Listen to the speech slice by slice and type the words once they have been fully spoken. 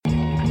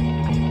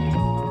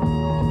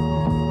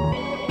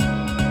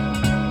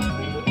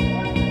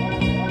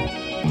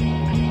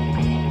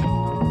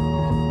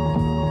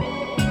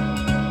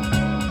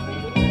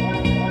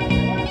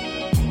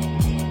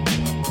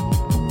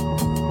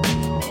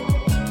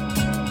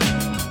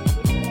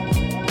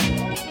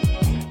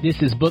This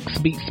is Books,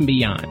 Beats, and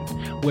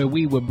Beyond, where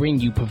we will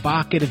bring you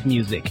provocative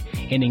music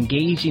and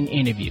engaging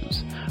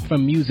interviews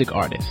from music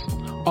artists,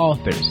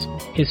 authors,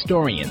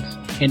 historians,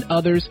 and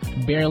others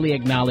barely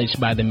acknowledged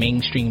by the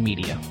mainstream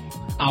media.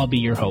 I'll be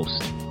your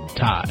host,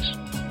 Taj.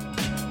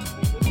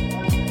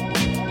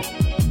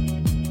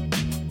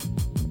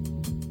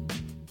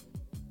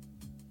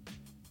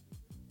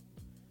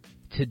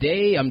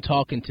 Today I'm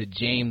talking to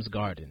James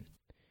Gardin.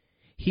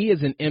 He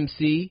is an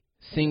emcee,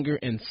 singer,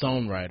 and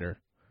songwriter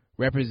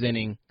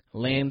representing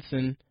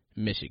Lansing,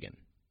 Michigan.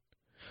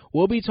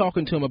 We'll be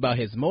talking to him about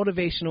his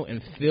motivational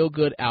and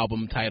feel-good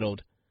album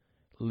titled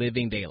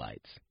Living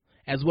Daylights,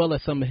 as well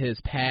as some of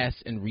his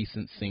past and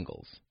recent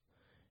singles.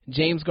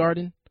 James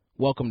Gardin,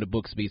 welcome to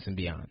Books, Beats, and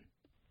Beyond.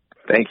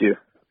 Thank you.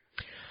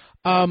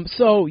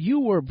 So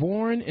you were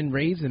born and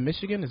raised in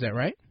Michigan, is that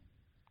right?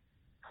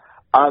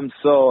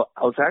 So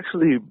I was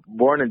actually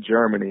born in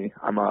Germany.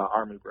 I'm an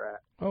Army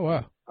brat. Oh,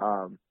 wow.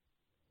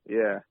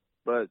 Yeah,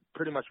 but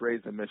pretty much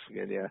raised in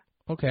Michigan, yeah.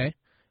 Okay.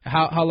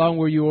 How long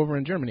were you over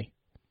in Germany?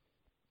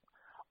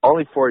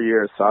 Only 4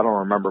 years, so I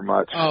don't remember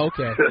much. Oh,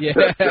 okay.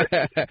 Yeah.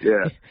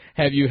 Yeah.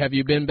 Have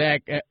you been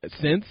back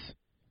since?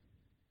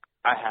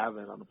 I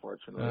haven't,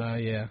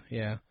 unfortunately.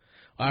 Yeah.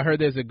 Well, I heard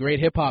there's a great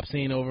hip-hop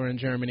scene over in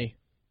Germany.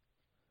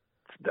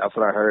 That's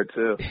what I heard,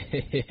 too.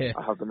 Yeah.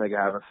 I'll have to make it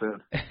happen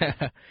soon.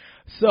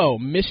 So,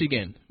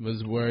 Michigan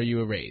was where you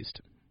were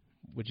raised,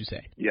 would you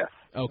say? Yes.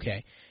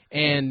 Okay.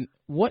 And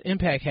what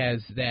impact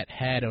has that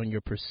had on your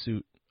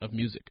pursuit of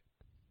music?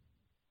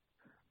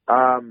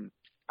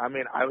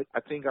 I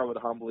think I would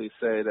humbly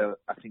say that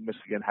I think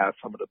Michigan has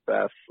some of the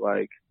best,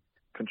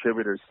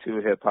 contributors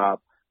to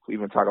hip-hop. We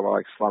even talk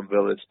about, Slum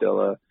Village,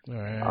 Dilla,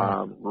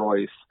 Right.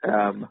 Royce,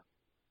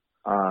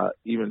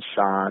 even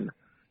Sean.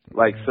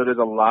 So there's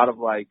a lot of,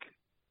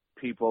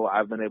 people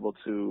I've been able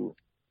to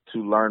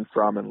learn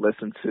from and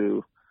listen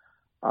to,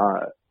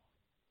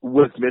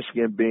 with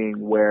Michigan being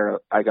where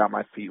I got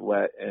my feet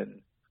wet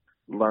and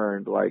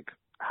learned,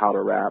 how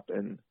to rap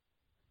and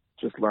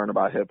just learn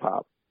about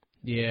hip-hop.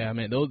 Yeah, I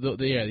mean,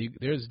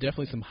 there's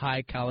definitely some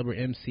high-caliber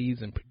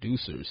MCs and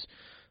producers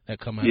that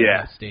come out of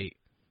that state.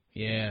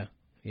 Yeah.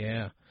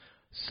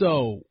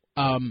 So,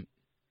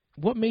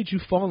 what made you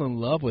fall in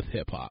love with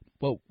hip-hop?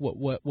 What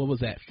was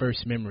that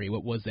first memory?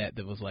 What was that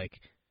was like,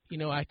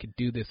 I could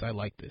do this, I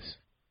like this?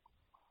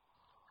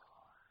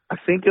 I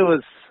think it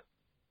was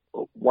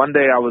one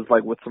day I was,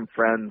 with some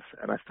friends,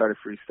 and I started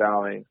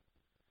freestyling,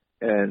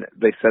 and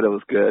they said it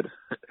was good.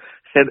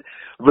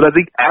 But I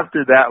think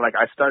after that,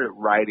 I started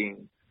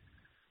writing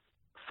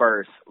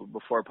first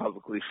before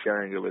publicly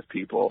sharing it with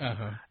people.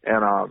 Uh-huh.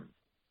 And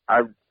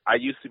I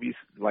used to be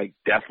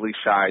deathly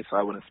shy, so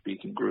I wouldn't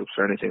speak in groups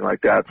or anything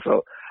like that.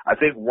 So I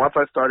think once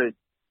I started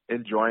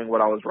enjoying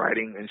what I was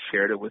writing and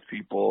shared it with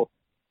people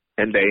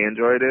and they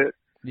enjoyed it,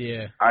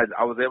 yeah,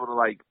 I was able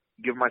to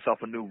give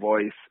myself a new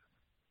voice.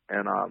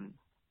 And I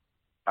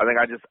think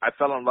I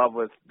fell in love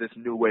with this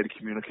new way to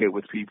communicate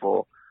with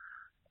people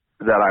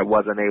that I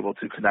wasn't able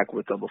to connect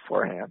with them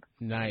beforehand.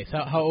 Nice.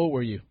 How old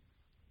were you?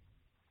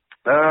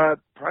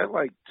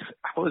 Probably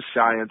I was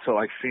shy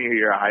until senior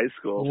year of high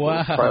school.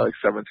 Wow. So probably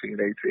 17,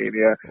 18,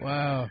 yeah.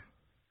 Wow.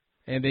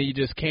 And then you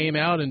just came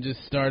out and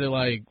just started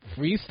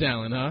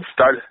freestyling, huh?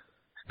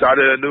 Started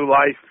a new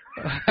life.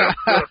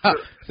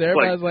 So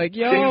everybody's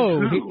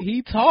yo,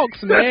 he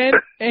talks, man,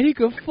 and he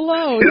can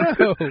flow,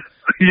 yo.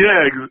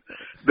 Yeah,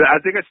 I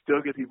think I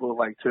still get people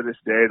to this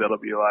day that'll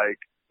be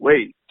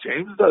wait,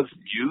 James does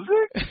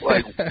music?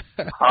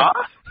 Huh?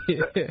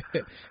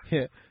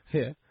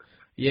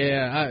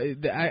 Yeah,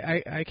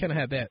 I kind of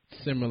had that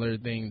similar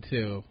thing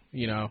too.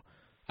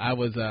 I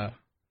was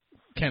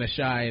kind of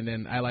shy, and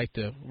then I like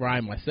to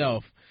rhyme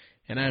myself.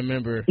 And I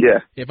remember,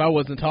 if I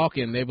wasn't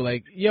talking, they'd be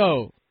like,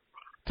 "Yo,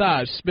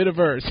 Taj, spit a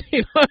verse,"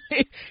 you know what I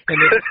mean?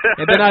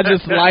 And then I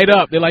just light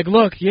up. They're like,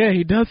 "Look, yeah,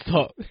 he does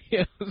talk." You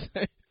know what I'm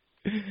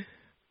saying?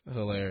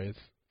 Hilarious.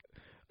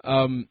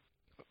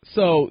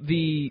 So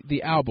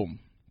the album,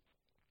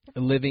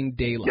 Living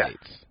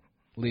Daylights. Yes.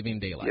 Living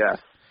Daylights. Yes.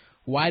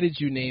 Why did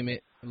you name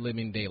it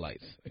Living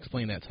Daylights?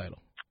 Explain that title.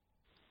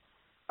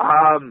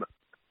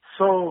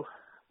 So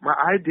my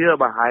idea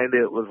behind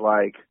it was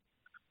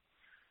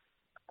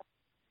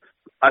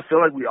I feel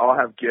we all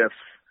have gifts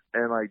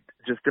and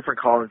just different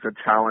callings and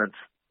talents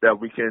that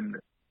we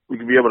can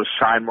be able to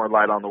shine more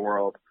light on the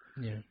world.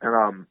 Yeah.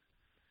 And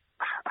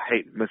I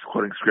hate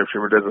misquoting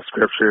scripture, but there's a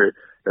scripture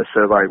that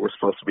says we're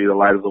supposed to be the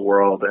light of the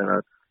world,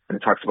 and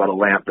it talks about a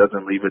lamp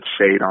doesn't leave its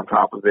shade on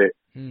top of it.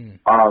 And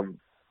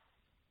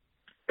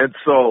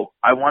so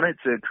I wanted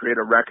to create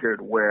a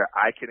record where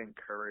I could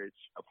encourage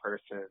a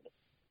person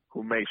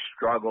who may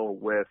struggle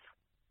with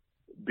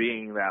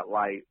being that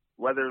light,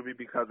 whether it be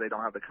because they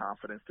don't have the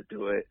confidence to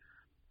do it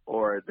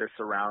or their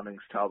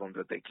surroundings tell them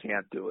that they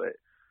can't do it.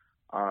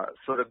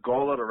 So the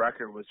goal of the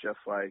record was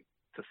just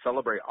to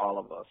celebrate all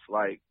of us.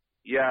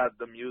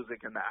 The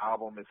music and the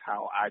album is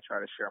how I try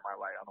to share my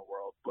light on the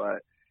world.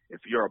 But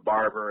if you're a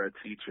barber, a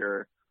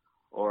teacher,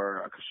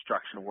 or a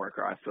construction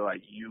worker, I feel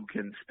you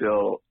can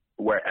still,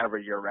 wherever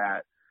you're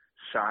at,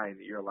 shine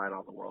your light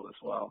on the world as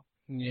well.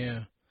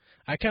 Yeah.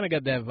 I kind of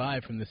got that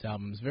vibe from this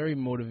album. It's very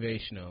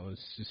motivational.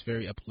 It's just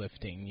very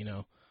uplifting, you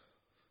know.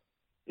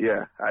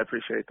 Yeah, I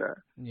appreciate that.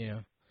 Yeah.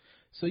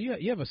 So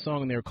you have a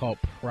song in there called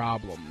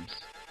Problems.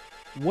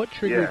 What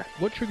triggered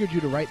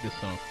you to write this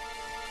song?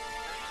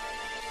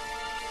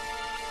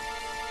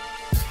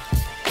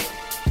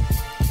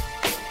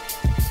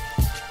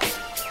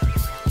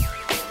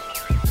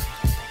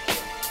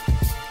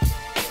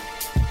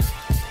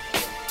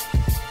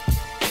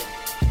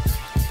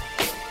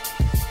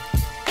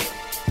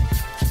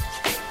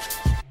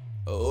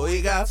 Oh,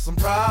 you got some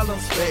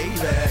problems, baby,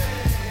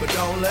 but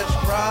don't let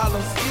your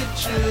problems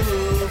get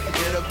you.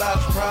 Forget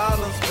about your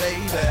problems,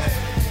 baby,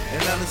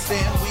 and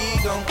understand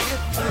we gon'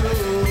 get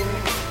through.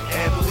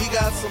 And we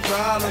got some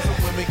problems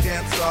and when we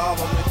can't solve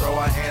them, we throw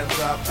our hands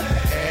up in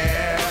the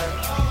air.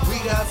 We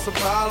got some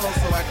problems,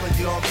 so act like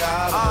you don't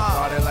got them, and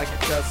party like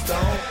you just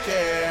don't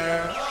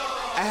care.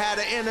 I had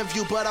an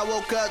interview, but I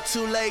woke up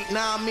too late.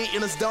 Now I'm eating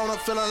this donut,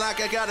 feeling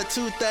like I got a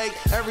toothache.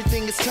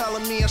 Everything is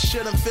telling me I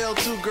shouldn't feel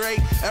too great.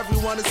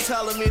 Everyone is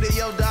telling me that,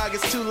 yo, dog,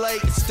 it's too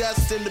late. It's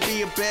destined to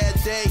be a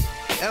bad day,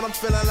 and I'm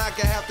feeling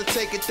like I have to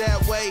take it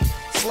that way.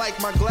 It's like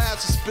my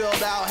glass is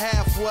spilled out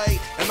halfway,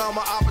 and all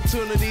my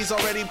opportunities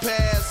already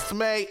passed,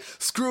 mate.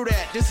 Screw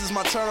that, this is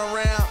my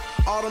turnaround.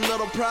 All them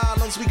little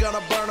problems, we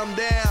gonna burn them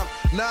down.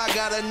 Now I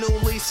got a new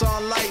lease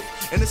on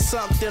life, and it's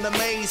something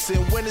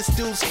amazing. When this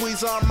dude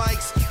squeeze on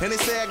mics, and they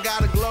say I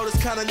gotta glow this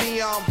kinda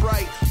neon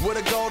bright, with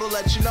a goal to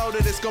let you know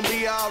that it's gonna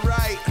be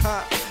alright,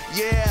 huh?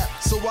 Yeah,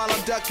 so while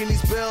I'm ducking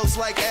these bills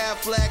like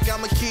Affleck,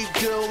 I'ma keep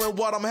doing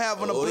what I'm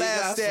having a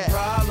blast at. You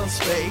got some problems,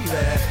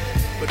 baby,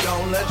 but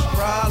don't let your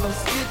problems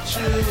get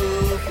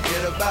you.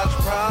 Forget about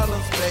your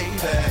problems,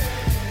 baby,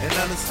 and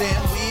understand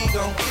we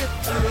gon' get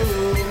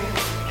through.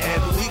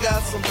 And we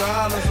got some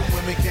problems, and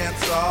when we can't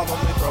solve them,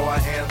 we throw our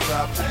hands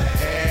up in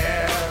the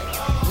air.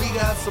 We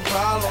got some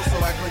problems,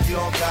 so act like you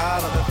don't got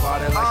them, and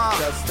party like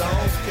you just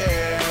don't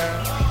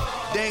care.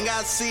 Dang,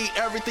 I see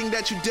everything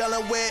that you're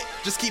dealing with.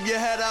 Just keep your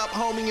head up,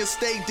 homie, and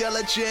stay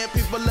diligent.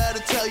 People love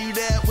to tell you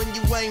that when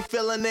you ain't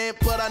feeling it,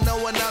 but I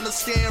know and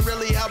understand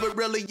really how it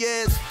really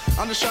is.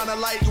 I'm just trying to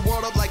light the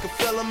world up like a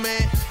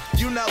filament.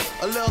 You know,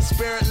 a little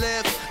spirit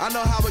lift. I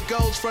know how it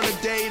goes from the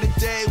day to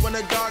day, when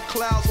the dark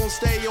clouds won't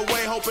stay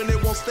away, hoping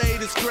it won't stay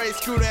this gray.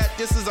 Screw that,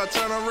 this is our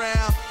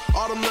turnaround.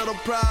 All them little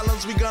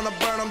problems, we gonna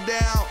burn them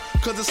down,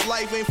 cause this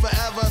life ain't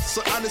forever.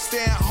 So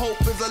understand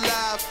hope is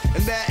alive,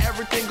 and that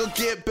everything will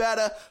get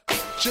better.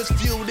 Just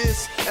view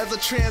this as a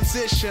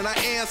transition. Our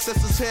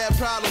ancestors had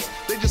problems,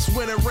 they just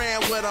went and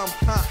ran with them,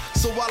 huh?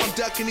 So while I'm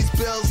ducking these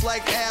bills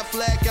like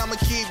Affleck, I'ma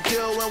keep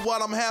doing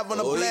what I'm having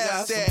a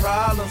blast at. You got some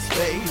problems,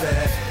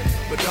 baby,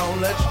 but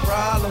don't let your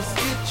problems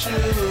get you.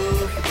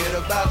 Forget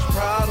about your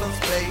problems,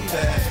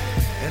 baby,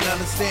 and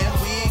understand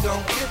we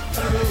gon' get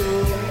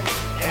through.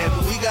 And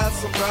we got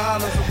some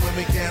problems, and when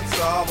we can't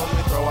solve them,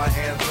 we throw our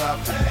hands up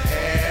in the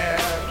air.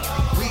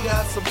 We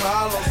got some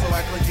problems, so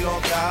act like you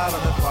don't got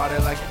them, and party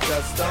like you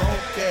just don't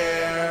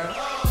care.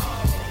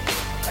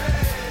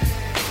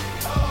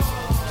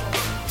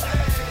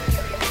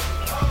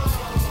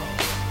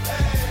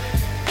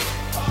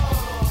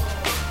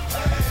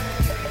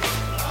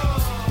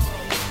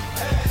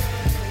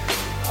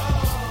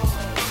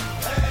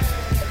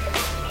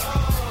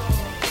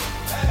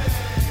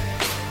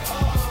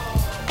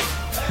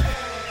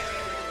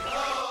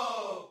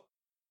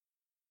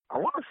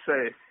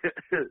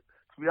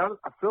 To be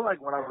honest, I feel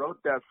like when I wrote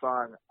that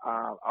song,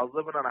 I was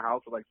living in a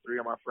house with like 3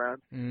 of my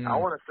friends. I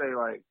want to say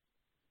like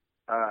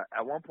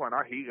at one point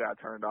our heat got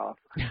turned off.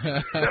 You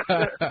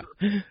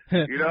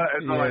know,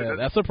 and so, yeah, like,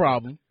 that's a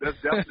problem. That's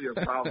definitely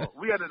a problem.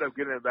 We ended up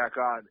getting it back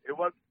on. It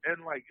was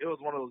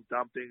one of those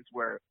dumb things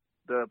where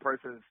the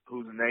person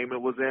whose name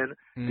it was in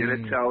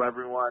didn't tell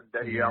everyone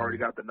that he already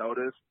got the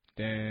notice.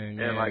 Dang,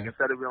 and like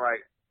instead of being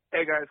like,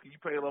 "Hey guys, can you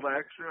pay a little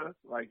extra?"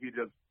 Like he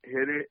just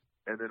hit it.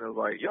 And then it was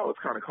like, yo, it's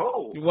kind of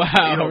cold. Wow,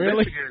 you know,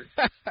 really? Michigan,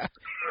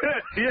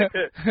 yeah,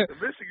 in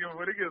Michigan,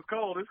 when it gets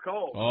cold, it's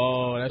cold.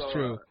 Oh, that's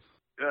true.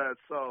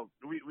 So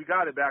we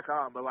got it back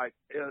on, but like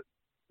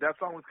that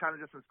song was kind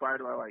of just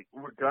inspired by like,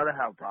 we're gonna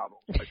have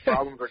problems. Like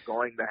problems are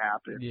going to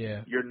happen.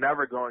 Yeah. You're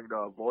never going to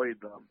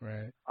avoid them.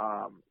 Right.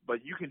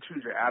 But you can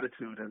choose your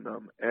attitude in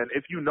them, and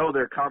if you know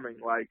they're coming,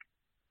 like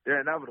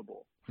they're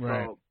inevitable.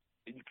 Right. So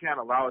you can't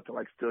allow it to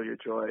like steal your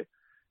joy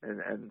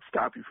and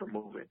stop you from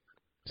moving.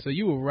 So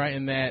you were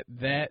writing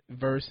that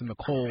verse in the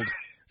cold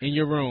in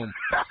your room.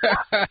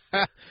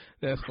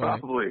 That's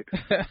funny. Probably.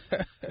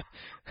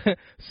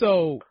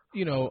 So,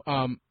 you know,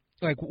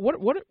 like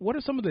what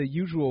are some of the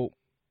usual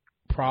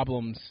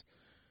problems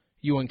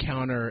you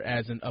encounter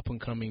as an up and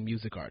coming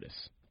music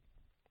artist?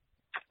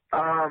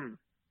 I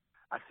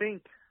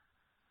think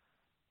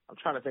I'm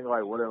trying to think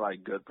like what are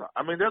like good.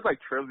 I mean, there's like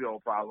trivial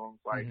problems.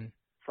 Like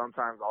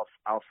sometimes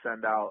I'll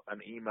send out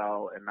an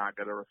email and not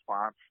get a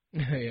response.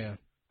 Yeah.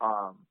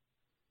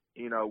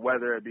 You know,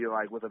 whether it be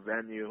like with a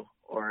venue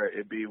or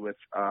it be with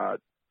a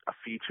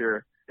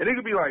feature. And it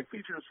could be like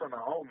features from the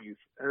homies.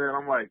 And then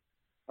I'm like,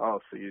 oh,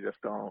 so you just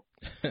don't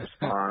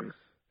respond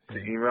to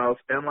emails.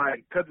 And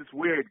like, cause it's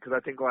weird, cause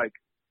I think like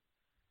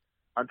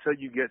until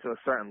you get to a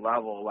certain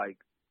level, like,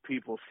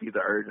 people see the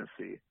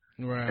urgency.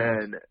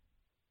 Right.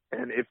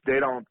 And if they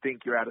don't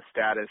think you're at a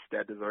status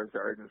that deserves the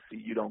urgency,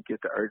 you don't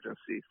get the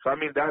urgency. So, I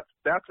mean,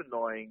 that's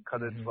annoying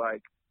because it's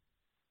like,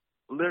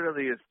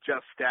 literally it's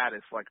just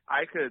status. Like,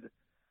 I could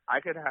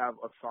have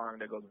a song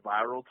that goes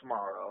viral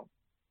tomorrow,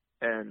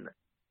 and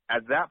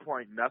at that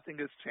point, nothing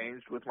has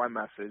changed with my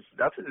message.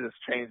 Nothing has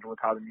changed with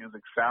how the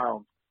music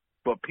sounds,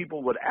 but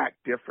people would act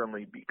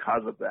differently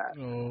because of that.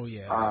 Oh,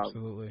 yeah,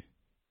 absolutely.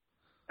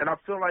 And I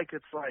feel like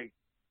it's like,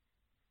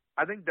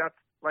 I think that's,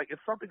 like, if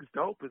something's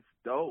dope, it's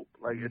dope.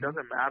 Like, it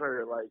doesn't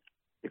matter, like,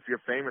 if you're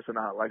famous or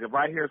not. Like, if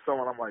I hear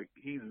someone, I'm like,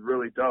 he's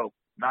really dope.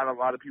 Not a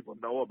lot of people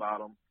know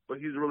about him, but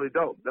he's really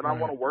dope. Then I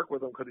want to work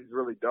with him because he's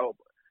really dope.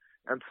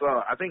 And so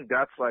I think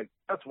that's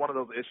one of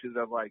those issues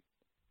that, like,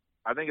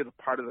 I think it's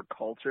a part of the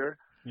culture.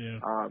 Yeah.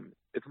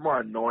 It's more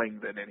annoying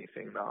than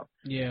anything, though.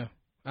 Yeah.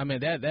 I mean,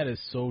 that is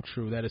so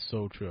true. That is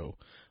so true.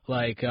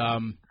 Like,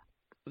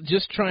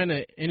 just trying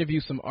to interview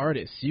some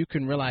artists, you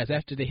can realize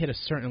after they hit a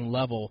certain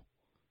level,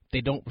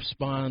 they don't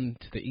respond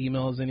to the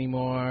emails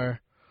anymore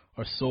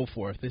or so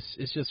forth.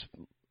 It's just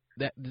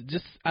that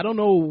I don't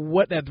know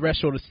what that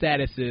threshold of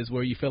status is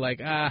where you feel like,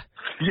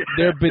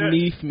 they're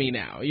beneath me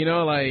now, you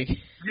know, like. Yeah.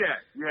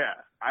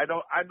 I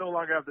no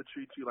longer have to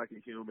treat you like a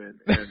human,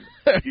 and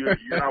you're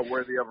not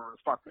worthy of a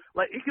response.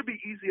 Like, it could be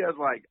easy as,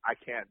 like, I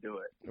can't do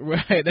it.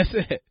 Right, that's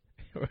it.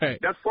 Right.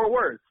 That's 4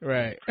 words.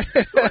 Right.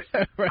 Like,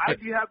 right. I'd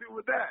be happy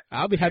with that.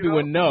 I'll be happy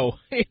with no.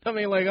 I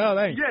mean, like, oh,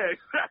 thanks. Yeah,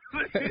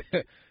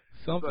 exactly.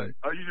 Something. Like,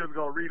 are you just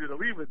going to read it and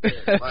leave it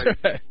there?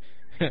 Like,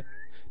 right.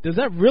 Does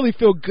that really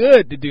feel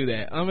good to do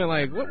that? I mean,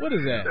 like, what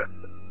is that?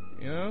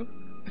 You know?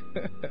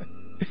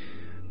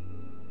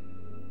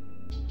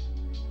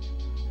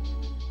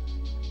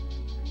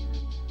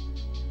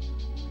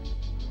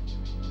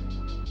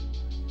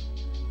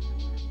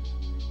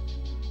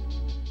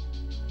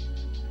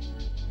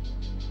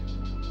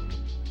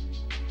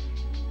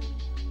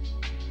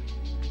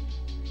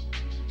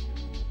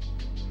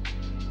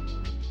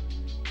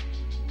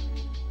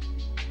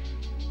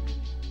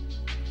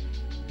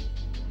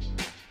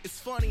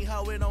 Funny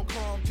how it don't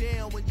calm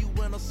down when you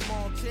in a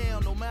small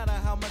town. No matter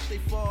how much they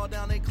fall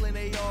down, they claim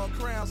they all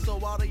crown. So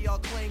all of y'all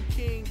claim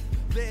king,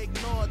 they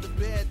ignore the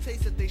bad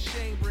taste that they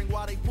shame bring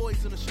while they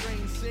poison a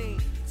strange scene.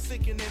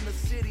 Sickin' in the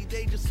city,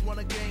 they just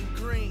wanna gain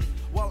green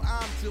while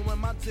I'm doing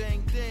my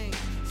dang thing.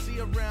 See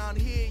around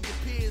here, your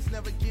peers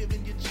never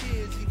giving you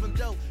cheers, even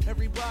though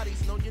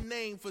everybody's known your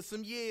name for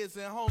some years.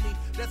 And homie,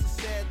 that's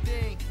a sad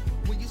thing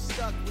when you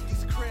stuck with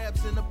these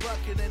crabs in a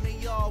bucket and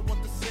they all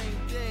want the same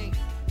thing.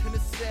 And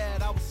it's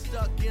sad, I was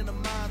stuck in a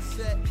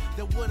mindset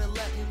that wouldn't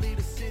let me leave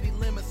the city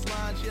limits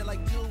lines. Yeah,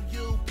 like, do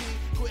you be?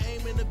 Quit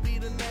aiming to be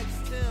the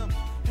next Tim.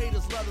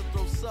 Haters love to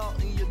throw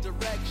salt in your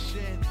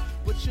direction,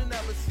 but you'll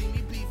never see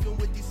me beefing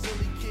with these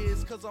silly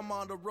kids, cause I'm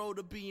on the road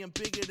to being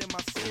bigger than my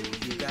city.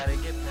 You gotta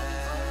get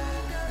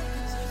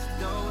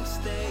past, don't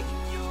stay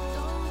in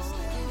yours,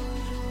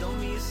 don't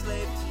be a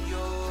slave to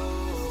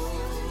yours.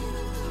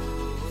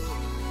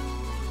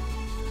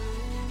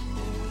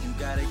 You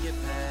gotta get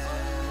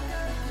past,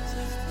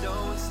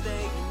 don't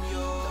stay in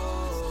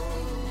yours,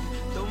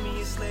 don't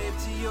be a slave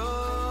to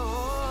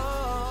yours.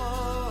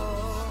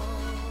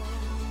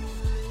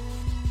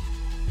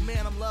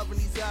 Man, I'm loving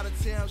these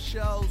out-of-town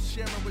shows.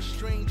 Sharing with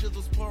strangers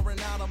was pouring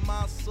out of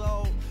my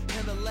soul.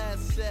 In the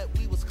last set,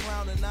 we was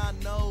clowning, I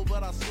know,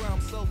 but I swear I'm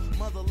so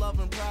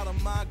mother-loving, proud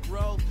of my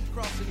growth.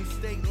 Crossing these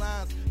state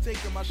lines,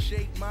 taking my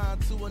shape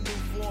mind to a new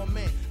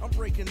format. I'm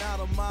breaking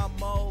out of my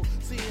mold,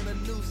 seeing a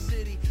new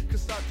city could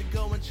start to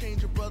go and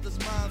change your brother's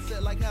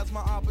mindset. Like, has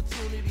my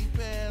opportunity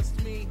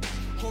passed me?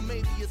 Or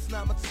maybe it's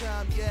not my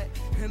time yet,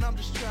 and I'm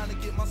just trying to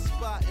get my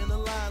spot in the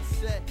line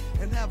set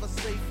and have a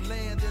safe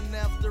landing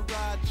after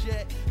I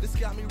jet. This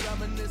got me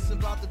reminiscing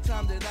about the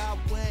time that I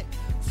went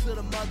to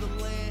the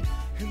motherland,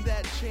 and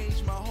that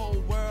changed my whole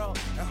world.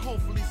 And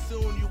hopefully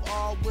soon you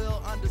all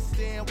will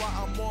understand why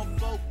I'm more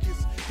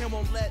focused and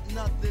won't let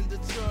nothing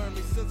deter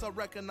me, since I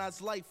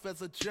recognize life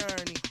as a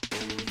journey.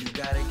 You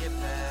gotta get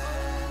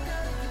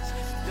past,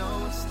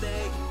 don't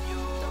stay in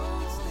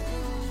yours,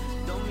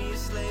 don't be a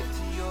slave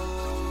to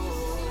yours.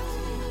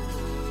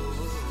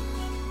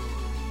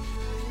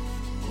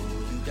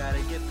 You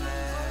gotta get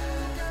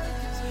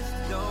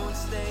past, don't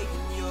stay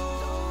in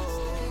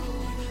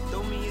yours,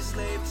 don't be a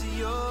slave to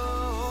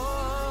yours.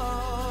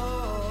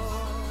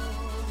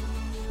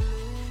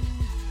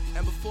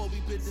 And before we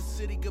bid the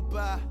city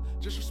goodbye,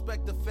 just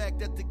respect the fact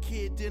that the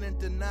kid didn't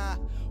deny.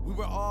 We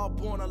were all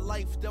born a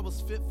life that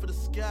was fit for the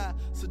sky,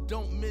 so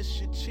don't miss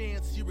your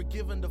chance, you were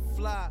given to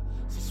fly.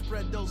 So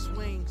spread those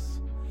wings,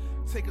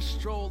 take a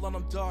stroll on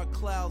them dark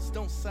clouds.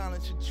 Don't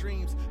silence your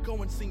dreams,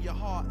 go and sing your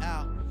heart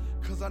out,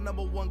 cause our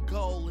number one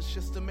goal is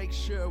just to make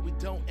sure we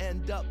don't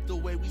end up the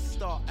way we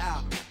start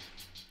out.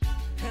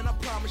 And I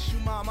promise you,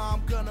 mama,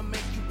 I'm gonna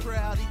make you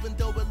proud, even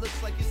though it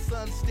looks like your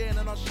son's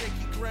standing on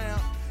shaky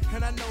ground.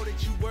 And I know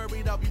that you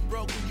worried I'll be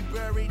broken, you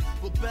buried.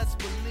 Well, best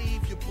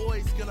believe your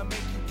boy's gonna make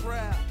you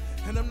proud.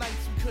 And them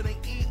nights we couldn't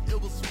eat,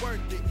 it was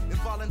worth it. And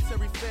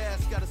voluntary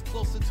fast got us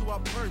closer to our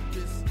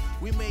purpose.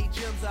 We made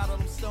gems out of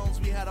them stones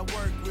we had to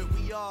work with.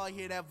 We all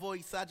hear that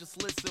voice, I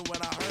just listen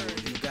when I heard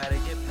it. You gotta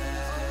get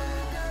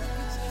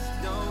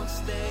past, don't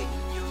stay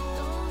in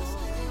yours,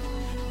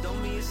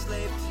 don't be a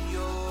slave to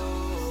yours.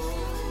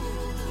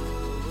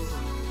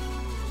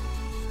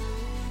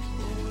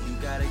 You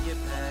gotta get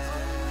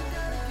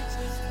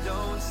past,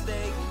 don't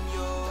stay in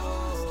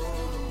yours,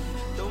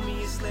 don't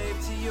be a slave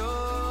to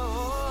yours.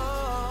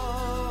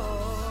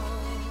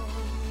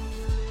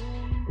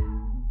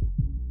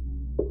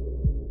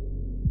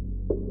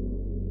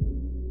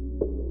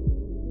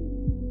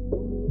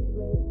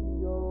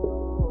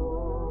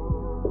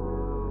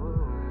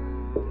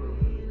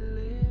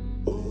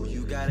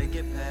 Gotta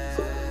get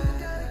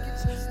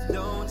past,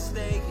 don't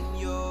stay in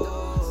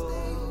yours,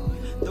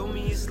 don't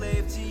be a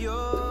slave to yours.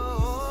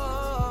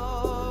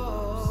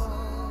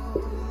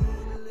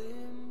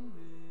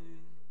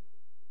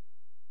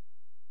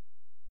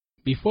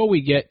 Before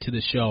we get to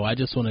the show, I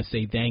just want to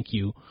say thank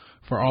you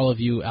for all of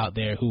you out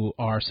there who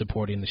are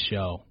supporting the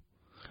show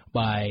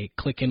by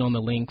clicking on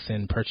the links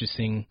and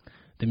purchasing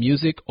the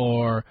music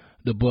or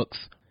the books.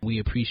 We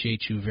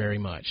appreciate you very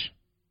much.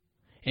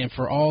 And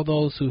for all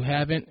those who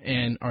haven't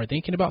and are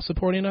thinking about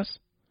supporting us,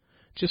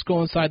 just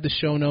go inside the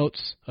show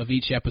notes of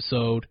each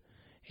episode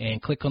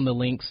and click on the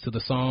links to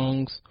the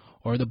songs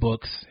or the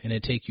books, and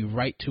it'll take you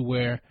right to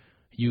where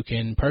you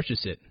can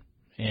purchase it.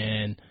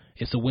 And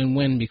it's a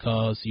win-win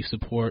because you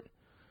support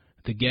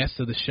the guests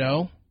of the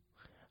show,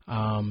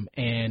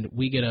 and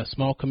we get a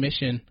small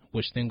commission,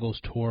 which then goes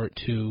toward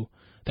to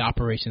the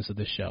operations of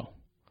the show.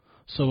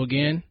 So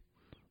again,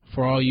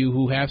 for all you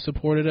who have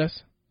supported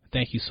us,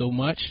 thank you so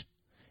much.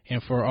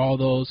 And for all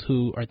those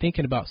who are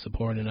thinking about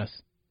supporting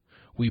us,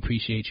 we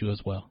appreciate you as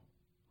well.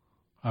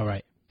 All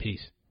right,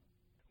 peace.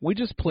 We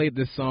just played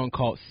this song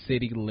called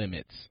City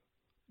Limits.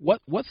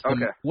 What's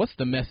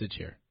the message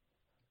here?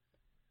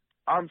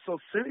 So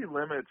City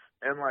Limits,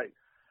 and like,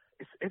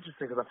 it's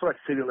interesting because I feel like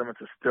City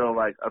Limits is still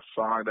like a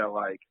song that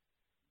like,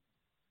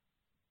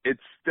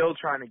 it's still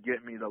trying to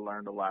get me to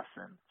learn the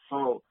lesson.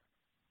 So,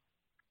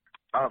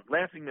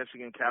 Lansing,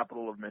 Michigan,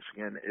 capital of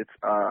Michigan, it's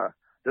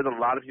there's a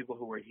lot of people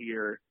who are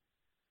here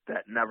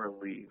that never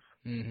leave.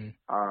 Mm-hmm.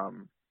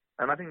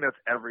 And I think that's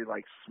every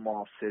like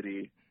small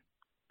city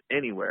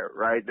anywhere,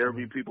 right? There'll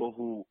be people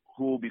who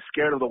will be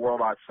scared of the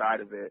world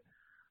outside of it.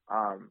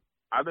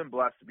 I've been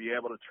blessed to be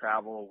able to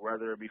travel,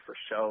 whether it be for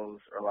shows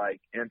or like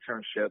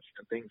internships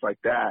and things like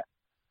that.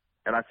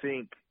 And I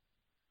think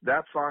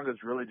that song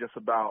is really just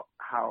about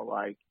how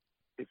like,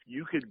 if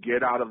you could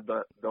get out of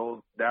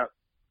that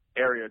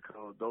area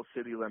code, those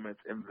city limits,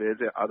 and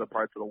visit other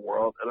parts of the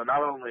world, it'll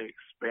not only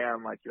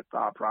expand like your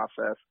thought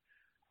process,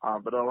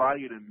 but it'll allow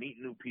you to meet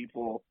new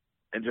people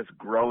and just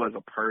grow as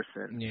a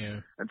person.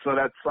 Yeah. And so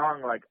that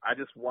song, like, I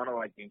just want to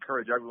like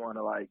encourage everyone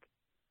to like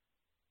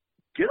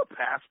get a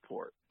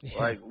passport,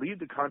 like leave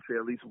the country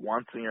at least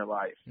once in your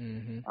life,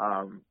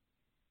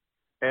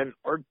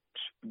 or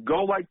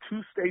go like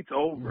 2 states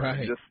over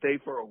and just stay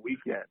for a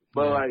weekend.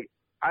 But like,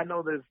 I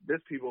know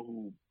there's people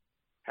who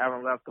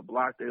haven't left the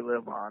block they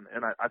live on,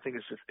 and I think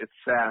it's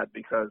sad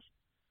because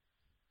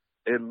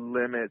it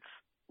limits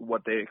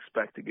what they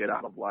expect to get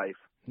out of life.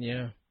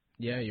 Yeah,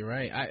 you're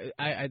right.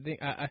 I think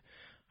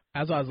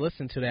as I was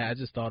listening to that, I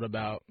just thought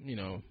about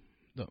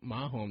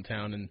my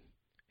hometown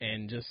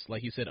and just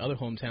like you said, other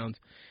hometowns.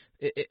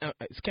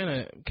 It's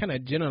kind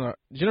of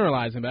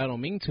generalizing, but I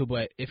don't mean to.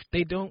 But if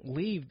they don't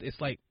leave,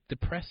 it's like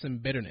depressing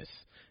bitterness,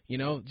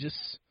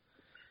 just.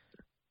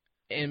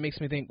 And it makes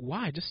me think,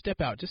 why? Just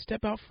step out. Just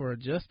step out for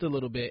just a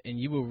little bit, and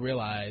you will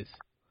realize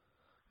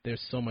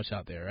there's so much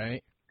out there,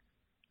 right?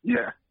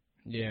 Yeah.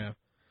 Yeah.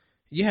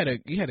 You had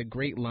a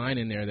great line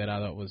in there that I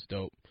thought was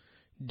dope.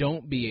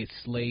 Don't be a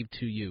slave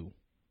to you.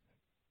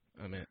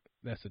 I mean,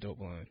 that's a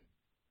dope line.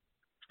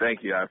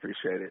 Thank you. I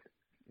appreciate it.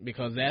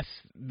 Because that's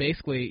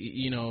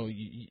basically,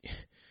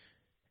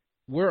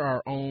 we're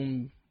our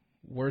own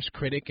worst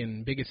critic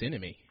and biggest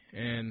enemy,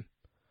 and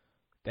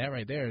that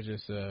right there is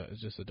just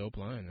a dope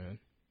line, man.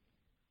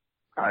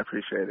 I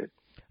appreciate it.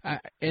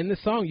 In the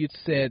song, you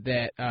said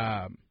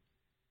that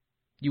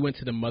you went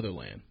to the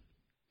motherland.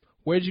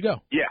 Where'd you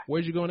go? Yeah.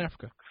 Where'd you go in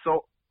Africa?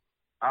 So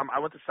I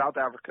went to South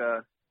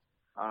Africa.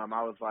 I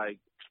was like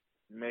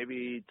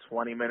maybe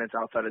 20 minutes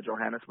outside of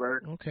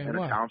Johannesburg in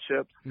a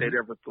township. Stayed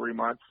there for 3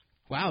 months.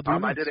 Wow, 3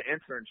 months. I did an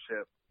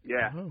internship.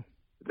 Yeah. Oh.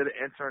 I did an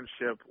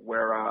internship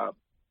where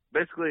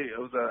basically it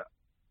was a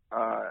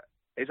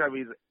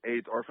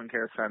HIV/AIDS orphan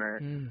care center.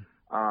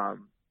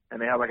 And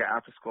they had like an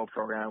after-school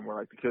program where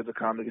like the kids would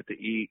come to get to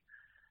eat.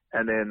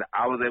 And then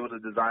I was able to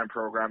design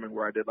programming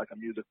where I did like a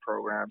music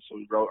program. So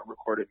we wrote and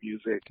recorded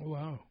music. Oh,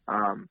 wow.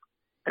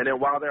 And then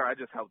while there, I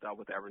just helped out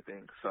with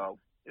everything. So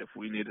if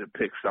we needed to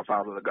pick stuff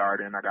out of the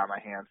garden, I got my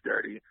hands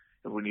dirty.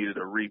 If we needed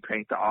to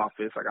repaint the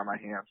office, I got my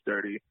hands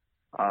dirty.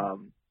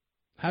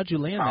 How'd you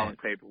land that?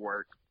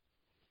 Paperwork.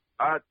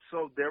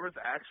 So there was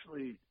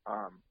actually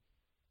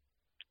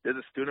there's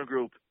a student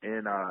group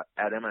at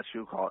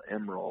MSU called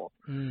Emerald,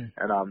 and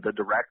the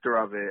director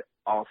of it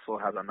also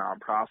has a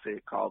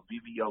nonprofit called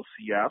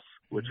VVOCF,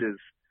 which is,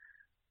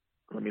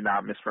 let me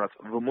not mispronounce,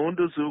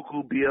 Vumundu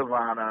Zuku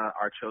Biavana,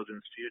 Our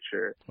Children's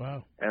Future.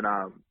 Wow. And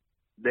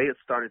they had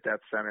started that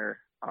center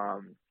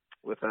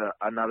with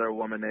another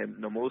woman named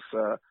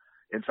Namusa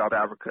in South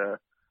Africa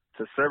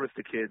to service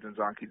the kids in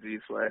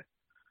Zonkiziswe,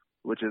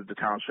 which is the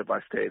township I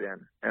stayed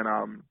in. And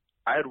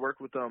I had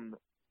worked with them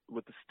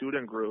with the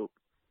student group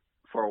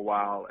for a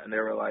while, and they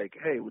were like,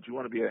 hey, would you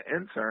want to be an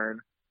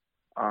intern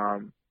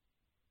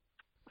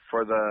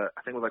for the,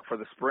 I think it was like for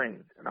the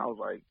spring? And I was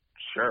like,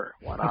 sure,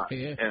 why not?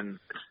 Yeah. And,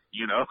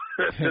 you know,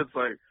 it's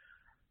like,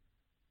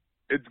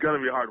 it's going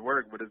to be hard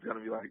work, but it's going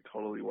to be like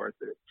totally worth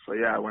it. So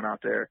yeah, I went out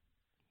there.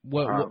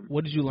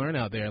 What did you learn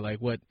out there? Like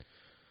what,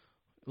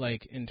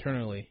 like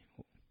internally?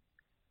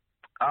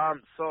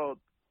 So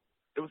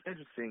it was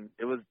interesting.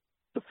 It was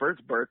the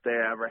first birthday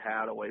I ever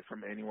had away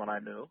from anyone I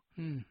knew.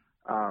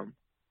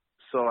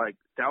 So like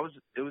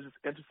it was just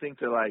interesting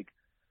to like,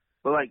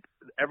 but like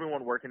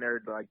everyone working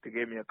there, like they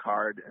gave me a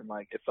card and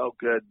like it felt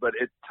good, but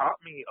it taught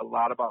me a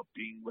lot about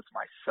being with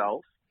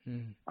myself.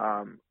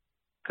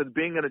 Because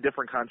being in a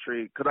different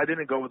country, because I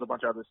didn't go with a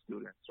bunch of other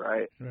students,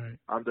 right? Right.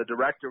 The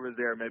director was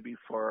there maybe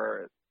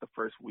for the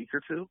first week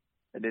or two,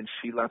 and then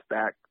she left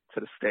back to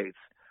the States.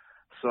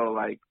 So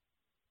like,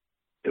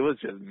 it was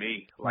just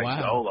me, like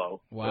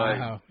solo. Wow.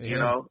 Like, yeah. You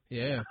know?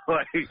 Yeah.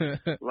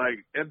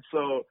 like, and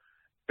so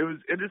it was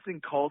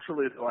interesting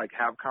culturally to like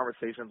have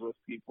conversations with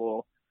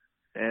people.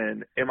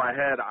 And in my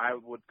head, I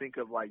would think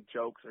of like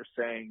jokes or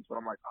sayings, but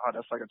I'm like, oh,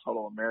 that's like a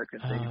total American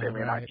thing. They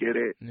may not get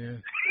it. Yeah.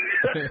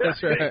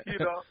 That's right. You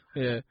know?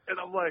 Yeah. And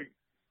I'm like,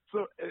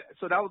 so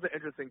that was an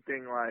interesting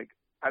thing. Like,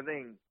 I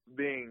think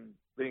being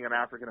an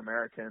African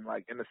American,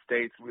 like in the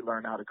States, we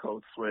learn how to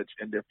code switch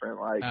in different,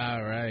 like,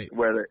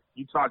 whether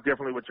you talk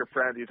differently with your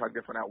friends, you talk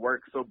different at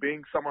work. So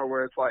being somewhere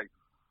where it's like,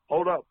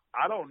 hold up,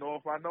 I don't know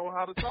if I know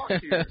how to talk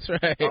here. That's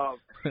right.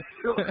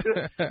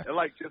 And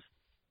like just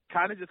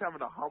kind of just having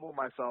to humble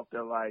myself.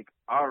 They're like,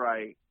 all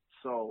right,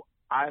 so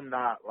I'm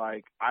not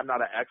an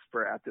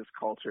expert at this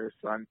culture,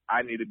 so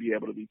I need to be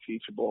able to be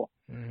teachable.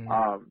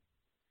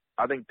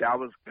 I think that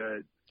was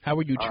good. How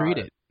were you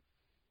treated?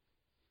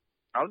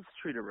 I was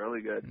treated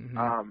really good.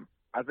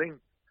 I think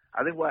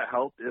what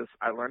helped is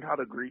I learned how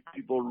to greet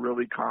people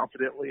really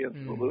confidently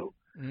in Zulu.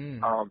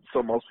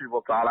 So most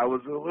people thought I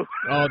was Zulu.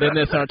 Oh, then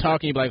they start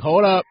talking, you'd be like,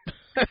 hold up.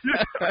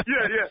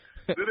 yeah.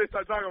 Then they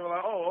start talking, I'm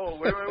like, oh,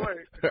 wait.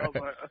 I was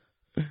like,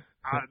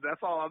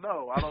 that's all I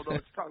know. I don't know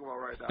what you're talking about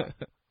right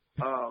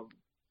now.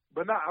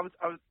 But no, I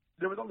was.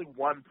 There was only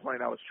one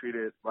point I was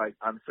treated like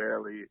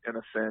unfairly in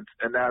a sense,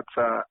 and that's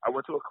I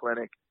went to a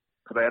clinic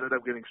because I ended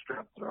up getting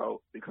strep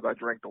throat because I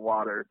drank the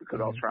water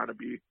because I was trying to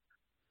be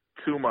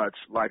too much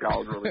like I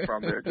was really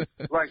from there. Just,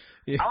 like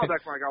I was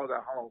acting like I was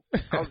at home.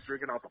 I was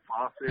drinking out the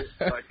faucet,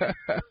 like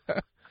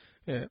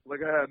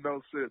I had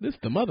no sense. This is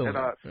the motherland.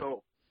 And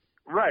so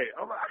right,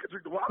 I'm like, I can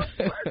drink the water.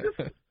 Right?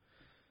 This is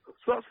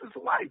substance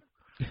of life.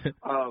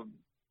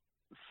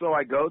 So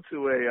I go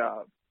to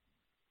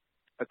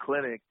a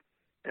clinic,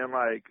 and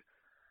like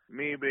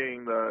me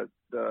being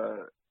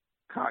the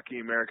cocky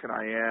American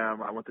I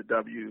am, I went to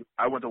WebMD,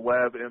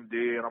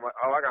 and I'm like,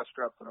 oh, I got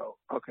strep throat.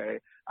 Okay,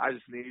 I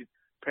just need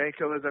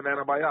painkillers and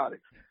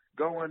antibiotics.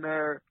 Go in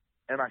there,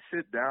 and I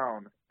sit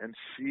down, and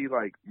she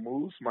like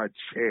moves my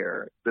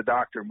chair. The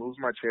doctor moves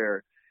my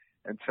chair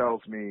and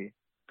tells me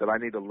that I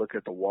need to look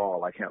at the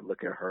wall. I can't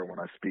look at her when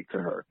I speak to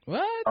her.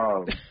 What?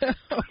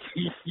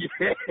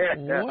 Yeah.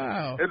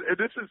 Wow. And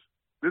this is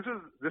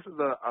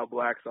a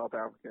black South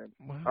African.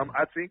 Wow.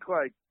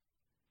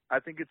 I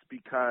think it's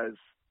because,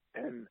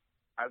 and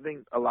I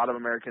think a lot of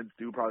Americans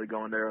do probably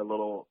go in there a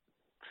little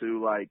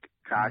too like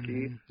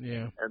cocky.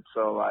 Yeah. And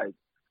so like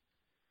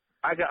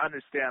I can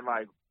understand,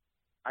 like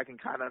I can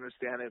kind of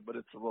understand it, but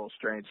it's a little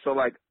strange. So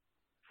like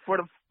for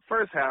the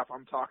first half,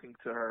 I'm talking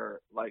to her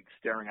like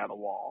staring at a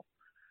wall.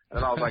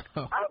 And I was like,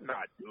 I'm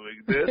not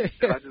doing this.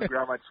 And I just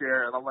grabbed my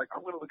chair, and I'm like,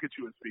 I'm going to look at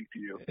you and speak to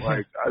you.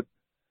 Like,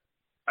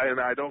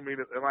 I don't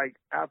mean it. And, like,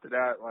 after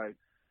that, like,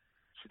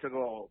 she took a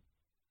little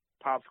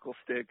popsicle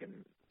stick and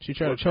she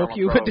tried to choke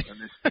you with it?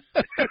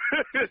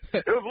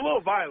 It was a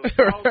little violent.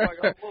 I was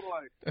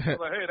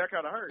like, hey, that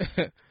kind of hurt.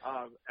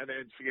 And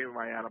then she gave me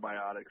my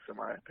antibiotics and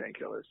my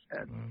painkillers,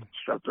 and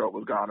strep throat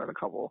was gone in a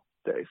couple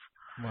days.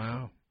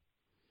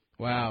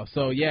 Wow.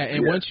 So,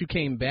 and once you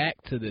came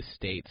back to the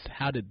States,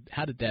 how did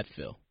that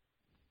feel?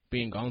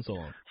 Being gone so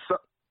long. So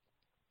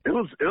it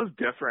was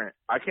different.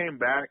 I came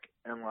back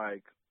and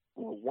like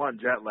one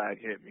jet lag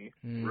hit me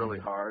really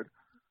hard,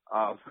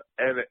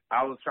 and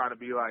I was trying to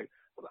be like,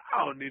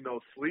 I don't need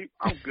no sleep.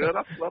 I'm good.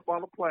 I slept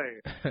on the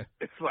plane.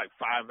 It's like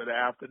 5 in the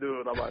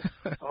afternoon. I'm like,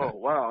 oh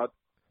wow,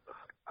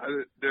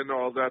 I didn't know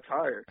I was that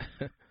tired.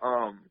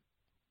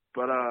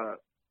 But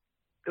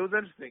it was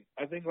interesting.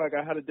 I think like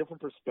I had a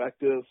different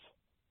perspective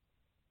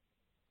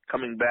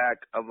coming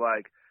back of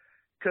like,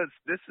 because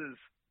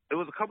it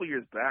was a couple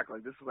years back,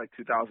 like this is like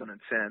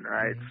 2010,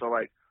 right? So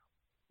like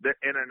the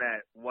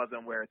internet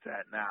wasn't where it's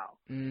at now.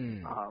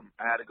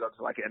 I had to go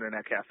to like an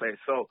internet cafe.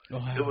 So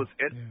it was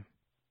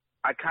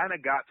I kind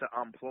of got to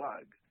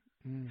unplug.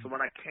 So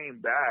when I came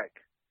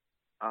back,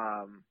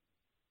 I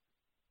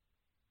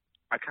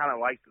kind of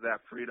liked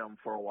that freedom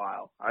for a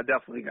while. I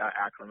definitely got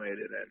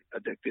acclimated and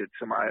addicted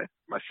to my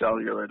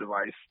cellular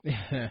device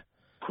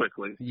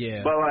quickly.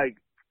 Yeah. But like,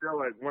 still,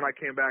 like when I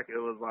came back, it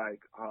was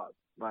like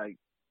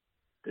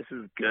this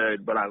is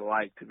good, but I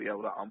like to be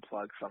able to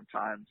unplug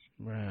sometimes.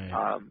 Right.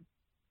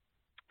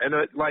 And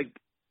it, like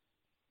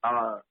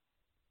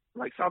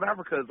South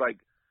Africa is like,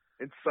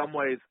 in some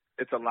ways,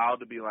 it's allowed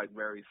to be like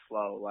very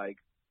slow. Like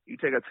you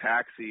take a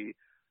taxi,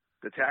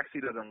 the taxi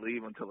doesn't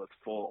leave until it's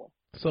full.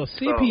 So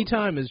CP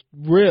time is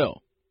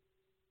real.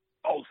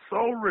 Oh,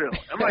 so real.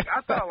 And like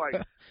I thought, like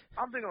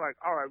I'm thinking, like,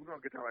 all right, we're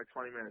gonna get there in like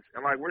 20 minutes,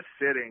 and like we're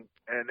sitting,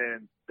 and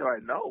then they're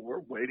like, no,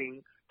 we're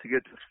waiting to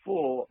get this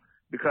full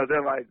because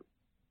they're like.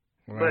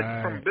 Right. But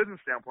from a business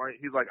standpoint,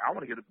 he's like, I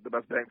want to get the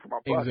best bang for my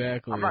buck.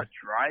 Exactly. I'm not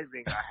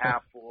driving a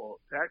half full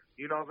taxi.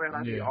 You know what I'm saying?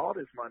 I need all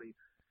this money,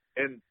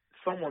 and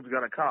someone's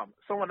gonna come.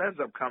 Someone ends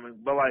up coming,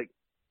 but like,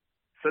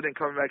 so then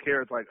coming back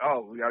here, it's like,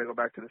 oh, we got to go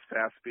back to this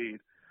fast speed.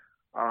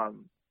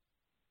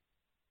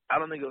 I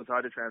don't think it was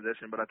hard to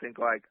transition, but I think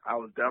like I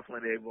was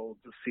definitely able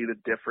to see the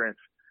difference,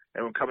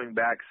 and when coming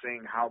back,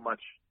 seeing how much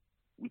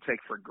we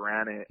take for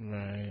granted.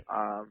 Right.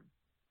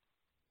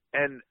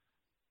 And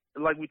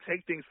like we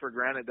take things for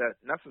granted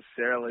that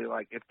necessarily,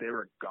 like if they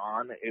were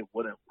gone, it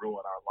wouldn't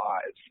ruin our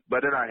lives.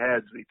 But in our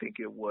heads, we think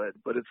it would.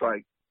 But it's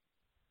like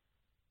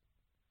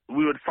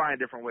we would find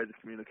different ways to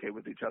communicate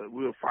with each other.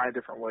 We would find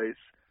different ways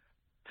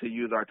to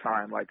use our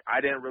time. Like I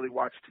didn't really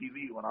watch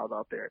TV when I was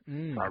out there.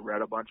 So I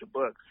read a bunch of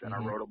books and I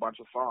wrote a bunch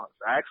of songs.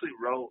 I actually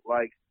wrote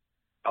like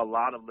a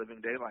lot of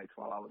Living Daylights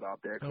while I was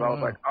out there. Because I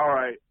was like, all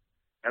right,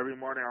 every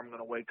morning I'm going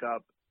to wake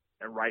up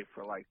and write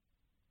for like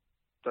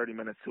 30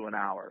 minutes to an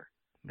hour.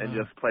 And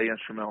just play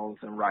instrumentals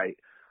and write.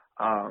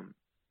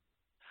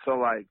 So,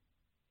 like,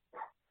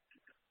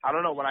 I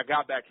don't know. When I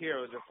got back here,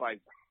 it was just like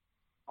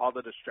all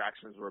the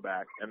distractions were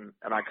back, and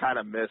I kind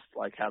of missed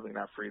like having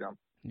that freedom.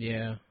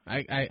 Yeah,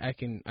 I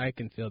can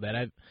feel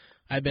that.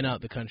 I've been out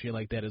the country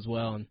like that as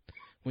well, and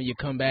when you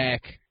come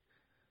back,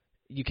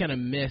 you kind of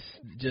miss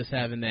just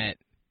having that.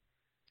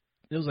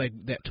 It was like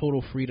that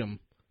total freedom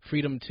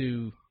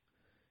to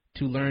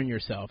learn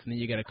yourself, and then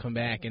you got to come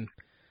back and.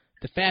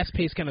 The fast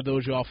pace kind of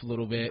throws you off a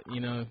little bit,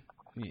 you know.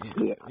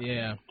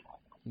 Yeah.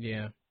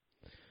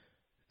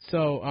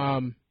 So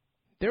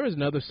there was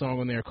another song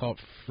on there called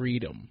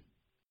Freedom.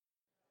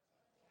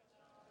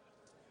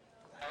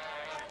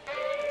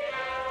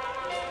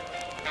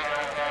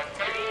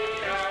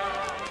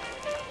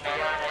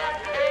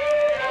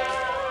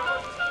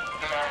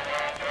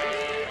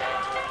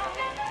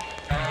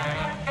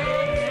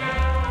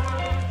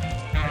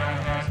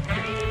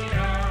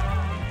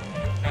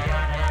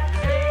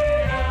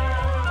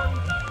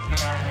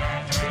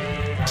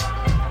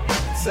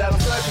 Said I'm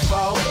searching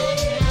for,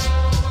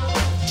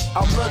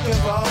 I'm looking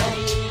for,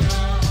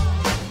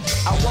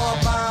 I want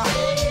mine,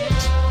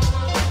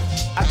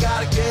 I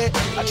gotta get,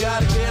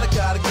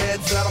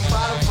 said I'm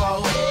fighting for,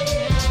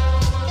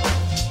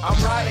 I'm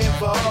writing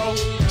for,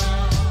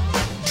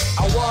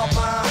 I want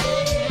mine,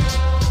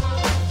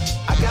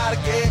 I gotta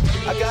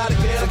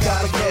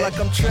get, like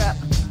I'm trapped.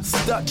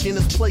 Stuck in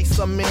this place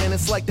I'm in,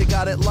 it's like they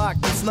got it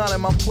locked, it's not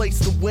in my place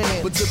to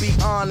win. But to be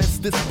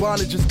honest, this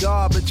bondage is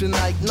garbage, and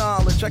I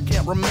acknowledge I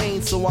can't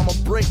remain, so I'ma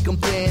break them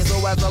thin.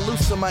 So as I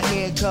loosen my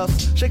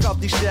handcuffs, shake off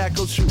these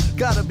shackles, you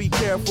gotta be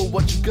careful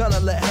what you gonna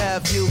let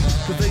have you.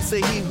 Cause they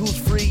say he who's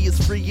free is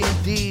free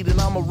indeed,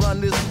 and I'ma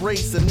run this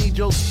race and need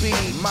your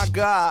speed, my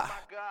God.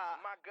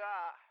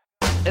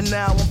 And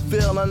now I'm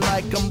feeling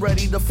like I'm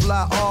ready to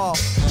fly off.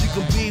 You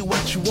can be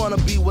what you wanna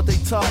be, what they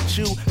taught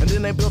you. And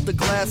then they built a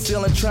glass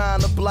ceiling trying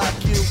to block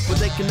you. But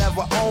they can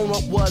never own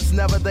what was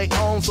never they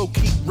own. So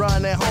keep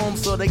running home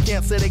so they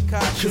can't say they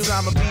caught you. Cause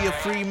I'ma be a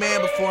free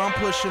man before I'm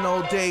pushing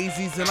old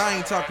daisies. And I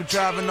ain't talking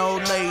driving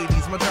old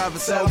ladies. My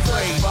driver's so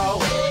crazy.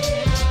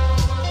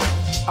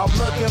 I'm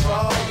looking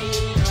for,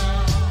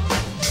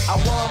 I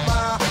want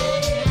my,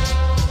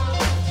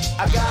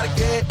 I gotta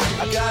get,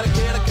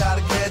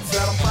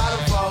 said I'm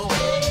fighting for,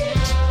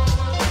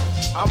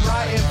 I'm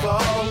writing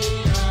for,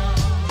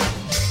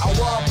 I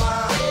want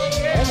my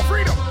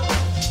freedom.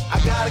 I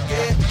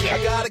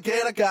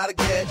gotta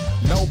get.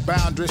 No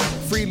boundaries,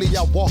 freely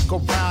I walk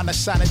around. I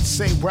sign it to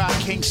say where I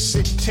can't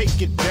sit,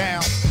 take it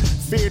down.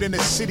 Feared in the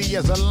city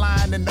as a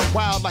lion in the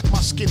wild, like my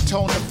skin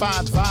tone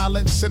defines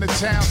violence in the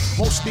town.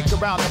 Won't sneak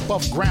around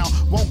above ground,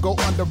 won't go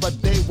under a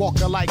day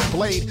walker like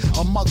Blade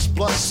amongst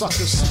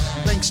bloodsuckers.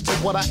 Thanks to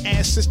what our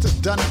ancestors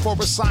done for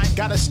us, I ain't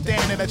gotta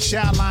stand in a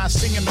child line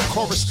singing the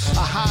chorus.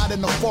 I hide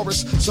in the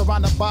forest,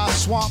 surrounded by a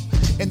swamp.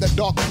 In the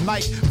dark of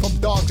night, from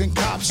dogs and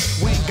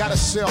cops. We ain't gotta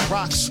sell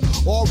rocks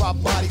or our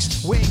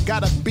bodies. We ain't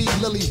gotta be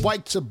lily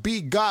white to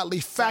be godly.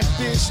 Fact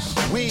is,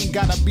 we ain't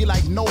gotta be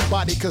like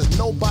nobody, cause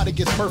nobody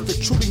gets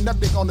perfect. Truly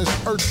nothing on this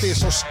earth is.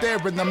 So stare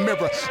in the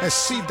mirror and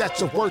see that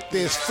your worth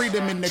is.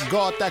 Freedom in the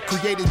God that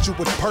created you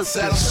with purpose.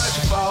 Said I'm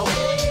searching for,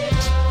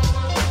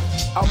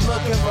 I'm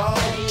looking for,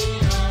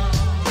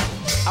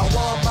 I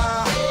want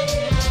my,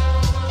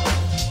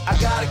 I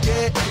gotta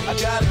get,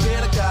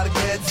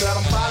 said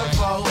I'm fighting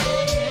for.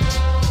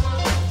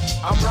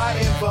 I'm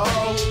writing for.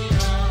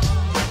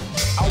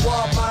 I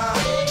want mine.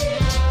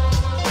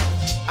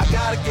 I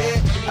gotta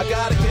get.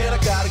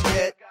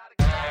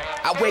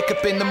 I wake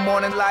up in the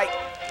morning like,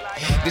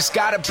 there's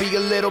gotta be a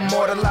little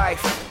more to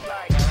life.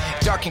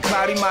 Dark and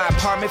cloudy, my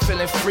apartment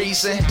feeling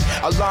freezing.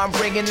 Alarm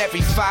ringing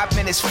every 5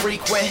 minutes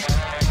frequent.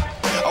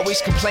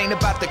 Always complain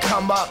about the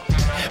come up,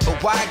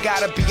 but why I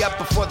gotta be up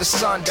before the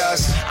sun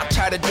does? I'm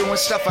tired of doing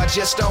stuff I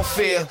just don't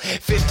feel.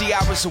 50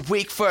 hours a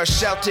week for a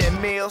shelter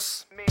and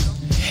meals,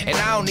 and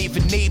I don't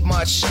even need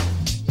much.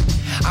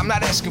 I'm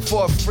not asking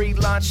for a free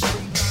lunch.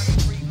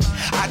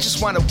 I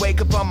just wanna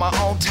wake up on my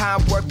own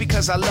time, work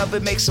because I love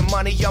it, make some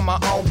money on my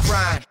own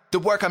grind. The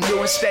work I'm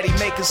doing steady,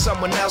 making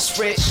someone else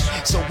rich.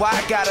 So why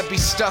I gotta be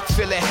stuck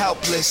feeling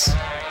helpless?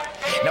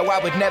 No, I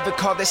would never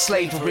call this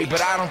slavery,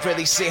 but I don't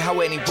really see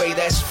how any way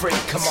that's free.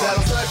 Come on. Said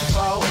I'm searching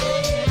for,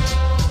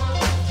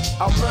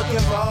 I'm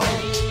looking for,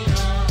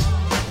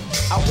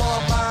 I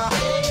want mine.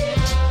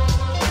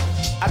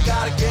 I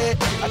gotta get,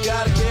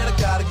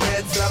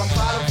 said I'm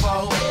fighting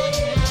for,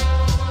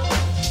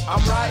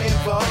 I'm writing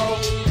for,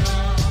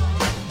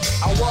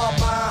 I want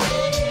mine.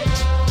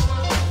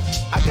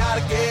 I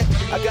gotta get,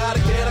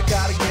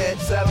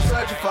 said I'm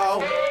searching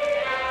for,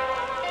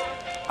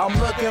 I'm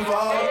looking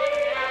for,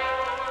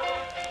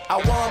 I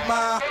want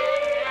mine.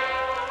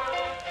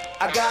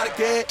 I gotta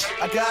get,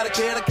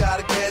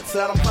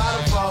 said I'm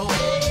fighting for,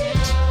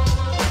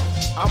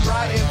 I'm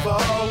writing for,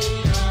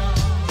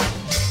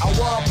 I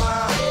want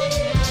mine.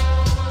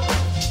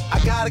 I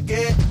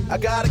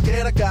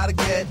gotta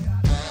get.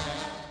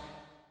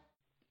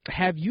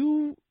 Have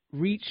you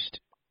reached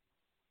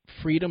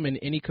freedom in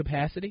any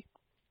capacity?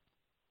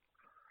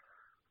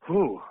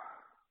 Whew.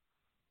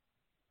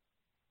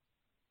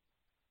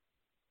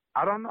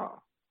 I don't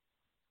know.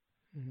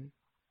 Mm-hmm.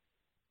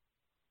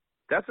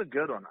 That's a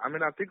good one. I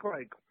mean, I think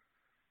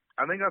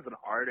as an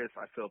artist,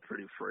 I feel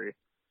pretty free.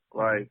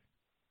 Like,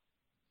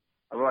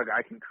 I feel like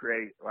I can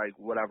create like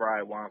whatever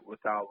I want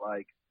without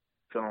like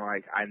feeling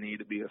like I need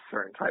to be a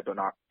certain type of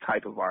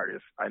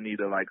artist. I need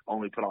to like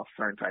only put off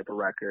certain type of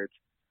records.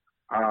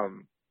 But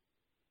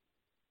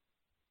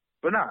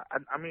no,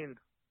 I mean,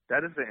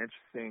 that is an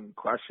interesting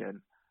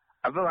question.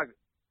 I feel like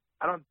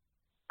I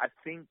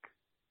think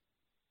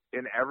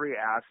in every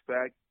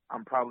aspect,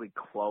 I'm probably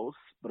close,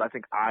 but I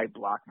think I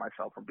block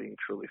myself from being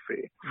truly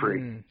free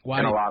in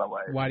a lot of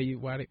ways. Why do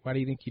you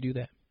think you do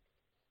that?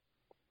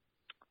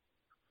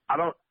 I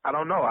don't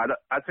know.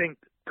 I think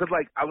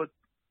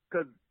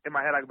because in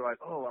my head I could be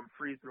like, oh, I'm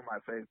free through my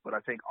faith, but I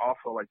think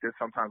also like there's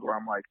sometimes where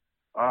I'm like,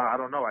 I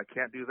don't know, I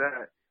can't do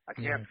that. I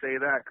can't say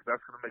that because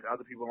that's going to make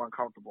other people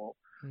uncomfortable.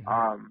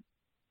 Mm-hmm.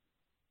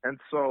 And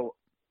so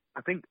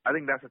I think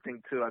that's the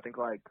thing too. I think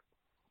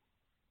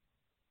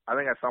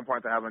at some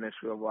point I have an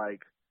issue of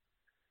like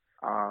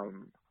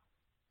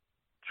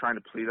trying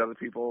to please other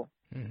people,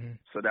 mm-hmm.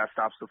 so that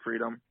stops the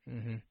freedom.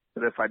 Mm-hmm.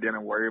 But if I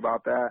didn't worry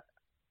about that,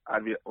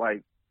 I'd be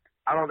like,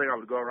 I don't think I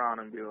would go around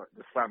and be like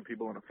just slapping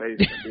people in the face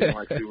and being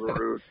like super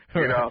rude,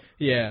 you know?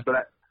 Yeah.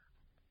 But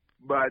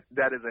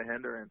that is a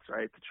hindrance,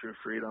 right, to true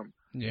freedom.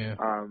 Yeah.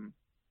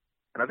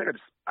 And I think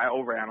I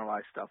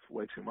overanalyze stuff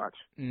way too much,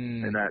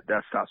 and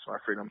that stops my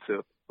freedom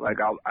too. Like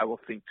I will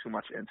think too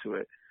much into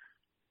it.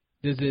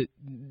 Does it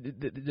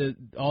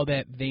all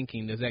that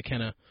thinking, does that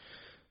kind of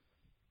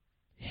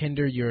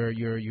hinder your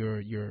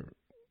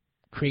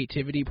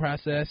creativity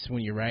process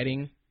when you're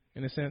writing,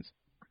 in a sense?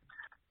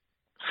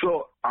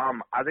 So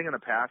I think in the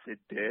past it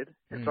did,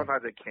 and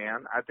sometimes it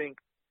can. I think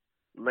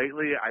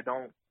lately I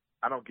don't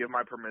give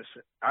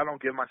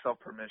myself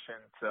permission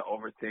to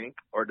overthink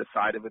or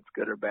decide if it's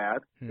good or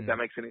bad. If that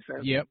makes any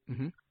sense. Yep.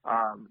 Mm-hmm.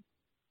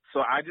 So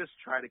I just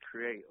try to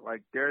create.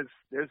 Like there's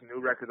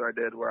new records I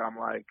did where I'm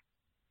like,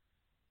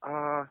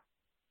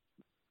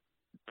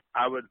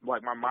 I would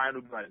like my mind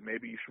would be like,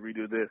 maybe you should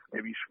redo this,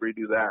 maybe you should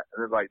redo that,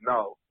 and it's like,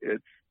 no,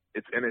 it's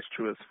in its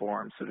truest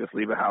form, so just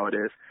leave it how it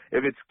is.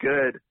 If it's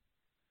good,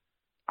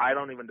 I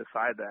don't even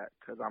decide that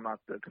because I'm not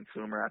the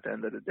consumer at the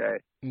end of the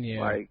day.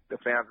 Yeah. Like the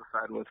fans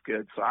decide what's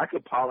good, so I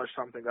could polish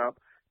something up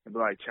and be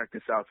like, check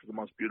this out, it's the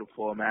most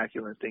beautiful,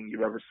 immaculate thing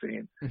you've ever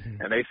seen,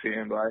 and they see it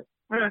and be like,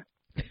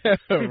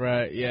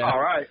 right, yeah,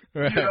 all right,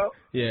 right, you know?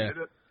 Yeah.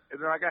 And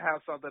then I can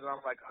have something and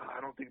I'm like, oh,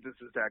 I don't think this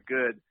is that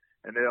good.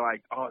 And they're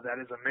like, oh, that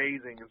is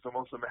amazing. It's the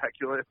most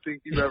immaculate thing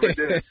you've ever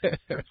did.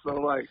 And so,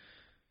 like,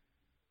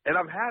 and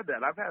I've had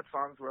that. I've had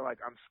songs where, like,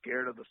 I'm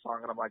scared of the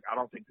song and I'm like, I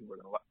don't think people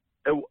are going to like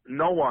it.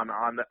 No one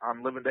on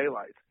Living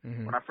Daylights.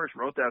 Mm-hmm. When I first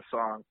wrote that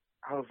song,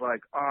 I was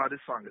like, oh, this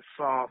song is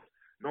soft.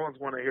 No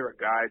one's going to hear a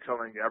guy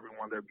telling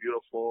everyone they're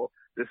beautiful.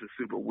 This is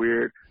super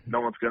weird.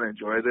 No one's going to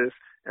enjoy this.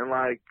 And,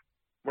 like,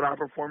 when I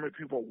perform it,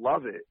 people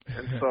love it.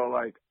 And so,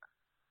 like,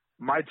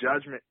 my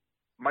judgment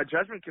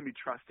can be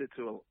trusted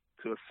to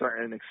a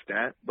certain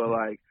extent, but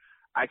like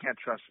I can't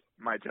trust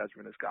my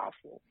judgment as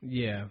gospel.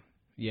 Yeah,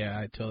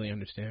 I totally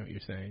understand what you're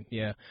saying.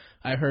 Yeah,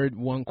 I heard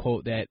one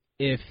quote that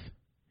if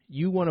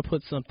you want to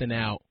put something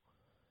out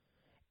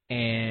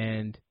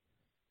and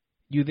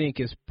you think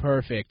it's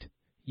perfect,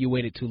 you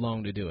waited too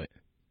long to do it.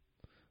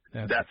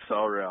 That's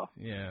so real.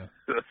 Yeah.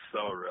 That's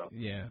so real.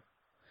 Yeah.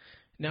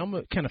 Now I'm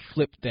going to kind of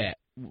flip that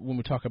when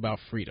we talk about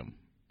freedom.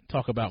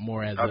 Talk about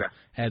more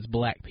as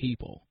black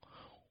people.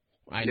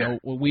 I know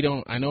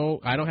I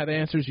don't have the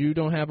answers, you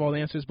don't have all the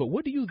answers, but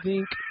what do you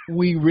think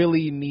we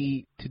really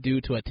need to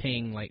do to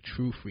attain like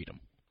true freedom?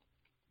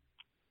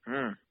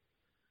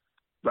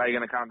 Like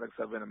in the context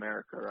of in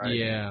America, right?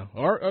 Yeah,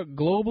 or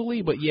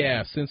globally, but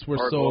yeah, since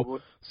we're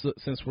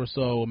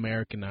so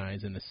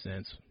Americanized in a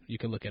sense, you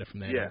can look at it from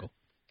that angle.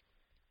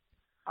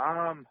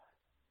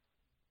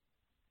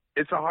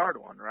 It's a hard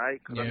one, right?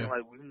 Because I mean,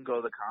 like we can go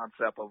to the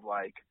concept of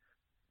like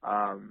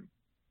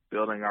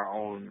building our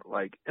own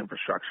like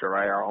infrastructure,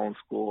 right? Our own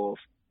schools,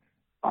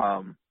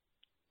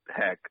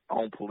 heck,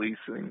 own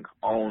policing,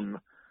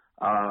 own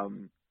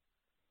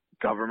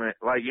government.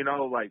 Like, you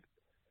know, like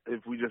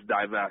if we just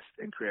divest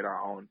and create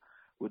our own,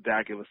 would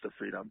that give us the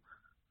freedom?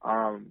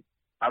 I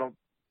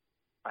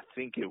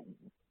think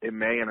it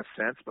may in a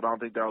sense, but I don't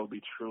think that would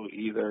be true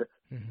either.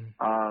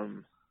 Mm-hmm.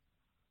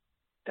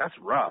 That's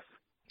rough.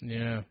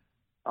 Yeah.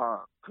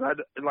 Cause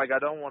I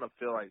don't want to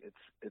feel like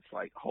it's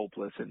like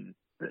hopeless and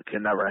it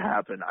can never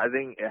happen. I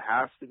think it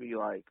has to be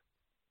like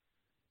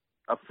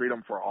a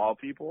freedom for all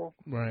people.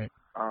 Right.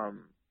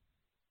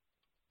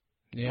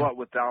 But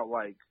without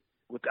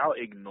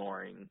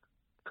ignoring,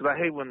 because I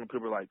hate when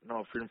people are like,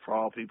 no, freedom for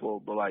all people,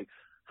 but like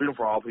freedom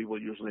for all people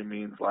usually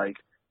means like,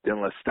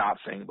 then let's stop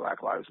saying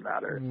Black Lives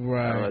Matter.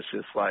 Right. And let's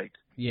just like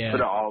put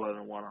it all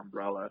under one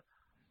umbrella.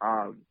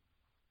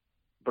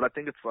 But I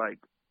think it's like,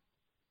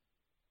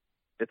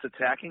 it's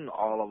attacking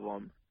all of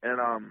them. And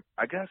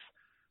I guess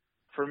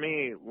for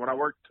me, when I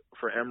worked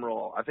for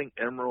Emerald, I think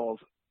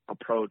Emerald's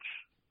approach,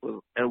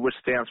 which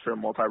stands for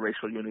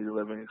Multiracial Unity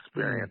Living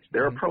Experience,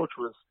 their approach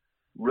was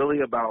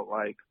really about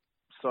like,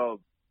 so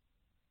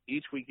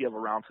each week you have a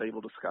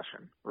roundtable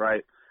discussion,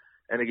 right?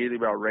 And it gave you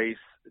about race,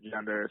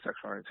 gender,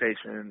 sexual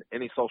orientation,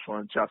 any social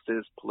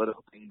injustice,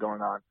 political thing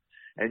going on.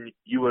 And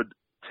you would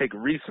take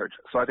research.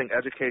 So I think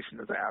education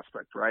is an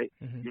aspect, right?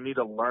 Mm-hmm. You need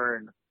to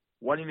learn,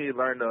 you need to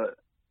learn to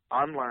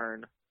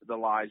unlearn the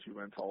lies you've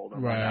been told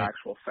and learn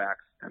actual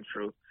facts and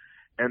truth.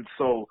 And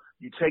so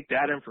you take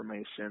that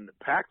information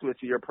packed with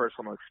your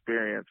personal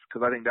experience,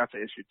 because I think that's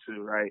an issue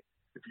too, right?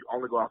 If you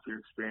only go off your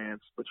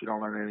experience but you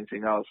don't learn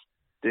anything else,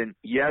 then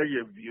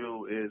your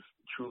view is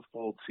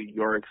truthful to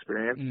your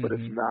experience, but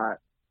it's not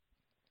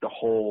the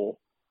whole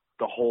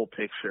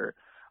picture.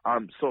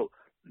 So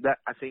that,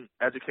 I think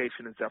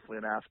education is definitely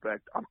an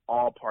aspect on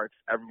all parts,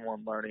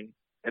 everyone learning,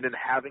 and then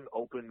having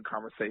open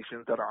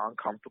conversations that are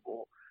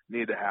uncomfortable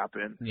need to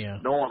happen. Yeah.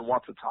 No one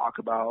wants to talk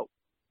about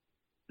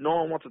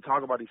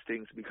these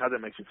things because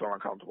it makes you feel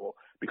uncomfortable,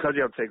 because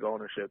you have to take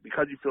ownership,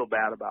 because you feel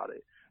bad about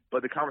it.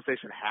 But the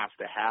conversation has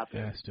to happen.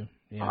 It has to.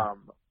 Yeah.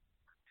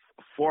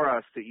 For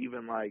us to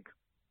even like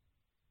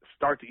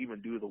start to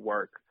even do the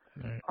work.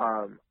 Right.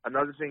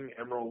 Another thing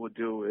Emerald would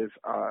do is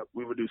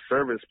we would do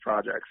service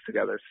projects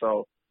together.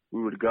 So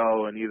we would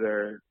go and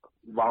either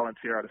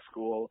volunteer at a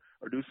school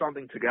or do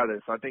something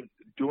together. So I think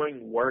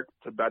doing work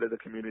to better the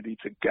community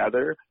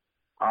together,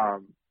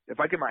 if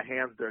I get my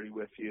hands dirty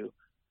with you,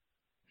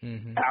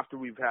 after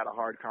we've had a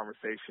hard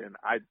conversation,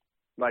 at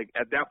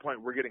that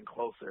point we're getting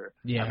closer.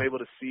 Yeah. I'm able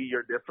to see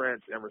your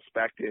difference and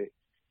respect it.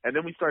 And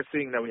then we start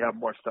seeing that we have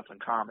more stuff in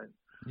common.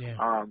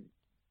 Yeah.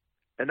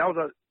 And that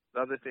was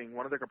the other thing.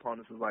 One of the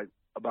components is like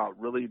about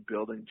really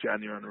building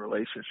genuine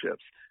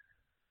relationships.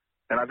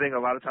 And I think a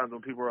lot of times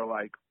when people are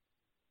like,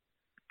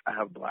 I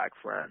have black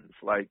friends,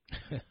 like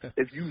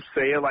if you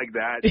say it like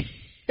that,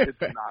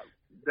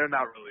 they're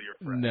not really your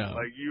friends. No.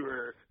 Like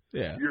you're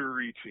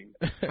reaching.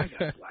 I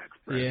got black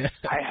friends.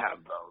 Yeah. I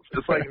have those.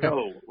 It's like,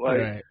 no, like,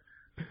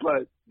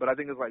 right. but I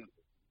think it's like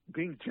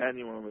being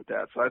genuine with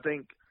that. So I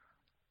think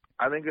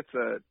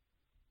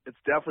it's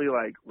definitely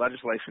like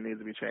legislation needs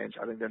to be changed.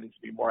 I think there needs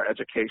to be more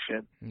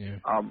education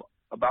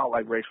about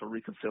like racial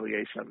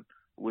reconciliation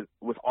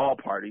with all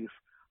parties.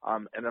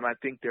 And then I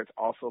think there's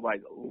also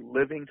like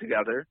living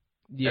together.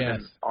 Yes.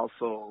 And then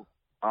also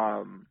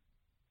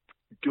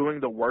doing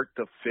the work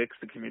to fix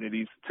the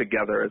communities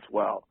together as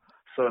well.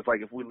 So it's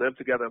like if we live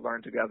together,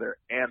 learn together,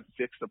 and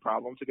fix the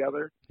problem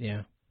together,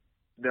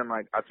 then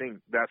like I think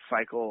that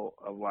cycle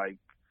of like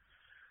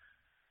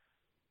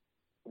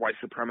white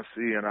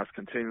supremacy and us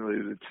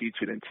continually to teach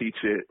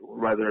it,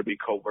 whether it be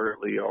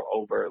covertly or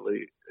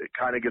overtly, it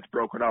kind of gets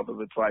broken up.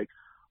 If it's like,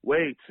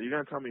 wait, so you're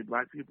going to tell me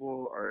black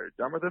people are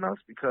dumber than us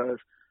because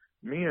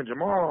me and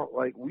Jamal,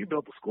 like, we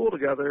built the school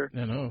together,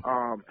 and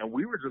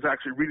we were just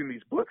actually reading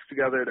these books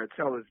together that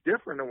tell us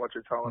different than what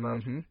you're telling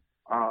us.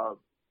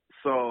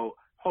 So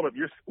hold up,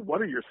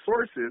 what are your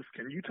sources?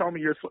 Can you tell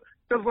me your sources?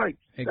 Because, like,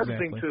 that's the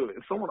thing, too.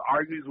 If someone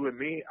argues with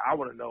me, I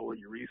want to know where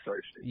you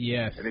researched it.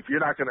 Yes. And if you're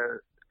not going to,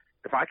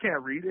 if I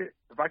can't read it,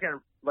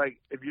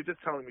 if you're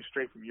just telling me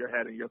straight from your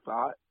head and your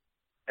thought,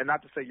 and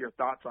not to say your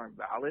thoughts aren't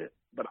valid,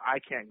 but I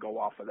can't go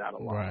off of that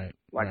alone. Right.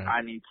 Like,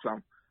 I need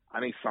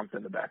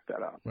something to back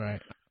that up.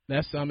 Right.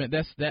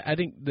 I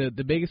think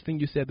the biggest thing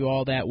you said through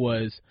all that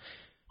was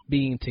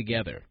being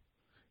together.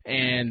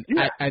 And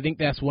I think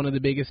that's one of the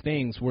biggest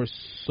things. We're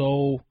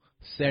so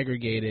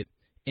segregated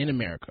in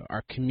America,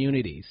 our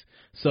communities.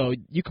 So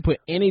you can put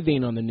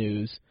anything on the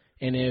news,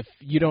 and if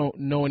you don't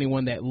know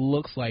anyone that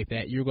looks like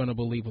that, you're going to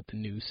believe what the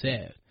news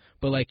said.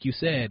 But like you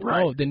said,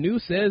 the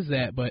news says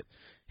that, but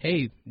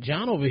hey,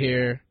 John over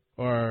here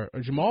or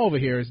Jamal over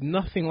here is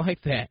nothing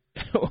like that.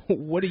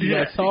 What are you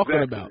guys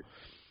talking about?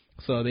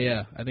 So,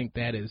 yeah, I think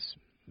that is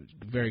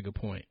a very good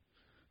point.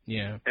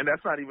 Yeah. And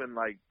that's not even,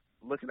 like,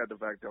 looking at the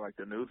fact that, like,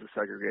 the news is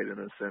segregated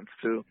in a sense,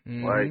 too.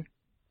 Mm-hmm. Like,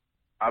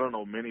 I don't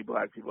know many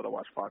black people that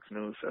watch Fox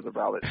News as a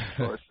valid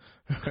source.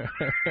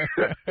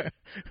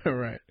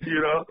 Right.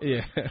 You know?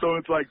 Yeah. So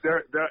it's like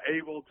they're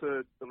able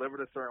to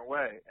deliver it a certain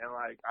way. And,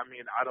 like, I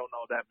mean, I don't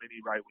know that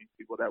many right-wing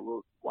people that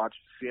will watch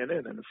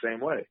CNN in the same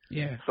way.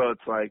 Yeah. So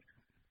it's like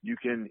you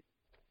can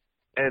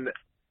 – and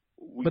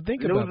but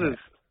think about that.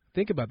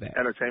 Think about that.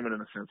 Entertainment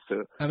in a sense,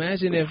 too.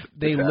 Imagine if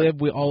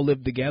we all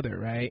lived together,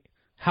 right?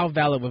 How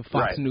valid would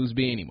Fox News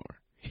be anymore?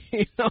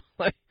 You know,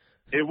 like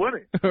it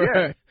wouldn't.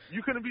 Yeah,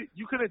 you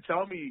couldn't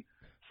tell me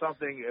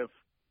something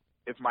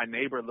if my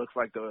neighbor looks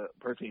like the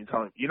person you're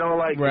telling. You know,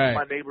 like if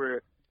my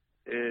neighbor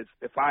is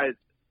if I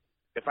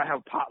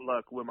have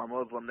potluck with my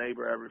Muslim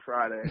neighbor every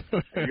Friday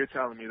and you're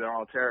telling me they're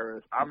all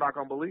terrorists, I'm not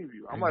gonna believe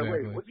you. I'm like,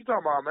 wait, what you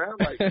talking about, man?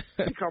 Like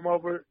you come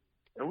over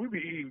and we be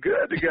eating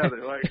good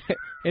together. Like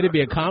it'd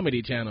be a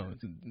comedy channel.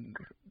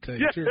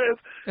 Yes,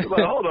 it's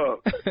like hold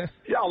up,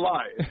 y'all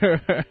lying.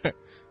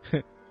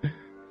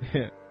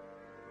 Yeah.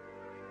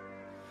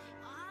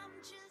 I'm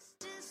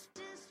just as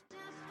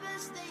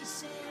they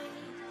say.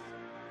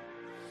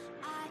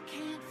 I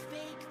can't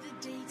fake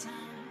the daytime.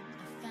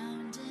 I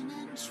found an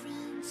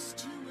entrance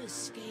to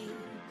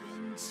escape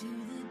into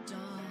the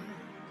dark.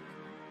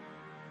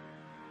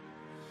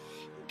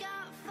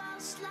 Got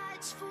false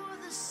lights for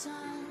the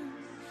sun.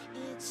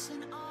 It's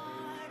an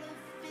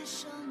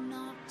artificial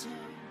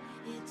nocturne.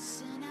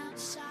 It's an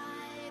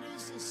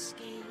outsider's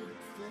escape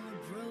for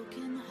a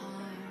broken heart.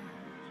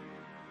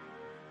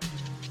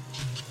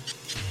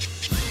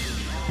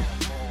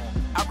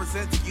 I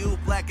present to you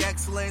black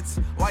excellence.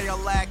 While you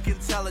lack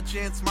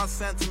intelligence, my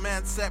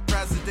sentiments set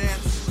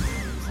precedents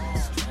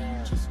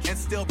and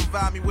still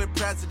provide me with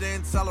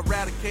precedents. I'll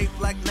eradicate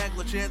black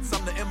negligence.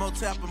 I'm the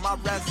Imhotep of my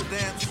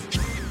residence.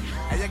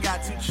 And you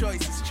got two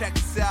choices, check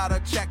this out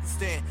or check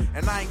this in.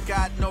 And I ain't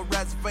got no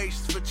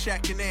reservations for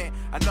checking in.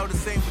 I know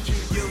this ain't what you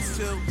used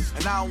to,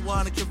 and I don't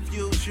wanna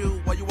confuse you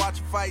while you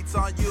watching fights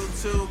on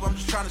YouTube. I'm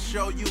just trying to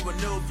show you a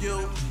new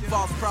view.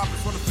 False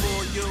prophets wanna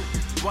fool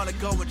you, wanna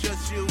go and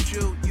just use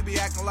you. You be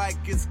acting like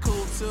it's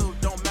cool too.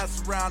 Don't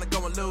mess around and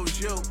go and lose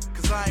you.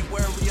 Cause I ain't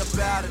worried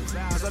about it,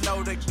 cause I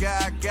know that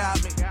God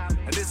got me.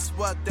 And this is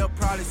what they'll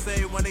probably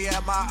say when they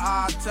have my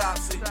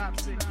autopsy.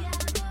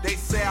 They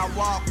say I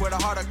walk with a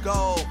heart of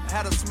gold.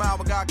 Had a smile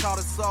when God called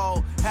it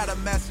soul. Had a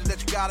message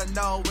that you gotta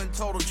know and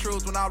total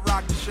truth when I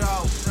rock the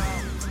show.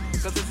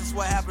 Cause this is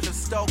what happened if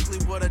Stokely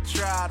would've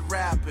tried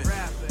rapping.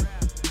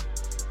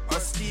 Or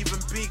Stephen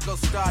Biko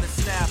started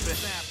snapping.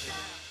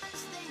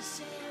 As they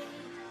say,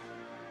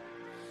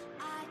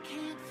 I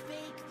can't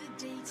fake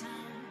the daytime.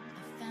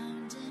 I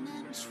found an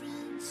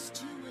entrance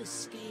to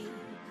escape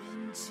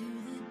into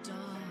the dark.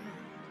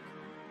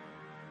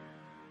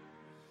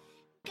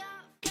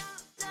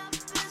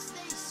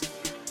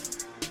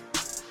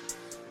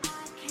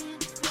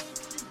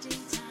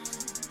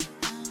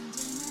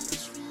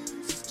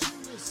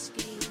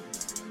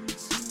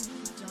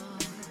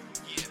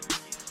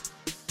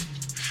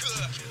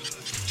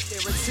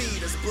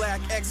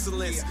 Black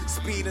excellence,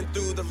 speeding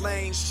through the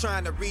lanes,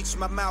 trying to reach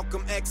my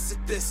Malcolm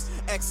Exodus,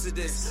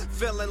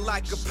 feeling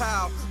like a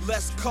pal,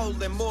 less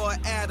Colin, more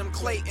Adam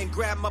Clayton,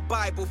 grab my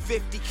Bible,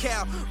 50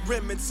 cal,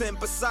 Remington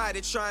beside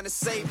it, trying to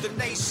save the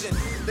nation.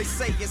 They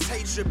say it's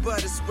hatred,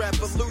 but it's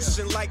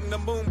revolution, like the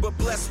moon, but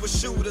blessed with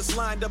shooters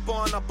lined up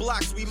on our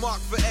blocks, we mark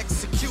for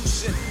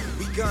execution.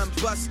 We gun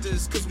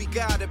busters, cause we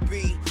gotta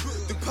be.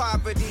 Through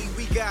poverty,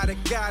 we gotta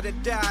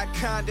die,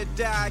 kinda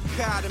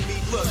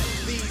dichotomy. Look,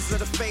 these are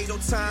the fatal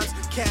times,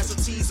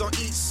 casualties on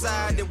each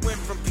side that went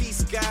from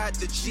peace God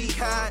to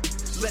jihad.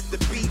 Let the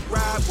beat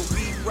ride, when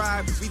we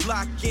ride, we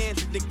lock in,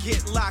 then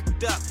get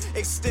locked up.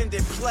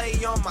 Extended play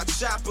on my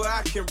chopper,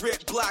 I can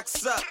rip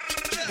blocks up.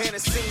 And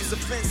it seems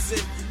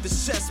offensive, the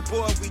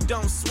chessboard, we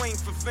don't swing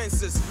for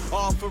fences.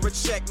 All for a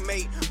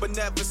checkmate, but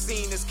never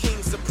seen as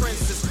kings or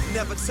princes.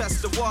 Never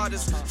touched the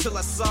waters, till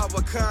I saw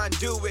a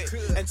conduit.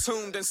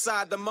 Entombed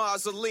inside the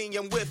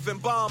mausoleum with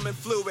embalming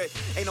fluid.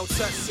 Ain't no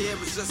touch here,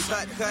 it's just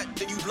hut.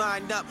 Then you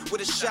line up with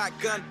a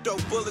shotgun, throw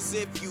bullets.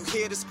 If you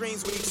hear the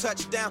screams when you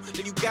touch down,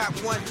 then you got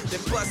one, then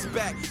bust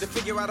back. Then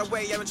figure out a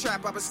way, I've been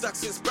trapped, I've been stuck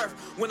since birth.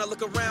 When I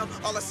look around,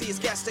 all I see is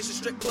gas station,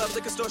 strip club,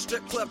 liquor store,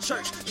 strip club,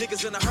 church.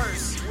 Niggas in a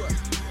hearse.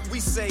 We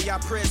say our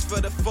prayers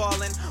for the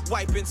fallen,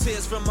 wiping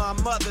tears from our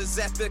mothers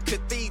at the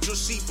cathedral,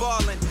 she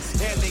ballin'.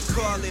 And they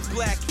call it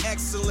black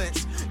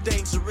excellence,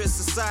 dangerous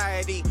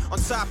society. On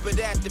top of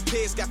that, the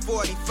pigs got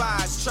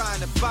 45s trying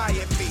to fire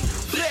me.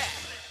 Blah!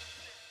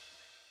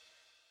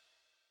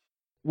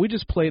 We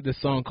just played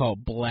this song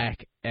called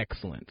Black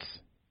Excellence.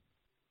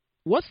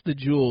 what's the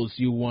jewels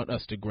you want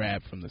us to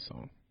grab from the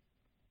song?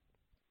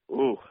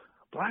 Ooh,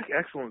 Black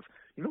Excellence.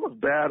 You know what's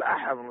bad? I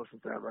haven't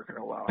listened to that record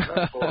in a while.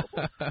 That's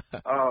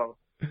horrible.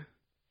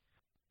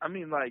 I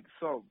mean, like,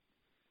 so,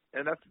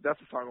 and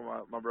that's a song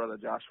of my brother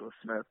Joshua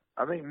Smith.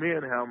 I think me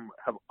and him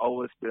have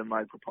always been,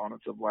 like,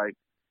 proponents of, like,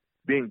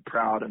 being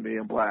proud and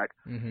being black,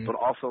 but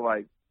also,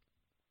 like,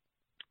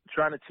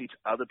 trying to teach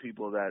other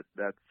people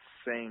that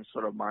same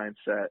sort of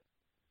mindset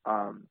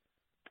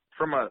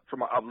from an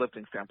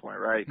uplifting standpoint,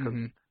 right?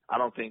 Because I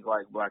don't think,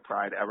 like, black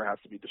pride ever has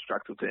to be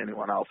destructive to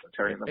anyone else and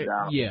tearing them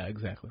down. Yeah,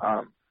 exactly.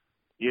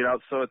 You know,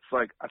 so it's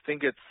like I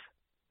think it's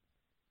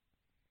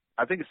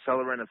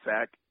celebrating the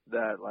fact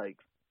that, like,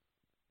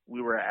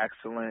 we were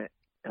excellent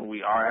and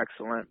we are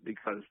excellent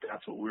because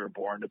that's what we were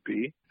born to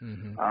be.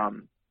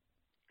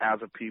 As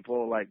a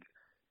people, like,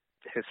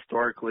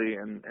 historically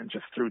and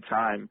just through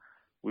time,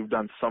 we've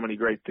done so many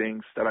great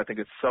things that I think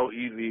it's so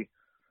easy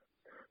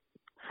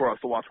for us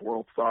to watch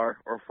World Star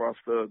or for us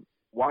to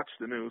watch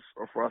the news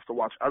or for us to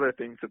watch other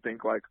things to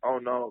think like, oh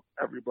no,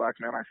 every black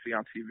man I see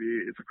on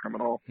TV is a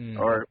criminal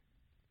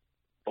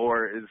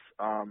or is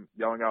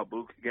yelling out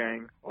Book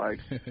Gang, like,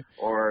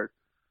 or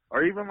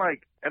even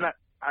like, and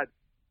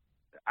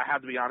I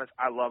have to be honest,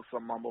 I love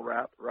some mumble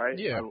rap, right?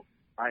 Yeah.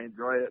 I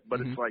enjoy it,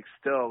 but it's like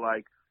still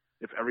like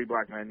if every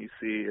black man you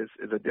see is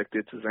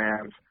addicted to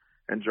Xans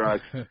and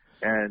drugs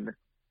and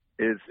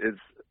is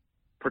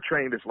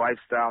portraying this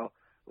lifestyle,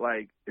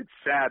 like it's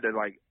sad that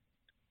like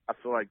I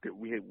feel like that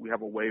we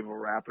have a wave of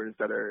rappers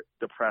that are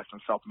depressed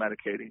and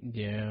self-medicating.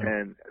 Yeah.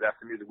 And that's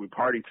the music we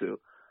party to.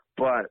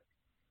 But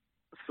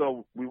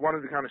so we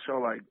wanted to kind of show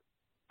like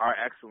our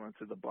excellence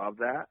is above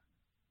that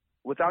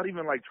without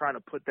even like trying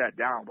to put that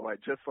down, but like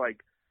just like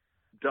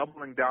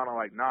doubling down on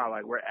like, nah,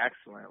 like we're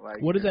excellent.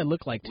 Like, what does that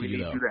look like to you,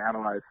 though? We need you to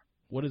analyze.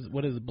 What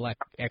does black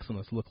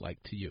excellence look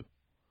like to you?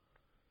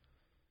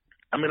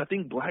 I mean, I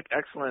think black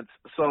excellence,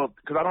 so,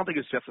 because I don't think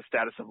it's just a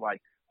status of like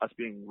us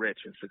being rich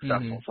and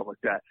successful and stuff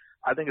like that.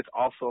 I think it's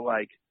also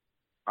like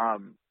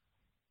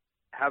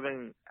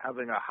having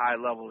a high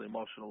level of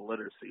emotional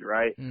literacy,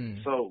 right?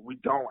 So we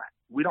don't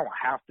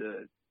have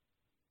to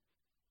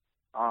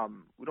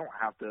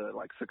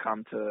like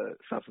succumb to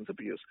substance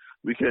abuse.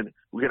 We can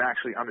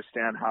actually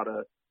understand how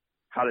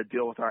to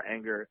deal with our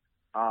anger,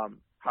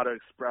 how to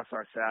express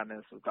our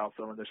sadness without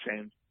feeling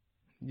ashamed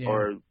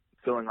or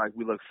feeling like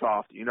we look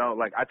soft. You know,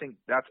 like I think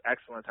that's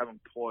excellence, having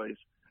poise,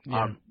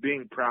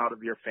 being proud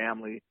of your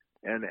family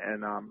and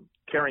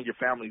carrying your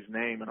family's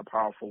name in a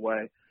powerful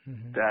way.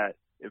 That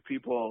if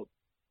people,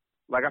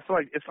 like, I feel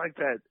like it's like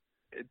that.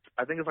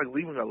 I think it's like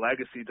leaving a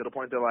legacy to the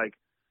point that like,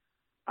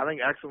 I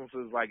think excellence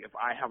is like if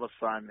I have a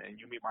son and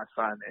you meet my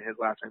son and his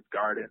last name's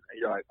Gardin and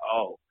you're like,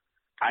 oh,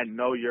 I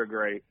know you're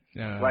great.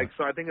 Like,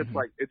 so I think it's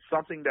like, it's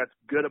something that's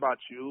good about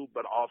you,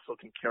 but also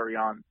can carry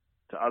on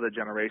to other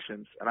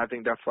generations. And I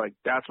think that's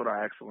what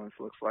our excellence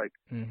looks like.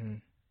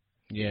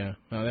 Yeah.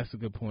 Oh, that's a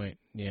good point.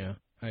 Yeah.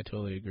 I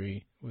totally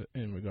agree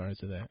in regards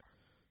to that.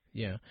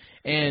 Yeah.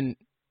 And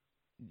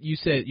you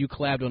said you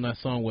collabed on that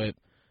song with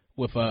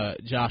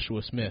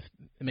Joshua Smith.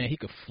 Man, he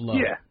could flow.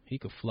 Yeah. He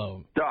could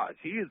flow. Dog,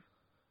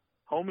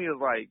 homie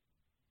is like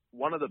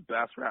one of the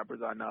best rappers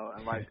I know,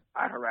 and like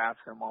I harass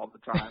him all the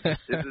time.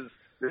 This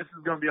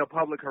is gonna be a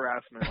public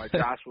harassment. Like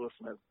Joshua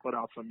Smith put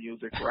out some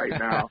music right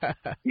now.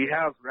 He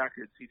has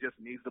records. He just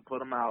needs to put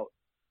them out.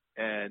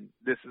 And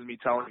this is me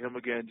telling him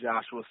again,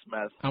 Joshua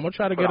Smith. I'm gonna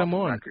try to get him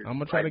on.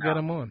 Get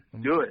him on.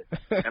 Do it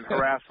and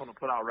harass him to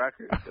put out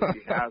records because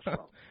he has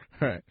some.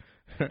 Right.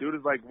 Dude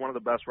is like one of the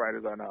best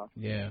writers I know.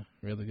 Yeah,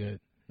 really good,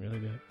 really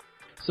good.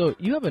 So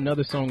you have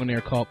another song on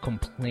there called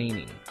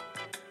 "Complaining."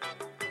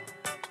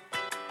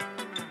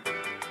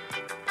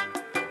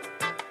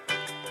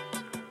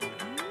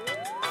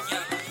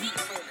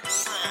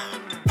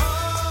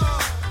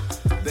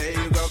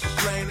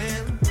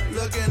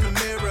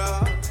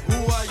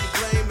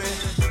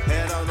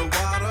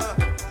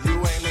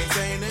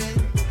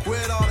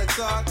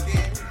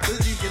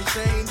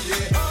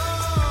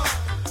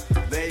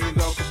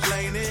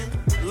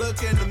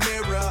 In the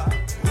mirror,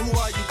 who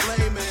are you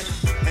blaming?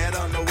 Head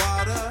on the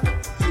water,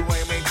 you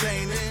ain't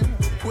maintaining.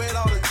 Quit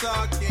all the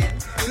talking,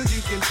 cause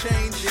you can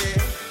change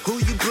it. Who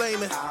you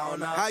blaming? I don't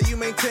know. How you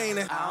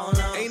maintaining? I don't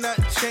know. Ain't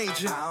nothing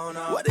changing. I don't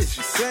know. What is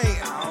you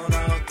saying? I don't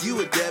know.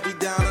 You a Debbie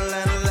Downer,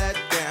 let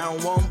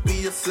down. Won't be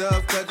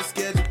yourself, cause you're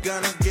scared you're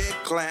gonna get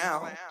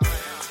clown.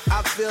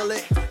 I feel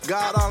it,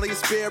 God only your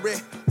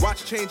spirit.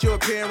 Watch you change your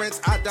appearance.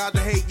 I dodge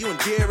the hate, you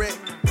endear it.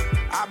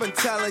 I've been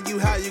telling you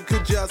how you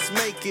could just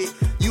make it.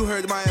 You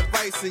heard my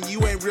advice and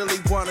you ain't really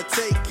wanna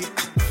take it.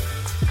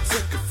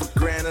 Took it for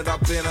granted,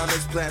 I've been on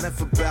this planet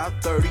for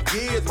about 30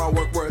 years. My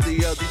work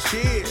worthy of these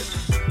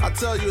years. I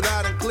tell you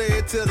loud and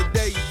clear till the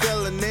day you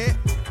feeling it.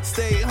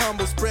 Stay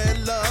humble, spread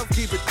love,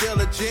 keep it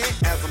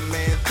diligent. As a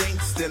man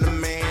thinks, then a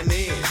man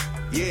is.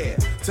 Yeah,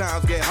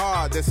 times get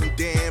hard, there's some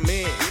damn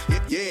in.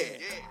 Yeah,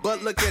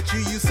 but look at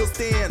you still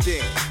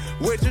standing.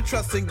 Where'd you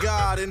trust in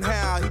God and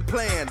how he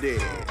planned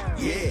it?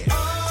 Yeah.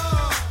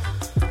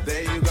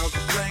 There you go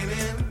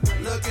complaining.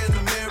 Look in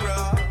the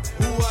mirror.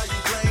 Who are you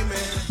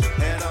blaming?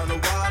 Head on the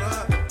water.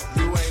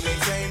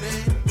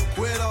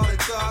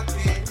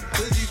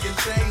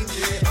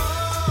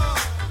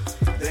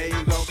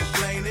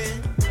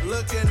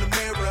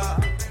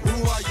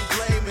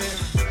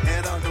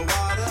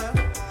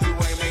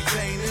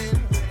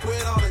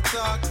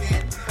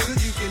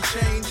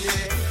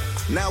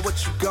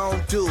 what you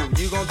gon' do?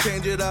 You gon'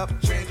 change it up?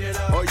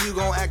 Or you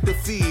gon' act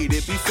defeated, be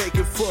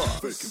faking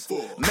fuss?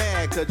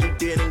 Mad cause you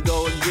didn't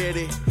go and get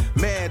it.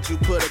 Mad you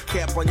put a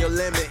cap on your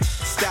limit.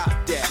 Stop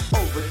that.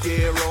 Over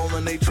there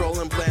rolling, they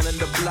trolling, planning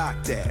to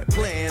block that.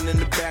 Playing in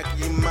the back of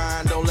your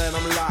mind, don't let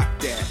them lock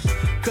that.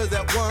 Cause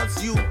at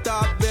once you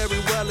thought very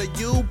well of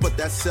you, but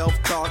that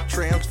self-talk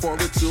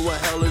transformed into a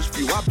hellish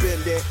view. I've been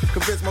there,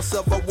 convinced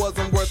myself I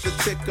wasn't worth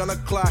a tick on the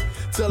clock,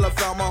 till I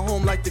found my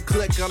home like the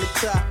click on the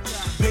top.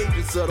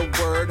 Pages of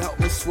the word help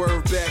me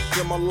swerve back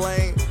in my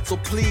lane. So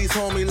please,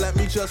 homie, let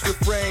me just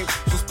refrain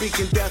from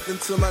speaking death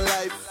into my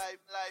life.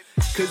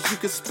 Cause you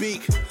can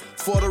speak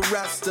for the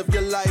rest of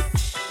your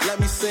life. Let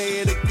me say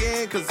it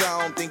again, cause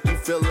I don't think you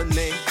feeling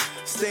it.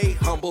 Stay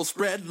humble,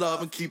 spread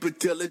love, and keep it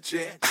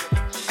diligent.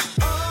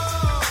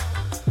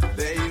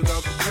 There you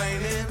go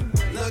complaining,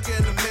 look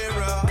in the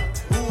mirror,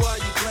 who are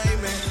you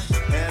blaming?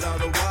 Head on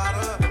the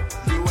water,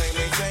 you ain't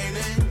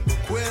maintaining,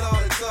 quit all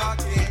the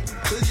talking,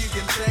 cause you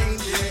can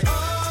change it.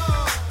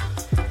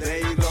 There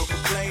you go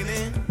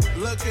complaining,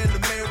 look in the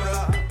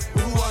mirror,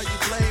 who are you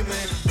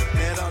blaming?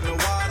 Head on the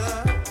water,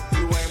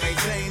 you ain't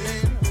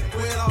maintaining,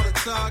 quit all the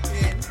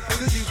talking,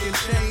 cause you can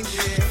change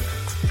it.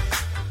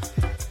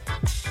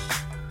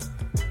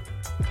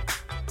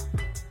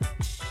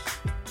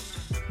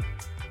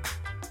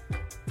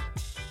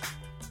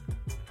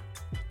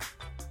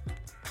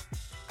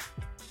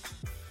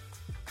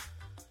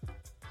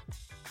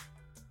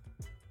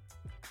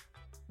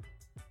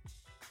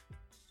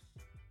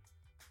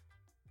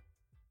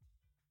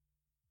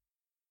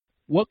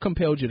 What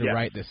compelled you to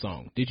write this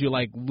song? Did you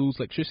lose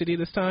electricity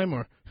this time,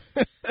 or?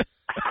 Out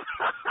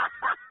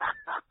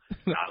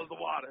of the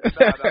water.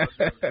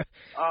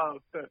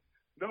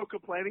 No,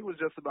 complaining was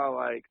just about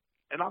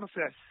and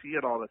honestly, I see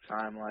it all the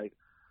time.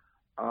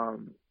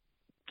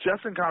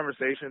 Just in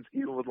conversations,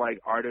 even with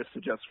artists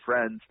or just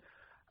friends,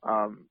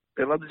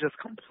 they love to just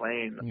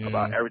complain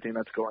about everything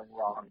that's going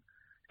wrong.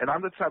 And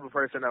I'm the type of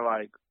person that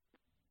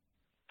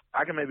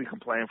I can maybe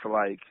complain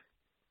for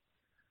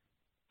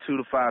 2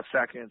 to 5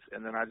 seconds,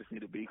 and then I just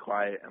need to be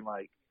quiet and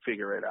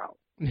figure it out.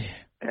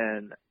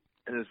 And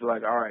it's all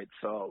right,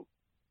 so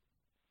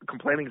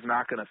complaining is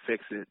not going to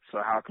fix it.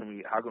 So how can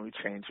we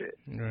change it?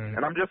 Right.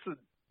 And I'm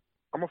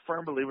a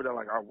firm believer that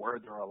our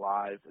words are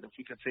alive, and if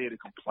we continue to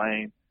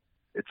complain,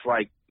 it's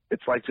like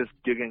just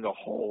digging a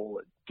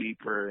hole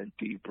deeper and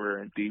deeper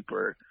and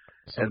deeper.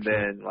 So and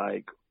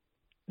true.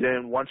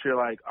 Then once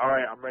you're all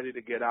right, I'm ready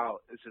to get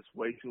out, it's just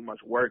way too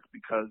much work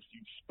because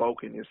you've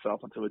spoken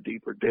yourself into a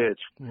deeper ditch.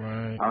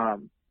 Right.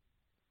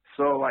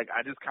 So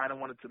I just kind of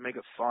wanted to make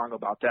a song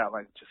about that.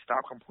 Just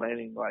stop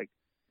complaining.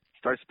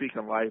 Start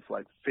speaking life.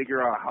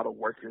 Figure out how to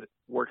work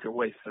your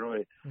way through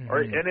it.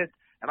 Mm-hmm. And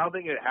I don't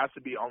think it has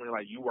to be only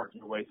you working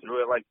your way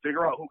through it.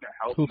 Figure out who can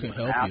help you. Who can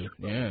help you?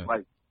 Yeah.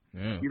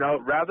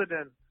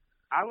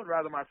 I would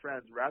rather my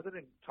friends, rather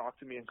than talk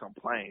to me and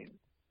complain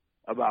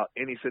about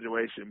any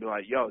situation, be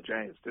yo,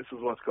 James, this is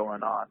what's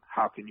going on.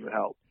 How can you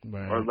help?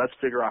 Right. Or let's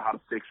figure out how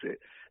to fix it.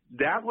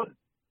 That would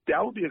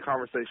be a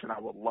conversation I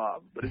would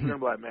love. But if you're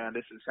gonna be man,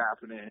 this is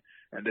happening,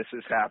 and this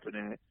is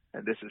happening,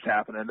 and this is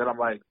happening, and then I'm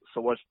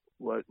so what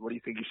do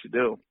you think you should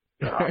do?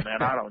 Oh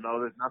man, I don't know.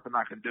 There's nothing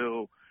I can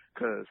do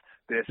because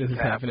this is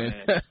happening.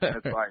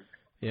 It's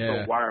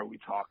so why are we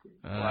talking?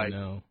 I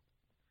know.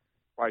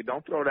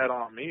 Don't throw that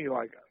on me.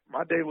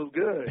 My day was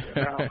good.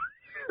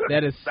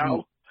 That is.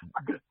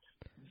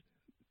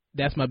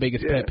 That's my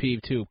biggest pet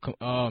peeve too.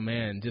 Oh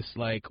man, just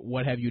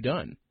what have you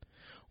done?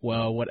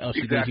 Well, what else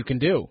you think you can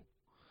do?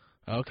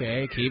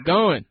 Okay, keep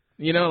going.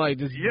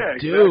 Just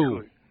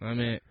do.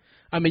 Exactly.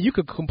 I mean, you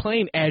could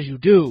complain as you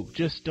do,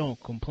 just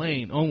don't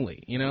complain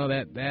only.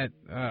 That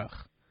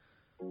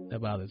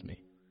bothers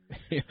me.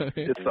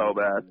 It's so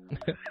bad.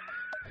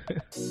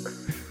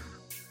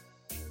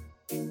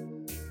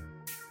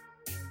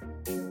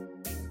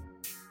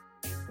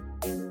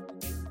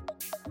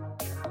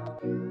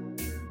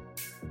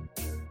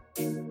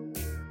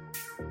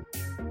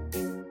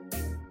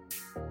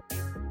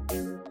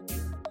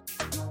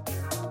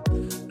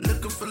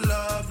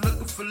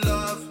 Looking for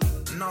love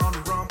in all the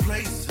wrong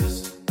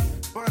places.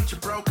 Bunch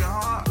of broken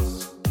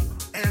hearts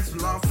and some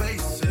long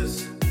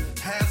faces.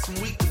 Had some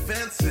weak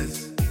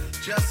defenses,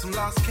 just some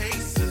lost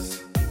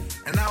cases.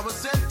 And I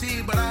was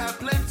empty, but I had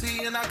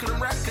plenty, and I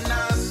couldn't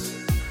recognize.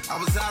 I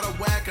was out of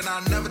whack, and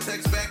I never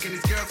text back, and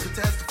these girls could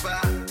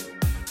testify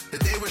that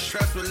they were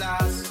stressed with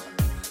lies.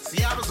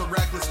 See, I was a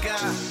reckless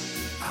guy.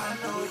 I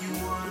know you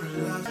wanna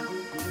love,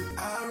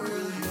 I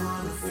really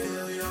wanna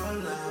feel your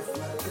love.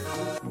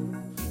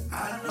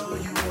 I know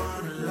you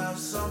wanna love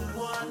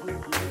someone.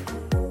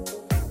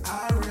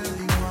 I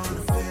really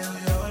wanna feel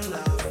your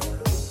love.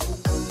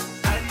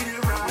 I need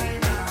it right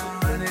now.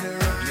 I need it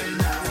right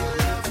now.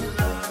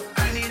 I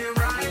need it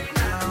right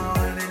now. I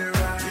need it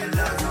right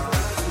now.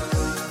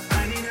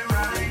 I need it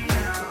right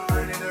now.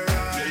 I need it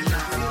right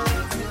now.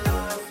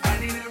 I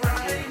need it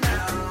right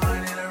now. I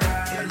need it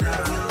right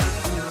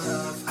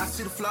now. I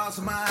see the flaws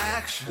in my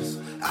actions.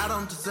 I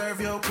don't deserve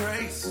your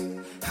grace.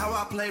 How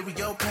I play with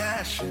your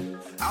passion,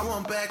 I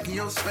want back in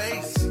your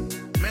space.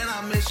 Man,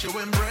 I miss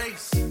your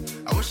embrace.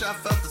 I wish I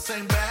felt the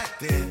same back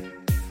then.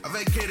 I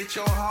vacated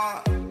your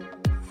heart,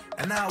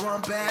 and now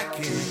I'm back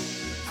in.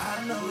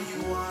 I know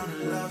you wanna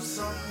love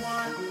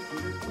someone.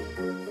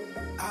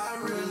 I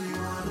really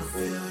wanna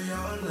feel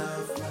your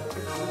love.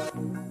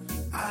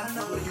 I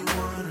know you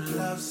wanna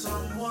love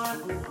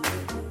someone.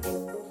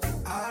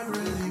 I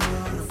really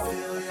wanna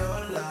feel your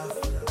love.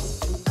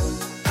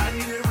 I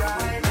need it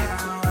right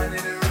now. I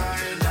need it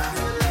right now.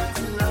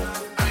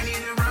 I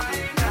need it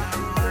right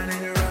now. I need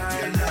it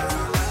right now.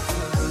 I need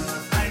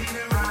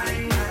it right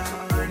now.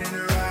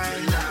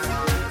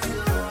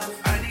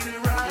 I need it right now. I need it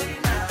right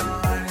now.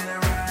 I need it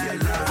right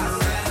now. I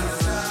stand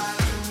outside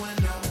the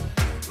window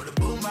with a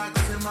boombox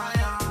in my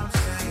arms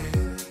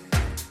saying,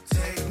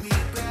 take me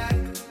back.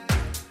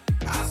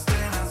 I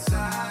stand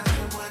outside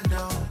the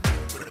window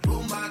with a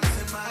boombox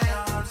in my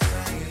arms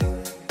saying,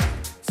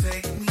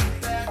 take me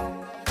back,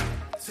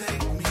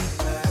 take me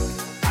back.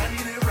 I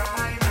need it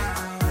right now,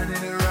 I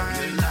need it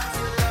right now.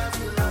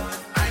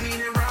 I need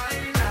it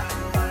right now,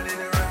 I need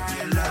it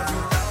right now.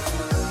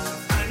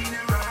 I need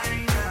it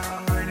right now,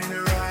 I need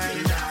it right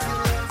now.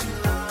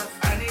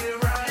 I need it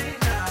right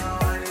now,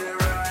 I need it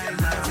right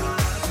now.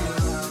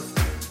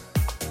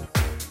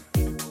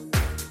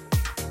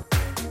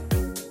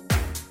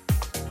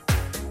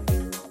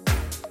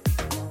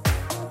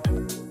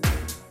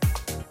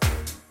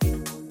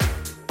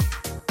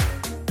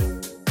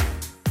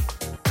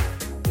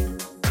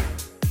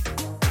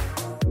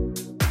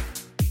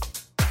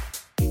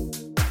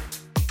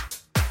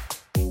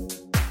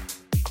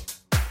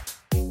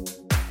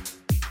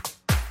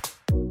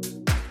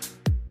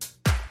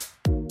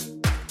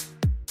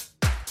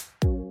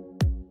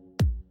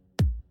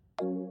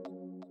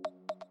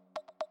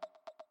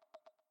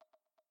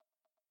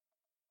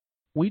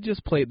 We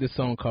just played this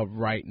song called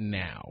Right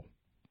Now.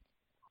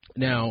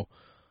 Now,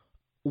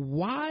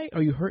 why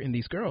are you hurting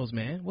these girls,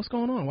 man? What's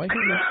going on? Why are you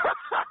hurting them?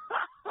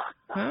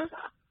 Huh?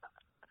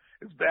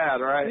 It's bad,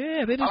 right?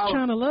 Yeah, they're just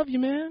trying to love you,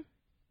 man.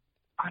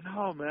 I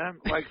know,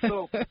 man. Like,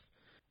 so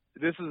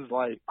this is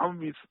like, I'm going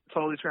to be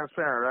totally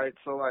transparent, right?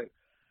 So, like,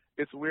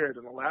 it's weird.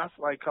 In the last,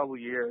 like, couple of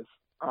years,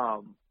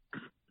 a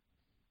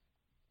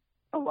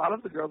lot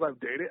of the girls I've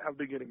dated have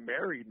been getting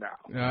married now.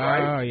 Oh,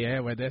 right? yeah,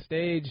 we're at that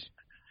stage.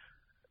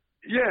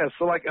 Yeah,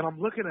 so, like, and I'm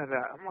looking at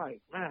that. I'm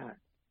like, man,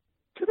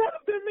 could that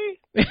have been me?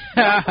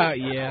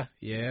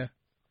 Yeah.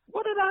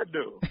 What did I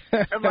do?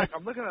 And, like,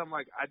 I'm looking at it, I'm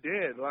like, I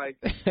did. Like,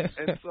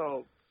 and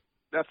so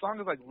that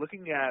song is, like,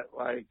 looking at,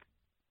 like,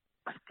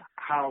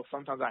 how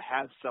sometimes I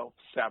have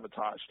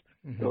self-sabotaged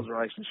those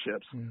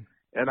relationships.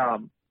 And now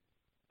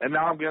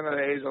I'm getting to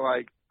the age of,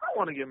 like, I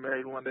want to get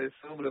married one day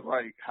soon, but it's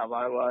like, have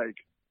I, like,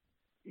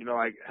 you know,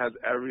 like, has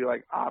every,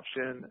 like,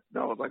 option?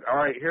 No, it's like, all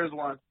right, here's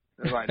one.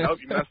 It's like, nope,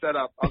 you messed that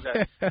up.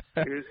 Okay,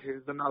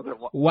 here's another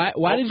one. Why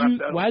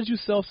did you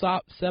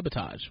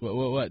self-sabotage?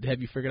 What have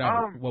you figured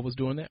out what was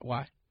doing that?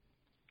 Why?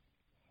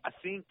 I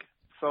think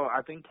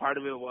part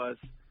of it was,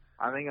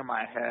 I think in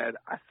my head,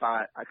 I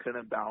thought I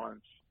couldn't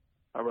balance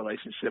a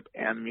relationship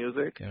and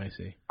music. Yeah, I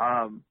see.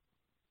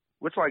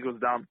 Which, like, was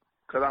dumb,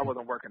 because I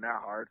wasn't working that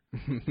hard.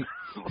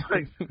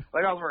 like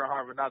I was working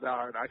hard, but not that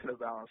hard. I could have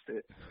balanced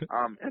it.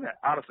 And it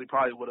honestly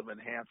probably would have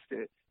enhanced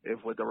it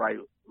if with the right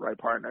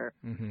partner.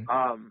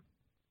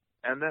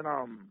 And then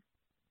I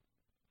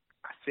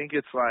think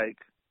it's like,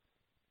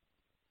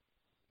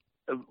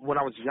 when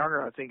I was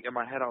younger, I think in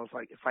my head I was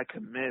like, if I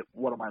commit,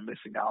 what am I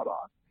missing out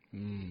on?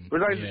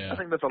 Which I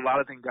think that's a lot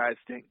of things guys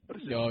think, but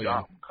it's just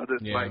dumb, because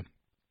it's like,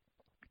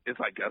 it's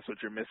like, guess what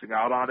you're missing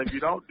out on if you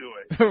don't do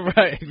it.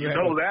 Right. You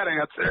know that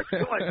answer.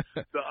 Like,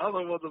 the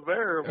other one's a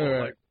variable.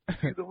 Right.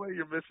 Like, either way,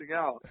 you're missing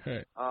out.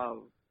 Right.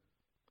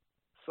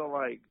 So,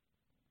 like,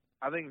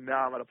 I think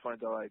now I'm at a point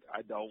that, like,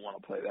 I don't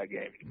want to play that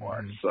game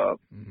anymore. So,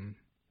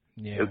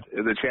 yeah,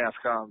 if the chance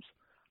comes,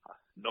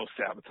 no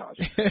sabotage.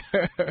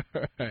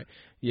 Right.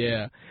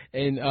 Yeah.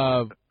 And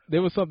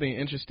there was something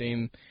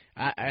interesting,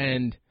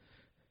 and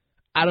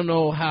I don't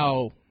know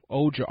how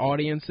old your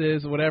audience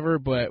is or whatever,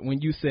 but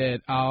when you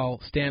said, I'll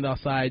stand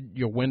outside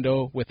your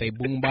window with a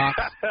boombox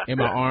in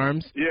my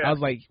arms, I was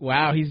like,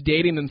 wow, he's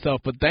dating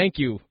himself, but thank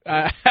you.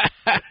 I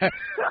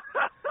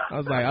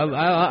was like,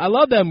 I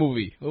love that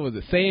movie. What was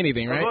it? Say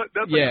Anything, right?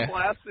 That's a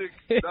classic,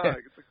 Doug.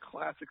 It's a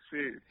classic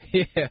scene.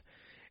 Yeah.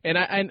 And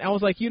I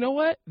was like, you know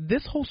what?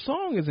 This whole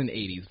song is an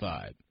 80s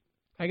vibe.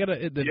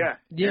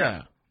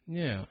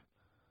 Yeah.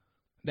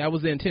 That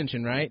was the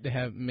intention, right?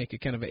 To make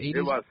it kind of an 80s?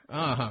 It was.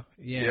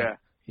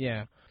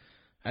 Yeah.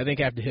 I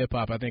think after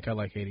hip-hop, I think I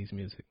like 80s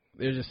music.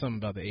 There's just something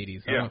about the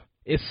 80s. Yeah.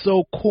 It's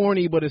so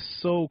corny, but it's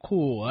so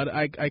cool.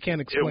 I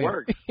can't explain. It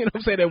works. You know what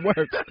I'm saying? It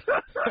works.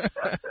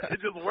 It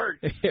just works.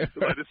 Yeah,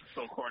 right. Like, this is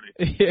so corny.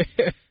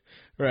 Yeah.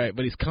 Right,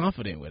 but he's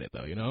confident with it,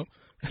 though, you know?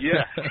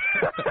 Yeah.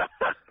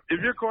 If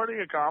you're corny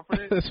and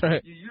confident, that's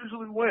right, you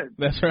usually win.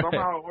 That's right.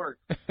 Somehow it works.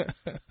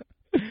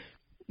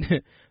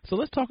 So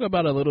let's talk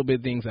about a little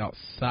bit things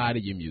outside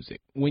of your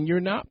music. When you're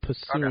not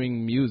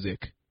pursuing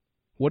music,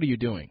 what are you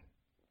doing?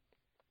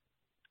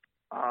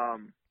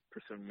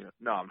 Pursuing music.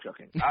 No, I'm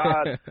joking.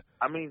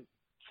 I mean,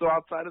 so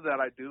outside of that,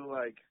 I do,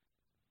 like,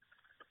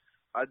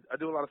 I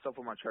do a lot of stuff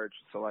with my church,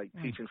 so like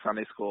teaching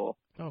Sunday school.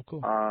 Oh,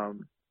 cool.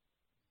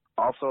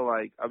 Also,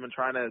 like I've been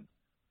trying to.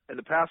 In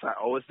the past, I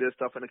always did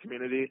stuff in the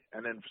community,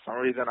 and then for some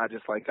reason, I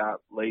just like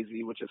got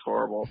lazy, which is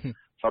horrible. So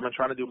I've been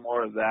trying to do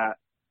more of that.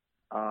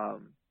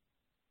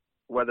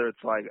 Whether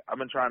it's like I've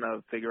been trying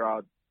to figure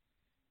out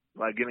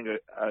like getting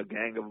a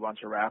gang of a bunch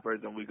of rappers,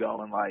 and we go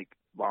and like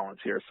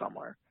volunteer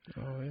somewhere.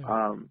 Oh,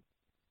 yeah.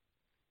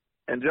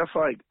 And just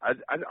like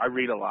I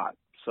read a lot,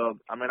 so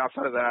I mean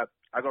outside of that,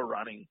 I go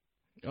running.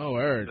 Oh,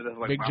 word.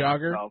 Like big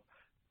jogger. Myself.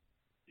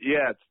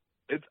 Yeah,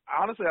 it's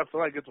honestly I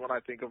feel like it's when I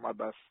think of my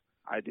best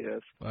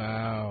ideas.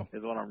 Wow.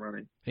 Is when I'm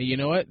running. And you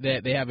know what?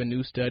 They have a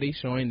new study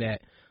showing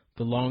that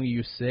the longer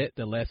you sit,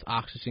 the less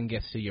oxygen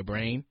gets to your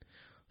brain.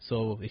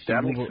 So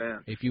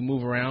if you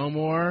move around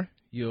more,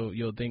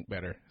 you'll think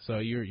better. So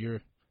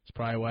it's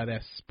probably why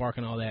that's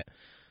sparking all that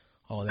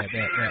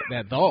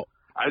thought.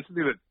 I just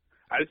need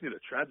a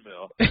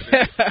treadmill.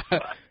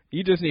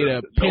 You just need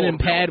a pen and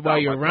pad while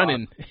you're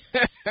running.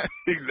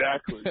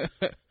 Exactly.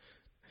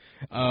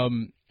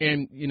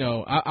 And you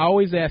know, I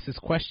always ask this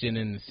question,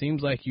 and it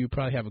seems like you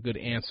probably have a good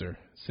answer.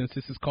 Since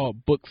this is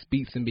called Books,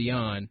 Beats, and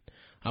Beyond,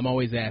 I'm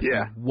always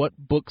asking, what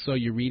books are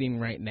you reading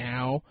right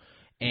now,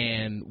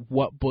 and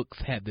what books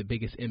had the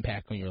biggest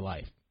impact on your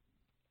life?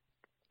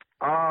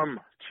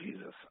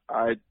 Jesus,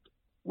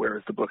 where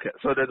is the book at?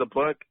 So there's a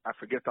book, I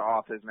forget the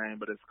author's name,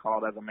 but it's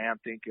called As a Man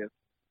Thinketh,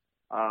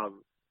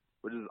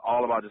 which is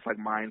all about just like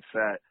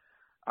mindset.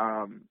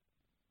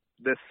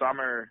 This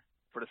summer,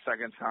 for the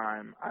second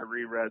time, I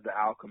reread The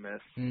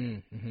Alchemist.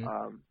 Mm-hmm.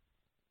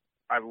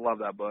 I love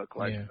that book.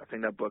 Like, I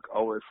think that book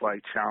always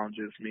like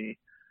challenges me.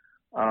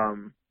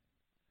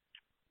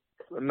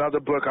 Another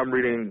book I'm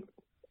reading.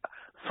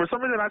 For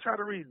some reason, I try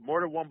to read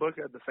more than one book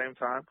at the same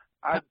time.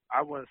 I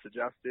wouldn't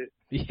suggest it.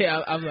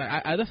 Yeah, I'm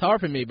like, that's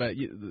hard for me, but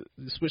you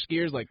switch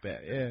gears like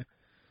that. Yeah,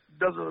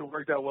 doesn't really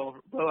work that well.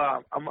 But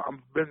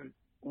I'm been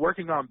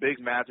working on Big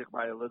Magic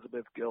by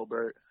Elizabeth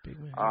Gilbert.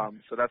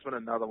 So that's been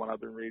another one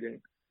I've been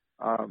reading.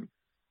 And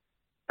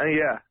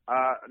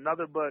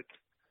another book.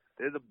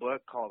 There's a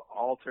book called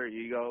Alter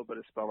Ego, but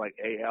it's spelled like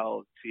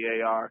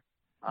ALTAR.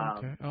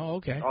 Okay. Oh,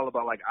 okay. It's all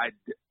about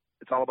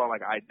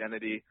like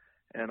identity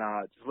and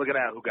just looking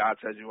at who God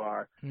says you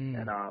are,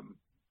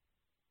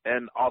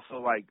 and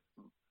also like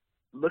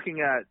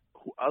looking at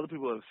who other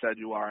people have said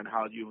you are and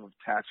how you've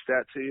attached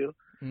that to you,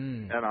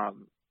 and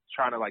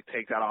trying to like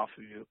take that off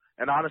of you.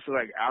 And honestly,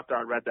 like after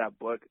I read that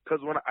book,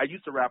 because when I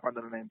used to rap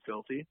under the name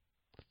Filthy.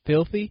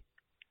 Filthy?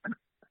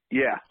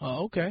 Yeah.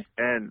 Oh, okay.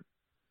 And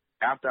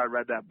after I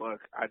read that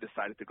book, I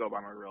decided to go by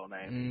my real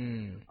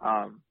name.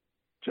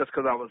 Just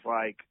because I was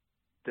like,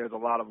 there's a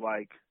lot of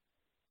like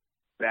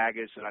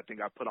baggage that I think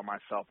I put on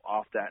myself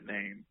off that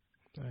name,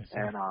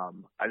 and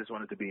I just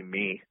wanted to be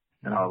me.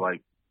 And I was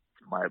like,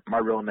 my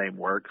real name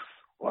works.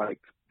 Like,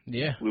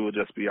 we would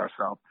just be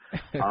ourselves.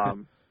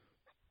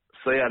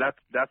 So yeah,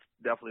 that's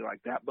definitely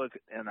like that book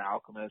and The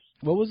Alchemist.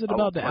 What was it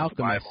about The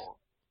Alchemist?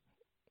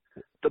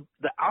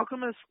 The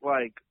Alchemist,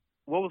 like,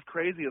 what was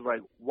crazy is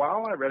like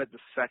while I read it the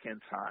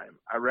second time,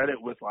 I read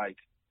it with like,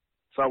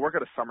 so I work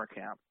at a summer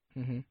camp.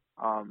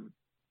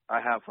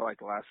 I have for like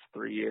the last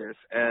 3 years,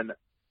 and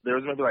there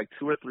was maybe like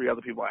 2 or 3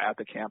 other people at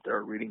the camp that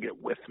were reading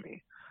it with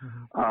me.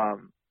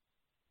 And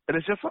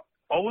it's just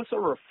always a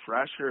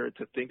refresher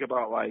to think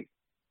about like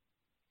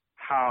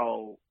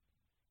how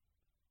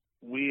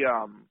we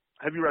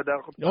have you read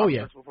that? Oh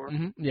yeah. Before?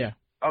 Yeah.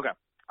 Okay.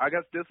 I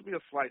guess this will be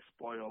a slight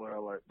spoiler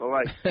alert, but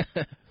like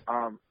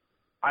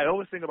I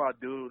always think about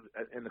dude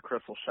in the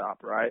crystal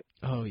shop, right?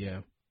 Oh yeah.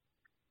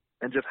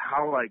 And just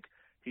how like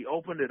he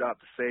opened it up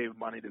to save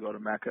money to go to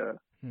Mecca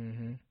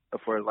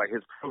for like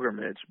his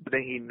pilgrimage, but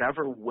then he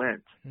never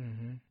went.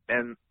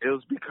 And it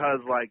was because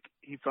like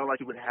he felt like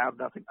he would have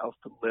nothing else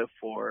to live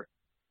for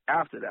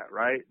after that,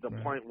 right? The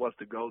point was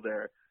to go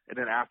there, and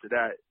then after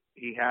that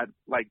he had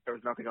like there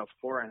was nothing else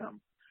for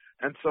him.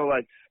 And so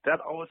like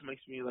that always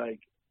makes me like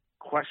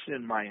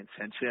question my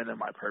intention and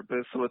my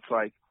purpose. So it's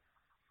like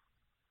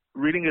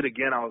reading it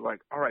again, I was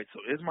like, all right, so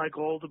is my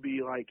goal to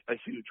be like a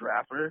huge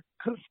rapper?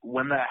 Because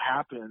when that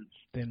happens,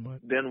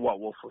 then what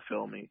will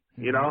fulfill me?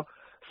 You know?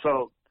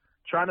 So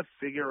trying to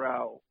figure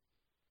out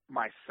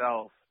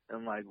myself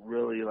and like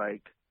really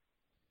like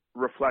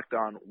reflect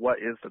on what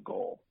is the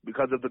goal.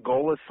 Because if the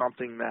goal is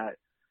something that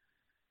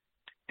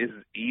is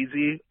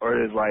easy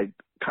or is like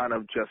kind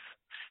of just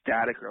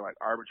static or like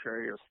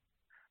arbitrary or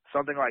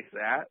something like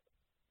that,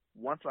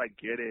 once I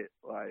get it,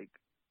 like,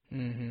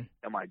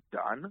 am I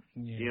done?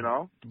 You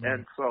know?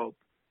 And so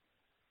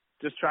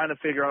just trying to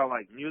figure out,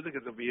 like, music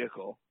is a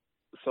vehicle.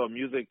 So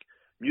music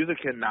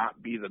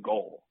cannot be the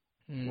goal.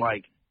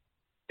 Like,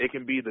 it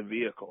can be the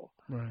vehicle.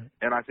 Right.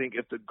 And I think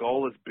if the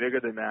goal is bigger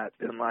than that,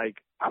 then, like,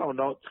 I don't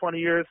know, 20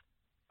 years,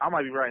 I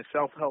might be writing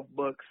self-help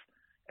books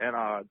and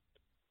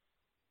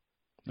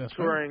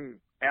touring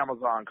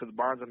Amazon because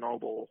Barnes &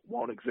 Noble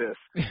won't exist.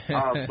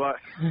 But,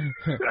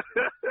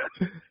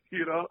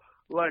 you know,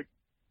 like,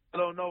 I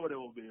don't know what it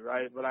will be,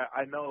 right? But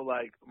I know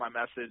like my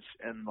message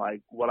and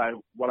like what I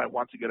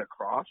want to get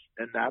across,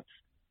 and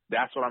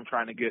that's what I'm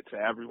trying to get to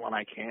everyone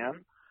I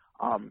can.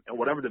 And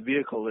whatever the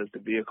vehicle is, the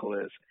vehicle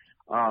is.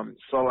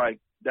 So like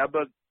that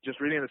book, just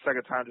reading it the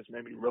second time just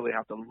made me really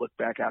have to look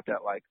back at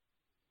that, like,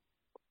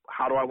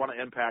 how do I want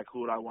to impact?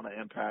 Who do I want to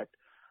impact?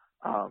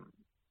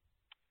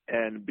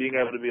 And being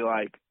able to be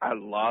like, I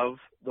love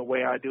the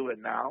way I do it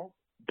now,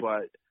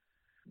 but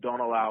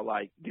don't allow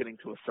like getting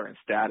to a certain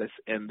status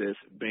in this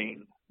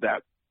being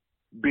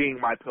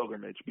my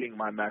pilgrimage, being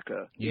my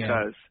Mecca. Yeah.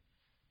 Because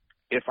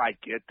if I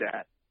get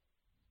that,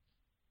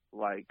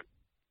 like,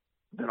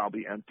 then I'll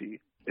be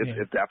empty.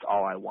 If that's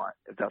all I want,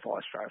 if that's all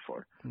I strive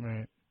for.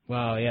 Right.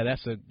 Wow. Yeah.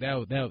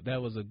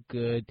 That was a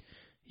good.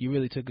 You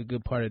really took a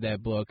good part of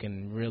that book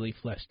and really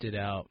fleshed it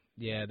out.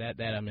 Yeah.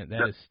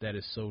 That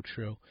is so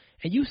true.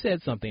 And you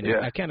said something.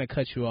 Yeah. I kind of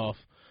cut you off.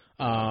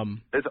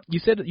 You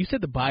said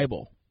the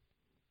Bible.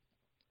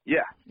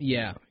 Yeah.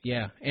 Yeah.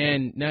 Yeah.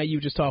 And now you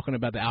were just talking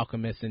about the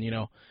alchemist, and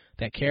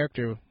that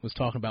character was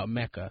talking about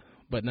Mecca,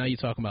 but now you're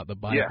talking about the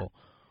Bible. Yeah.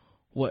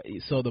 What?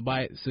 So the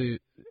Bible. So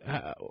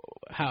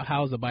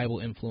how is the Bible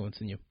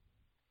influencing you?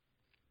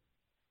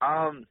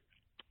 I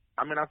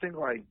mean, I think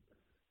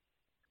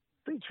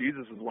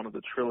Jesus is one of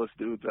the trillest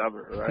dudes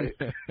ever, right?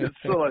 It's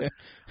so like,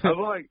 I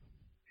feel like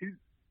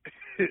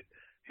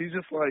he's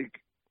just like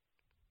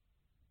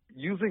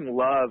using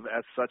love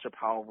as such a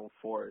powerful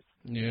force.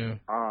 Yeah.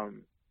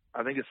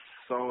 I think it's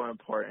so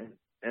important,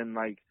 and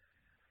like,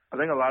 I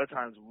think a lot of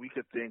times we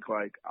could think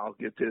like, I'll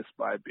get this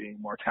by being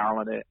more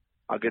talented.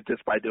 I'll get this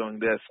by doing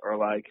this, or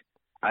like,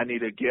 I need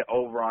to get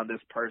over on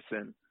this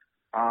person.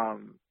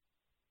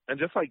 And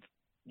just like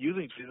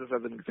using Jesus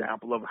as an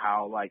example of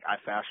how like I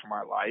fashion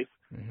my life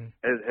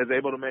is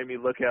able to make me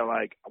look at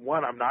like,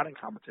 one, I'm not in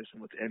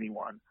competition with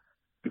anyone,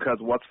 because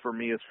what's for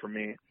me is for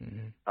me.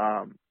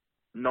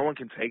 No one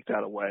can take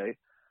that away.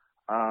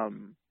 I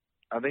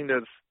think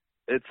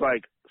it's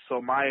like, so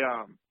my,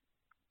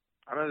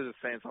 I know there's a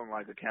saying something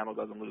like a candle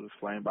doesn't lose its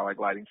flame by like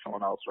lighting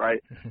someone else,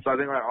 right? So I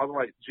think like, I was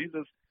like,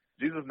 Jesus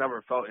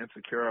never felt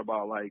insecure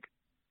about like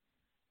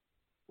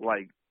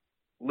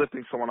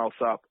lifting someone else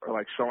up, or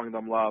like showing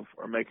them love,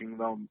 or making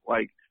them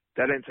like,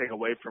 that didn't take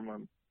away from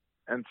him.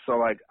 And so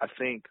like, I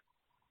think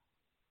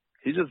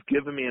he's just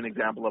given me an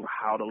example of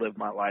how to live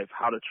my life,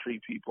 how to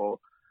treat people,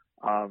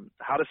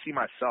 how to see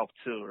myself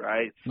too,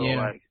 right? So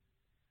like,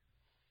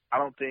 I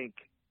don't think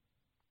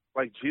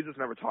like Jesus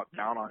never talked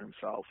down on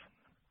himself.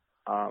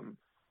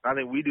 I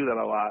think we do that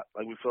a lot.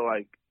 Like, we feel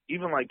like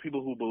even like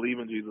people who believe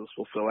in Jesus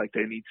will feel like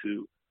they need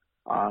to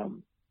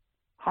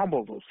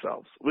humble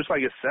themselves, which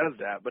like it says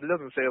that, but it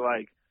doesn't say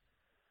like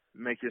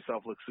make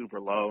yourself look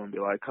super low and be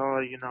like, oh,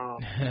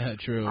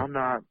 True. I'm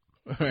not,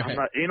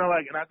 like,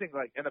 and I think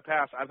like in the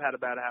past I've had a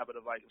bad habit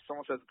of like, if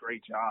someone says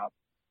great job,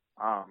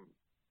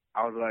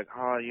 I was like,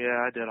 oh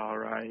yeah, I did all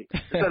right,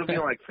 instead of being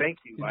like, thank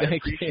you, I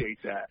appreciate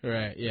that.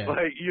 Right. Yeah.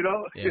 Like,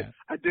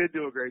 I did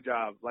do a great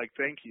job. Like,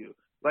 thank you.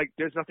 Like,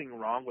 there's nothing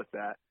wrong with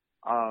that.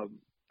 And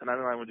I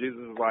think like when Jesus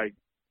is like,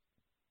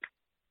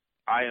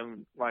 I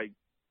am like,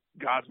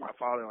 God's my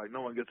father, like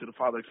no one gets to the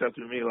Father except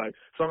through me. Like,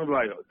 someone be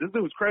like, this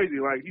dude's crazy.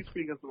 Like, he's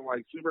speaking some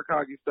like super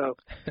cocky stuff.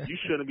 You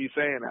shouldn't be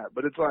saying that.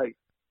 But it's like,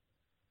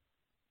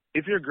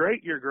 if you're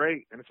great, you're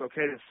great, and it's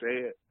okay to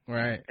say it.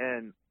 Right.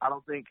 And I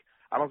don't think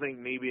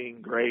me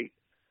being great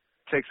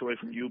takes away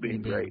from you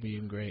being great.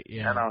 Being great.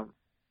 Yeah. And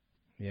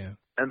yeah.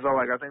 And so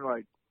like, I think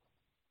like,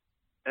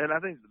 and I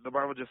think the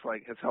Bible just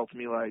like has helped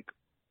me like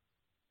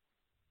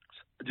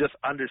just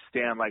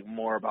understand like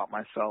more about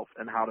myself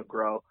and how to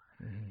grow.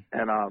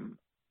 And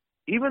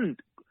even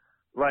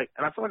like,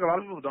 and I feel like a lot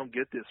of people don't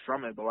get this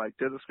from it, but like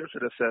there's a scripture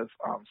that says,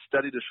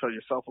 study to show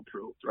yourself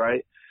approved,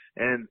 right?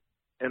 And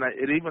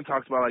it even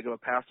talks about like, if a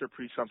pastor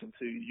preach something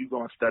to you, you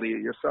go and study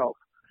it yourself.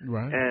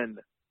 Right. And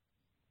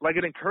like,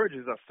 it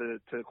encourages us to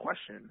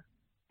question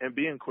and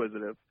be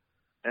inquisitive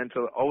and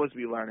to always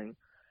be learning.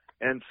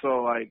 And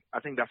so like, I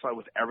think that's why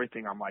with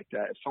everything I'm like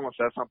that. If someone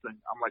says something,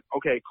 I'm like,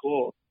 okay,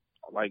 cool.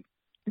 Like,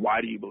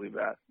 why do you believe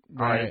that? Right.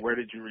 All right, where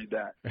did you read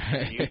that?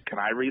 Can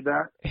I read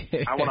that?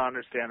 I want to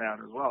understand that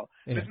as well.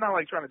 Yeah. It's not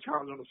like trying to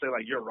challenge them to say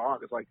like, you're wrong.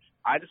 It's like,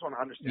 I just want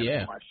to understand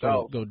it for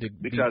myself. Go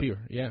dig because deeper.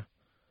 Yeah.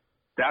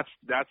 That's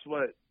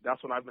what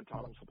I've been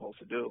taught I'm supposed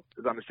to do,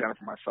 is understand it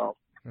for myself.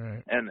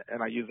 Right.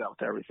 And I use that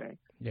with everything.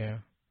 Yeah.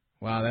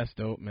 Wow, that's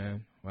dope,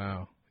 man.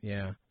 Wow.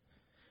 Yeah.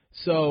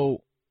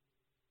 So,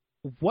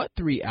 what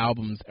 3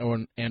 albums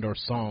or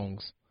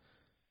songs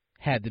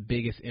had the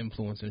biggest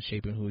influence in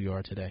shaping who you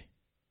are today?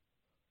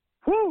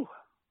 Whew.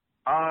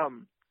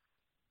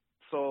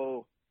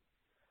 So,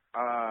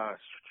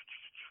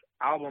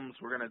 albums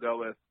we're gonna go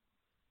with.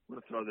 I'm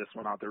gonna throw this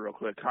one out there real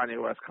quick.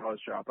 Kanye West, College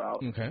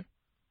Dropout. Okay.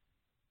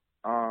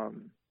 A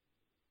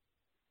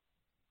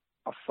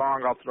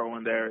song I'll throw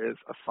in there is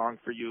A Song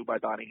for You by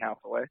Donny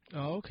Hathaway.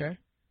 Oh, okay.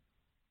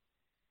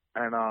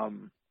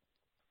 And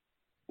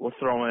we'll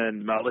throw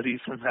in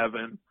Melodies from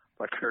Heaven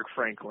by Kirk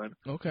Franklin.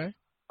 Okay.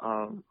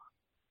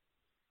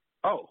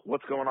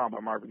 What's Going On by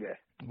Marvin Gaye.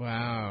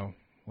 Wow.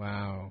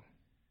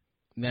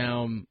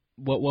 Now,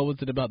 what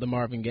was it about the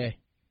Marvin Gaye?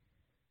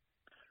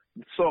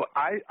 So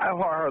I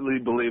wholeheartedly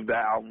believe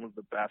that album was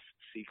the best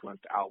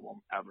sequenced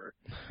album ever.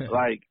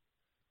 Like,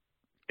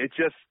 it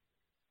just,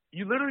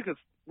 you literally could,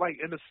 like,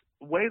 in this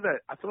way that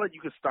I feel like you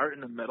could start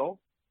in the middle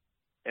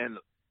and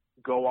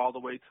go all the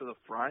way to the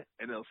front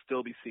and it'll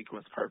still be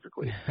sequenced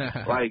perfectly.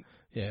 Like,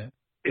 yeah,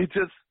 it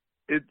just,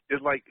 it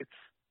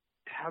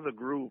has a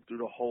groove through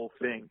the whole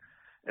thing,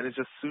 and it's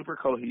just super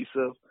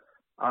cohesive.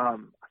 I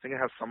think it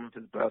has some of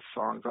his best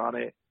songs on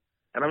it.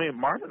 And I mean,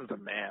 Marvin's the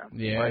man.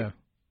 Yeah. Like,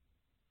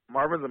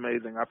 Marvin's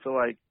amazing. I feel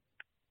like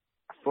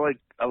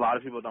a lot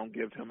of people don't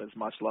give him as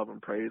much love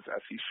and praise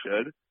as he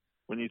should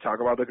when you talk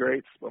about the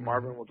greats, but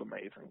Marvin was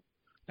amazing.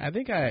 I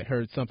think I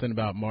heard something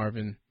about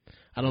Marvin.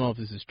 I don't know if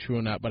this is true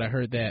or not, but I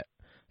heard that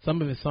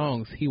some of his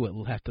songs he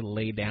would have to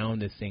lay down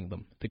to sing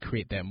them to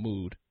create that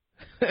mood.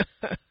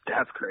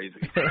 That's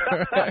crazy.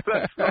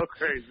 That's so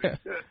crazy.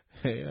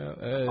 Yeah,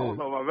 I don't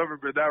know if I've ever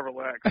been that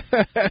relaxed.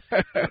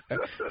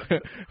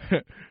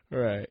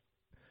 Right.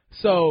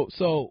 So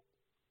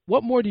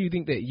what more do you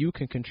think that you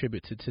can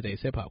contribute to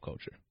today's hip-hop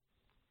culture?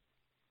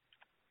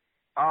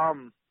 I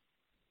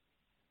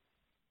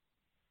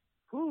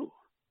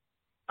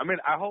mean,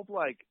 I hope,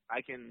 like,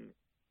 I can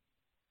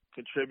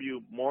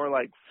contribute more,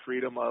 like,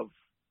 freedom of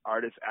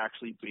artists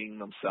actually being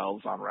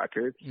themselves on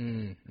records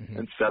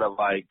instead of,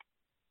 like,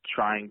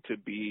 trying to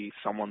be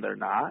someone they're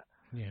not.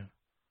 Yeah.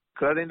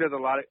 Because I think there's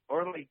a lot of,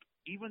 or, like,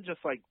 even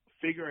just, like,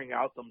 figuring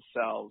out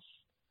themselves,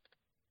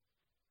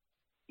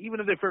 even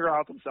if they figure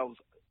out themselves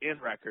in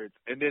records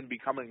and then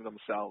becoming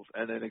themselves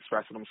and then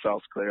expressing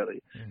themselves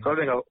clearly. So I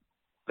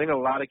think a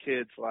lot of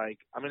kids, like,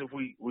 I mean, if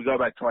we go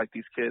back to, like,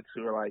 these kids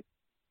who are, like,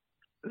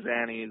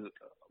 Zannies,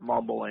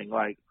 mumbling,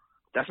 like,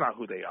 that's not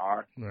who they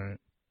are. Right.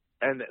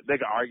 And they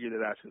can argue that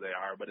that's who they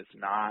are, but it's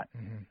not.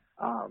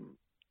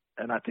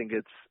 And I think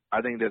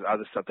there's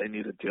other stuff they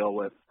need to deal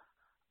with.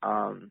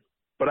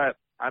 But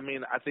I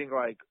mean, I think,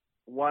 like,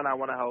 one, I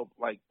want to help,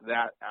 like,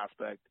 that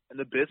aspect. And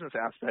the business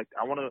aspect,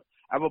 I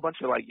have a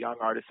bunch of, like, young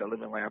artists that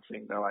live in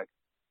Lansing that, like,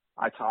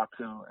 I talk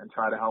to and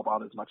try to help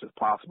out as much as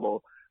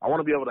possible. I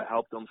want to be able to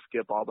help them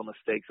skip all the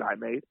mistakes I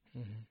made,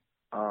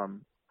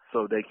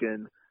 so they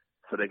can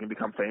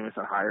become famous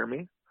and hire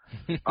me.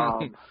 That's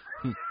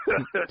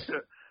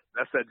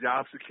that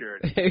job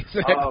security.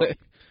 Exactly.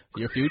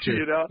 Your future.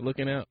 You know?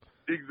 Looking out.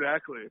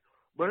 Exactly.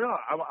 But no,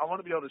 I want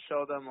to be able to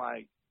show them,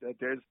 like, that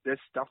there's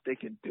stuff they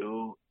can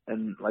do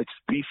and, like,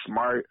 just be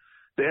smart.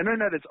 The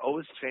internet is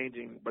always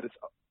changing, but it's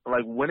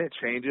like when it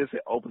changes,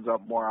 it opens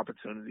up more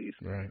opportunities.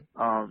 Right.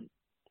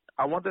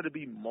 I want there to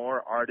be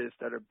more artists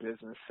that are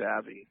business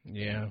savvy.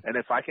 Yeah. And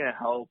if I can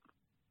help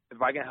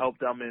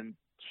them in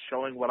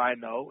showing what I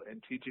know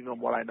and teaching them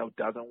what I know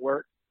doesn't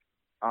work,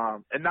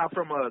 and not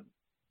from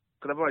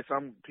because I feel like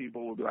some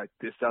people will be like,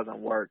 this doesn't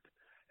work,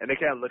 and they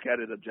can't look at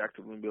it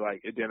objectively and be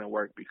like, it didn't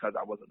work because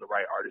I wasn't the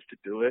right artist to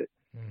do it.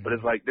 But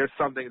it's like, there's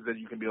some things that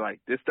you can be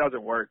like, this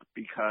doesn't work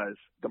because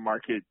the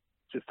market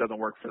just doesn't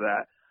work for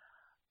that.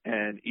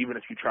 And even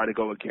if you try to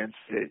go against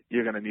it,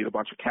 you're going to need a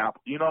bunch of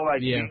capital. You know,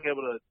 like, being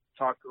able to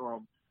talk to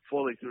them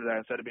fully through that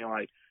instead of being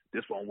like,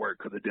 this won't work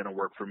because it didn't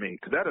work for me.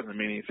 Because that doesn't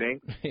mean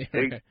anything.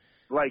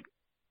 Like,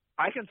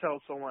 I can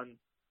tell someone,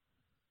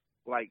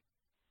 like,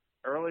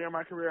 earlier in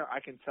my career,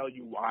 I can tell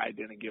you why I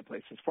didn't get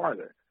places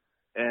farther.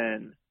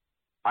 And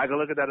I can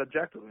look at that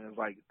objectively. And it's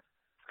like,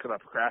 it's because I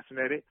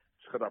procrastinated.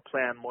 It's because I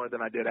planned more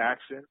than I did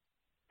action.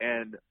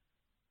 And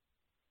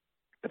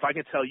if I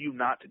can tell you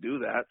not to do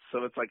that,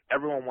 so it's like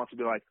everyone wants to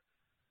be like,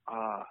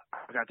 I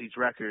got these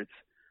records.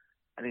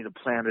 I need to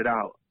plan it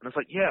out. And it's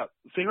like, yeah,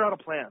 figure out a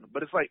plan.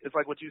 But it's like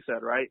what you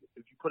said, right?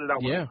 If you put it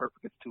out when it's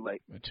perfect, it's too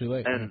late. Too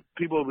late. And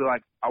people will be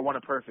like, I want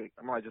it perfect.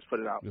 I'm like, just put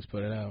it out. Just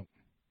put it out.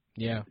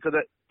 Yeah. Because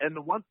and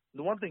the one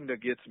thing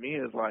that gets me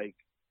is like,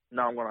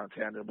 no, I'm going on a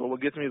tangent, but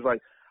what gets me is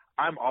like,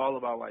 I'm all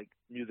about like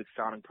music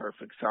sounding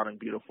perfect, sounding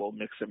beautiful,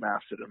 mixed and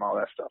mastered and all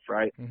that stuff,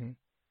 right?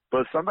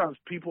 But sometimes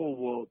people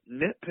will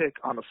nitpick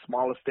on the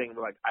smallest thing,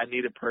 like, I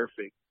need it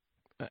perfect.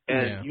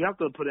 And you have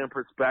to put in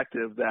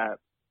perspective that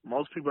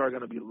most people are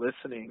going to be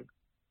listening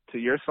to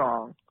your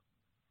song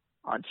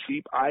on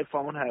cheap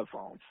iPhone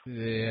headphones.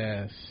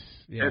 Yes.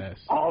 And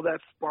all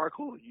that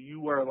sparkle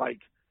you are,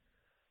 like,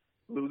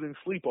 losing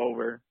sleep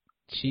over,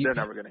 they're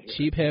never going to hear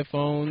cheap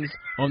headphones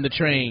on the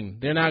train.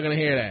 They're not going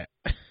to hear that.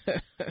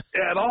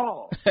 At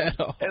all. At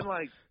all. And,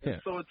 like,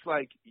 so it's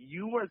like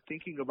you are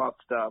thinking about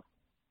stuff.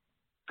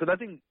 Because I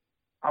think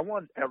I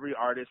want every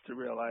artist to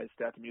realize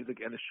that the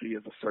music industry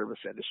is a service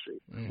industry.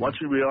 Once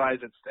you realize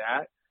it's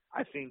that,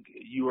 I think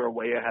you are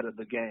way ahead of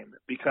the game,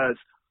 because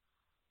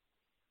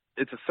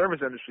it's a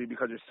service industry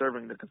because you're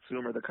serving the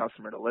consumer, the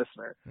customer, the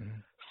listener.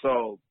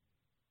 So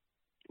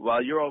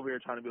while you're over here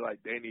trying to be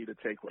like, they need to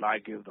take what I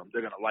give them,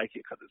 they're going to like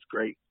it because it's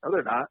great. No,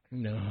 they're not.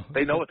 No.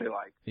 They know what they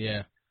like.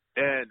 Yeah.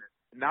 And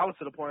now it's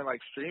to the point,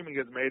 like, streaming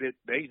has made it,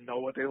 they know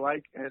what they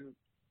like and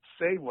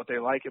save what they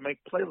like and make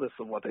playlists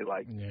of what they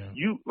like. Yeah.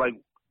 You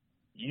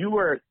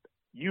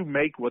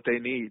make what they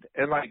need.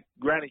 And, like,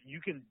 granted,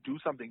 you can do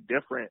something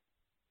different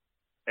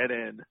and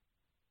then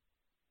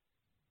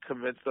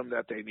convince them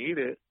that they need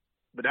it,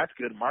 but that's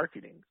good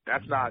marketing.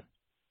 That's not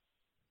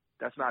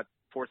that's not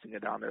forcing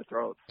it down their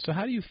throats. So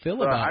how do you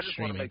feel about I just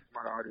streaming? want to make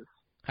smart artists.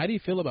 How do you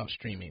feel about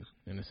streaming,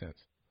 in a sense?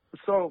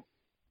 So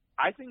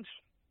I think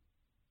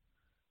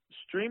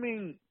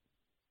streaming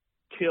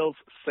kills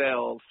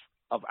sales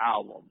of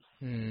albums.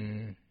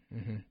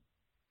 Mm-hmm.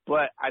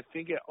 But I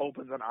think it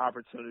opens an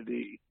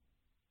opportunity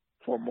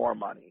for more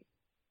money.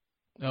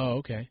 Oh,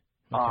 okay.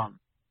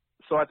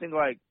 So I think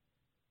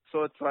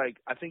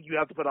I think you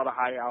have to put out a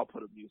higher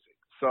output of music.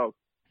 So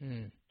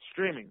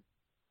streaming,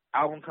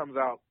 album comes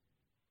out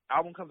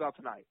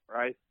tonight,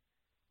 right?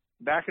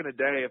 Back in the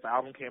day, if an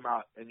album came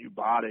out and you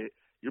bought it,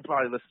 you'd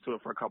probably listen to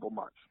it for a couple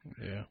months.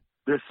 Yeah.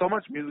 There's so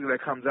much music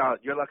that comes out,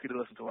 you're lucky to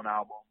listen to an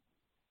album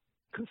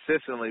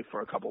consistently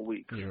for a couple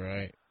weeks. You're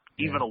right.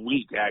 Even a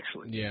week,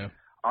 actually. Yeah.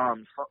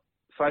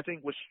 So I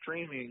think with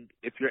streaming,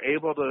 if you're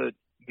able to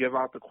give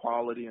out the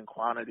quality and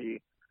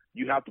quantity,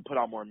 you have to put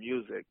out more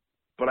music.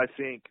 But I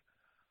think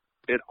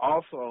it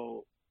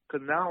also,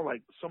 because now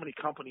like so many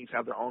companies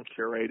have their own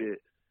curated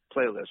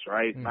playlists,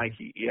 right? Mm-hmm.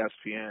 Nike,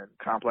 ESPN,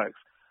 Complex.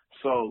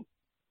 So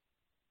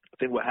I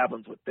think what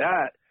happens with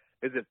that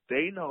is if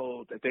they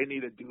know that they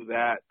need to do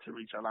that to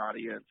reach an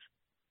audience,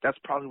 that's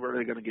probably where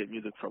they're going to get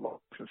music for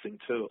licensing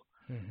too.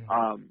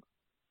 Mm-hmm.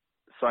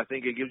 So I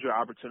think it gives you an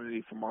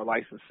opportunity for more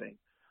licensing.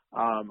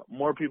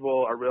 More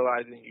people are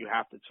realizing you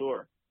have to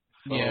tour.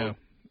 So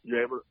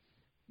you're able,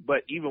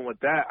 but even with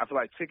that, I feel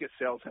like ticket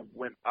sales have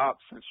went up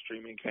since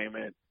streaming came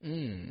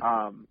in.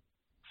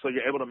 So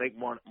you're able to make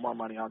more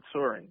money on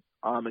touring.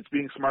 It's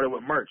being smarter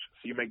with merch,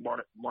 so you make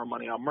more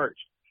money on merch.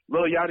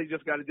 Lil Yachty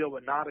just got to deal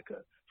with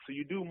Nautica, so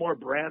you do more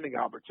branding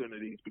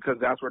opportunities because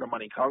that's where the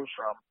money comes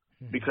from.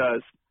 Mm-hmm.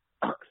 Because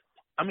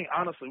I mean,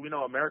 honestly, we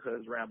know America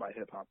is ran by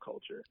hip hop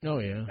culture. Oh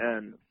yeah,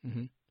 and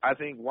I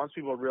think once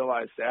people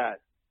realize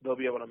that, they'll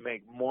be able to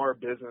make more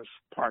business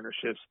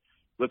partnerships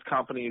with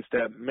companies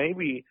that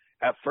maybe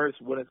at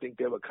first wouldn't think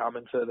they would come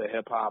into the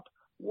hip hop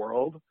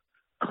world,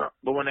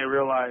 but when they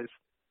realize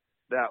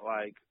that,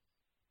 like,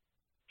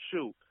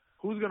 shoot,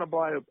 who's gonna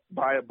buy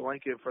a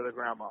blanket for their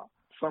grandma?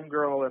 Some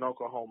girl in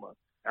Oklahoma,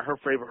 and her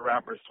favorite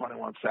rapper is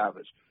 21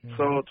 Savage. Mm-hmm.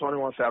 So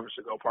 21 Savage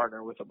should go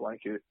partner with a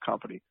blanket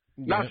company.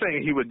 Yeah. Not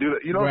saying he would do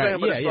that, you know what I'm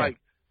saying? But it's like,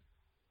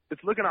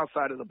 it's looking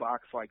outside of the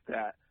box like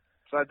that.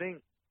 So I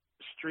think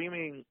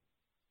streaming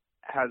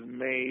has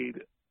made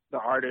the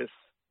artists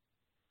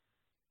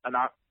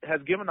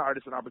has given the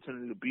artists an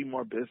opportunity to be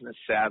more business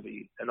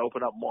savvy and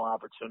open up more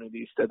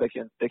opportunities that they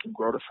can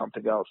grow to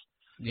something else.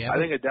 Yeah, I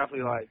think it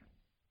definitely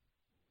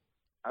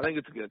I think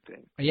it's a good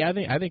thing. Yeah,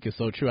 I think it's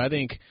so true. I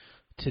think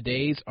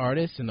today's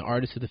artists and the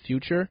artists of the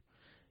future,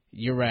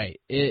 you're right.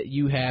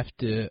 You have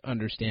to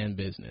understand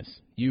business.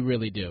 You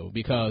really do,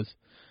 because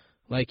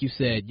like you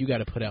said, you got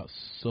to put out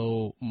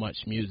so much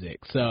music.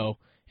 So,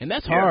 and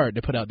that's hard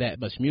to put out that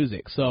much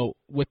music. So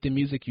with the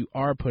music you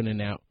are putting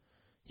out,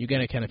 you got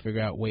to kind of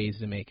figure out ways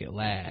to make it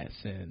last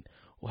and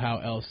how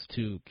else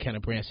to kind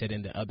of branch that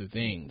into other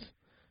things.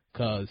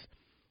 Because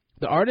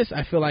the artist,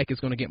 I feel like, is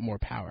going to get more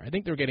power. I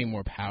think they're getting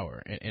more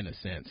power in a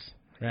sense,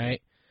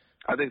 right?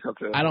 I think so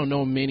too. I don't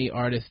know many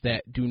artists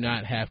that do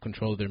not have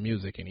control of their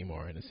music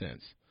anymore, in a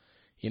sense,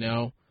 you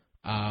know,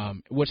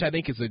 which I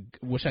think is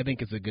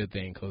a good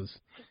thing, because,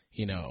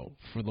 you know,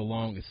 for the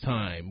longest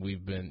time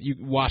you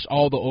watch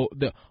all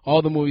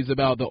the movies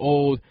about the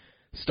old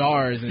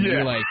stars, and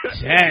you're like,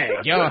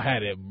 dang, y'all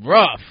had it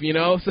rough, you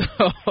know. So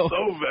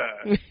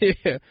bad.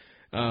 Yeah.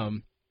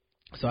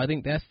 So I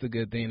think that's the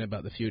good thing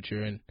about the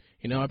future, and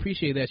you know, I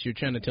appreciate that you're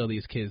trying to tell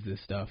these kids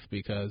this stuff,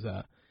 because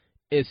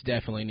it's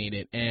definitely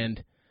needed,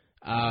 and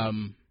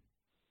the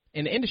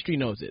industry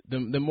knows it.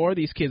 The more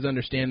these kids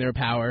understand their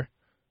power,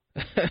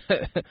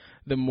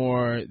 the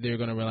more they're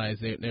going to realize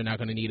they're not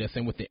going to need us.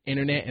 And with the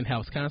internet and how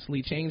it's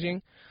constantly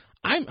changing,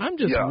 I'm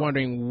just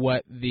wondering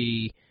what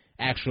the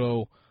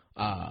actual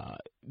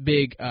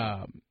big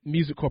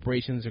music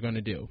corporations are going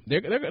to do.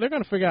 They're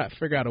going to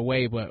figure out a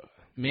way, but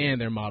man,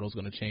 their model's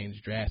going to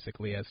change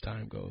drastically as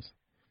time goes.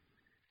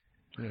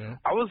 You know,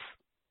 I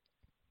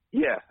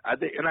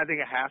think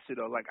it has to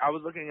though. Like, I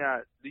was looking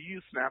at, do you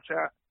use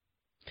Snapchat?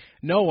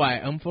 No,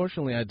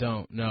 unfortunately I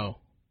don't. No.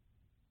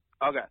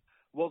 Okay.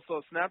 Well,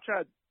 so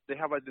Snapchat, they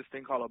have like this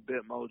thing called a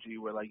Bitmoji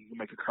where like you can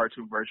make a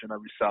cartoon version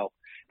of yourself,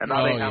 and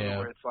now they have it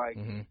where it's like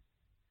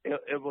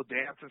it will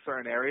dance in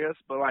certain areas,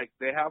 but like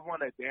they have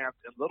one that danced,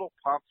 and Little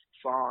Pump's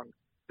song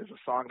is a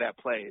song that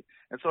played,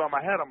 and so in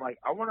my head I'm like,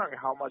 I wonder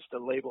how much the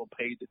label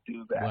paid to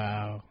do that.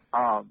 Wow.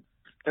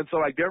 And so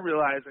like they're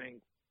realizing,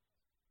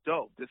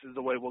 dope, this is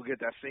the way we'll get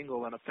that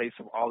single in the face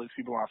of all these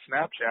people on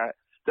Snapchat.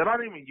 They're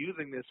not even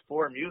using this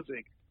for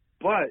music,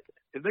 but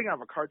if they can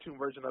have a cartoon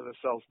version of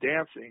themselves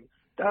dancing,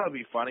 that would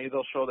be funny.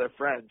 They'll show their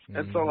friends.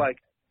 And so, like,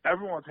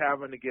 everyone's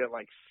having to get,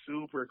 like,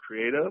 super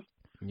creative.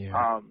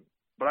 Yeah.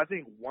 But I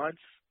think once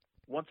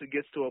it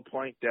gets to a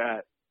point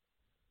that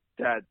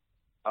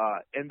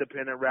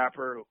independent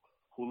rapper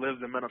who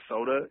lives in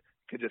Minnesota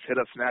can just hit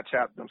up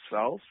Snapchat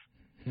themselves,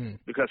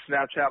 because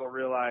Snapchat will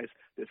realize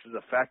this is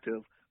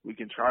effective, we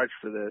can charge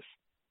for this,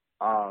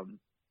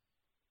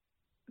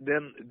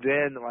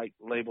 then like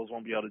labels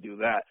won't be able to do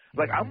that.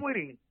 Like I'm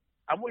waiting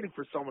I'm waiting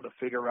for someone to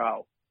figure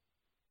out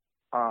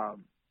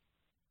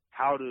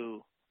how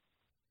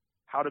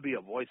to be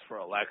a voice for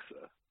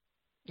Alexa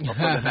or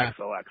for the next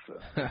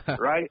Alexa,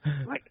 right?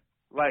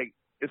 Like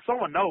if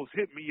someone knows,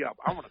 hit me up.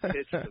 I want to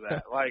pitch for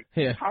that. Like,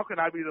 how can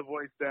I be the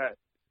voice that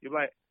you're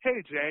like,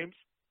 hey James,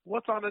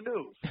 what's on the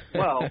news?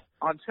 Well,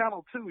 on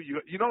Channel 2,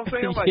 you know what I'm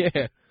saying?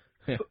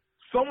 Like,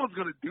 someone's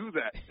gonna do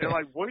that, and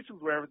like voice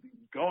is where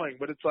everything's going.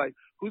 But it's like,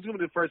 who's gonna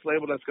be the first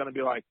label that's gonna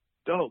be like,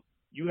 dope,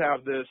 you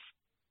have this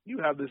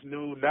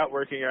new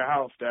network in your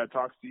house that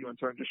talks to you and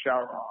turns your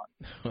shower on.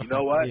 You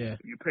know what?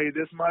 If you pay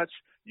this much,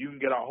 you can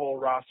get a whole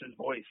roster's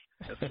voice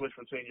and switch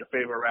between your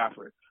favorite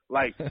rapper.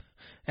 Like,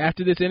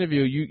 after this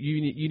interview,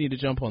 you need to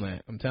jump on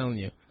that. I'm telling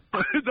you.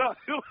 But I'm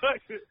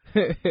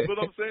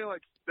saying,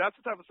 like, that's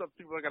the type of stuff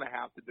people are gonna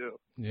have to do.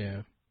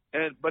 Yeah.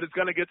 But it's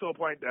gonna get to a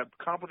point that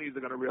companies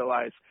are gonna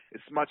realize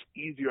it's much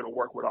easier to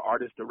work with an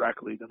artist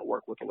directly than to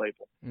work with a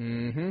label.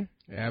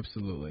 Mm-hmm.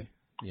 Absolutely.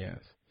 Yes.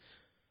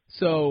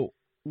 So,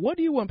 what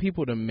do you want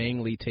people to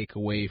mainly take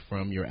away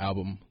from your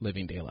album,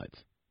 Living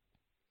Daylights?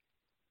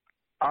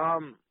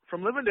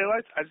 From Living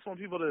Daylights, I just want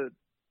people to,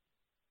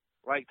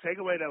 like, take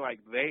away that, like,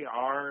 they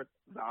are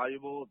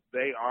valuable,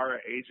 they are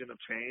an agent of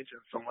change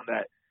and someone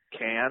that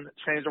can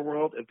change the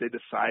world if they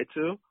decide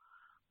to.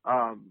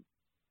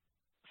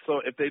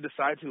 So if they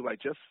decide to,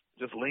 like, just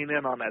lean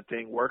in on that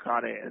thing, work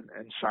on it,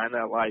 and shine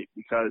that light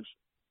because,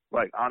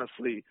 like,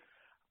 honestly,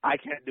 I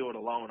can't do it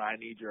alone. I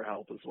need your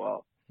help as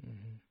well.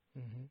 Mm-hmm.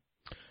 Mm-hmm.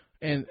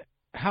 And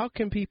how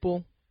can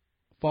people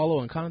follow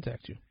and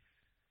contact you?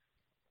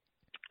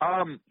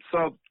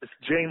 So it's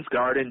James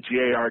Gardin,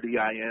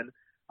 Gardin.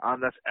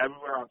 That's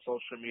everywhere on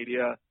social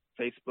media,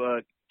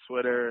 Facebook,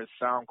 Twitter,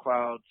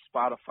 SoundCloud,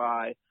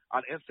 Spotify.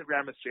 On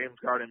Instagram, it's James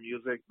Gardin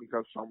Music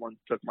because someone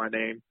took my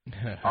name.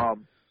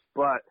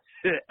 But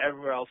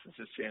everywhere else is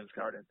just James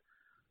Gardin.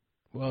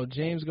 Well,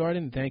 James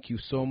Gardin, thank you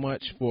so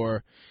much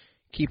for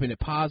keeping it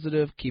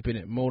positive, keeping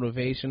it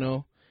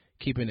motivational,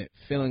 keeping it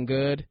feeling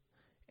good.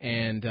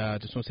 And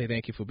just want to say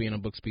thank you for being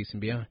on Books, Beats,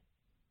 and Beyond.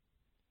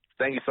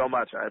 Thank you so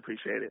much. I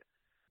appreciate it.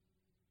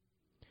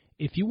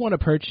 If you want to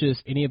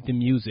purchase any of the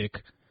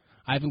music,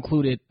 I've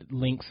included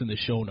links in the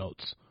show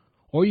notes.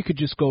 Or you could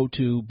just go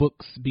to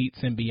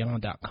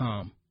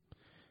booksbeatsandbeyond.com.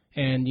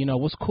 And, you know,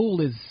 what's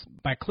cool is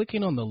by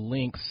clicking on the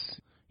links,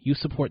 you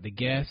support the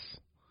guests,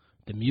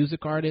 the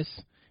music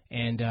artists,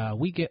 and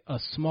we get a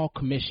small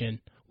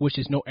commission, which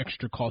is no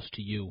extra cost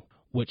to you,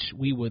 which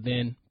we will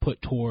then put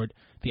toward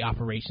the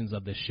operations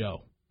of the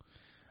show.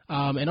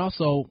 And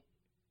also,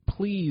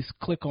 please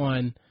click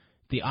on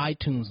the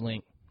iTunes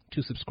link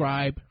to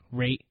subscribe,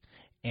 rate,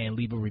 and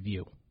leave a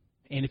review.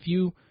 And if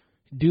you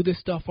do this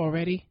stuff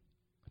already,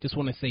 I just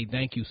want to say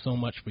thank you so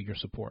much for your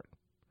support.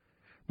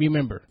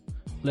 Remember,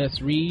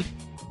 let's read,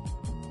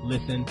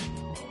 listen,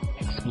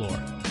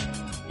 explore.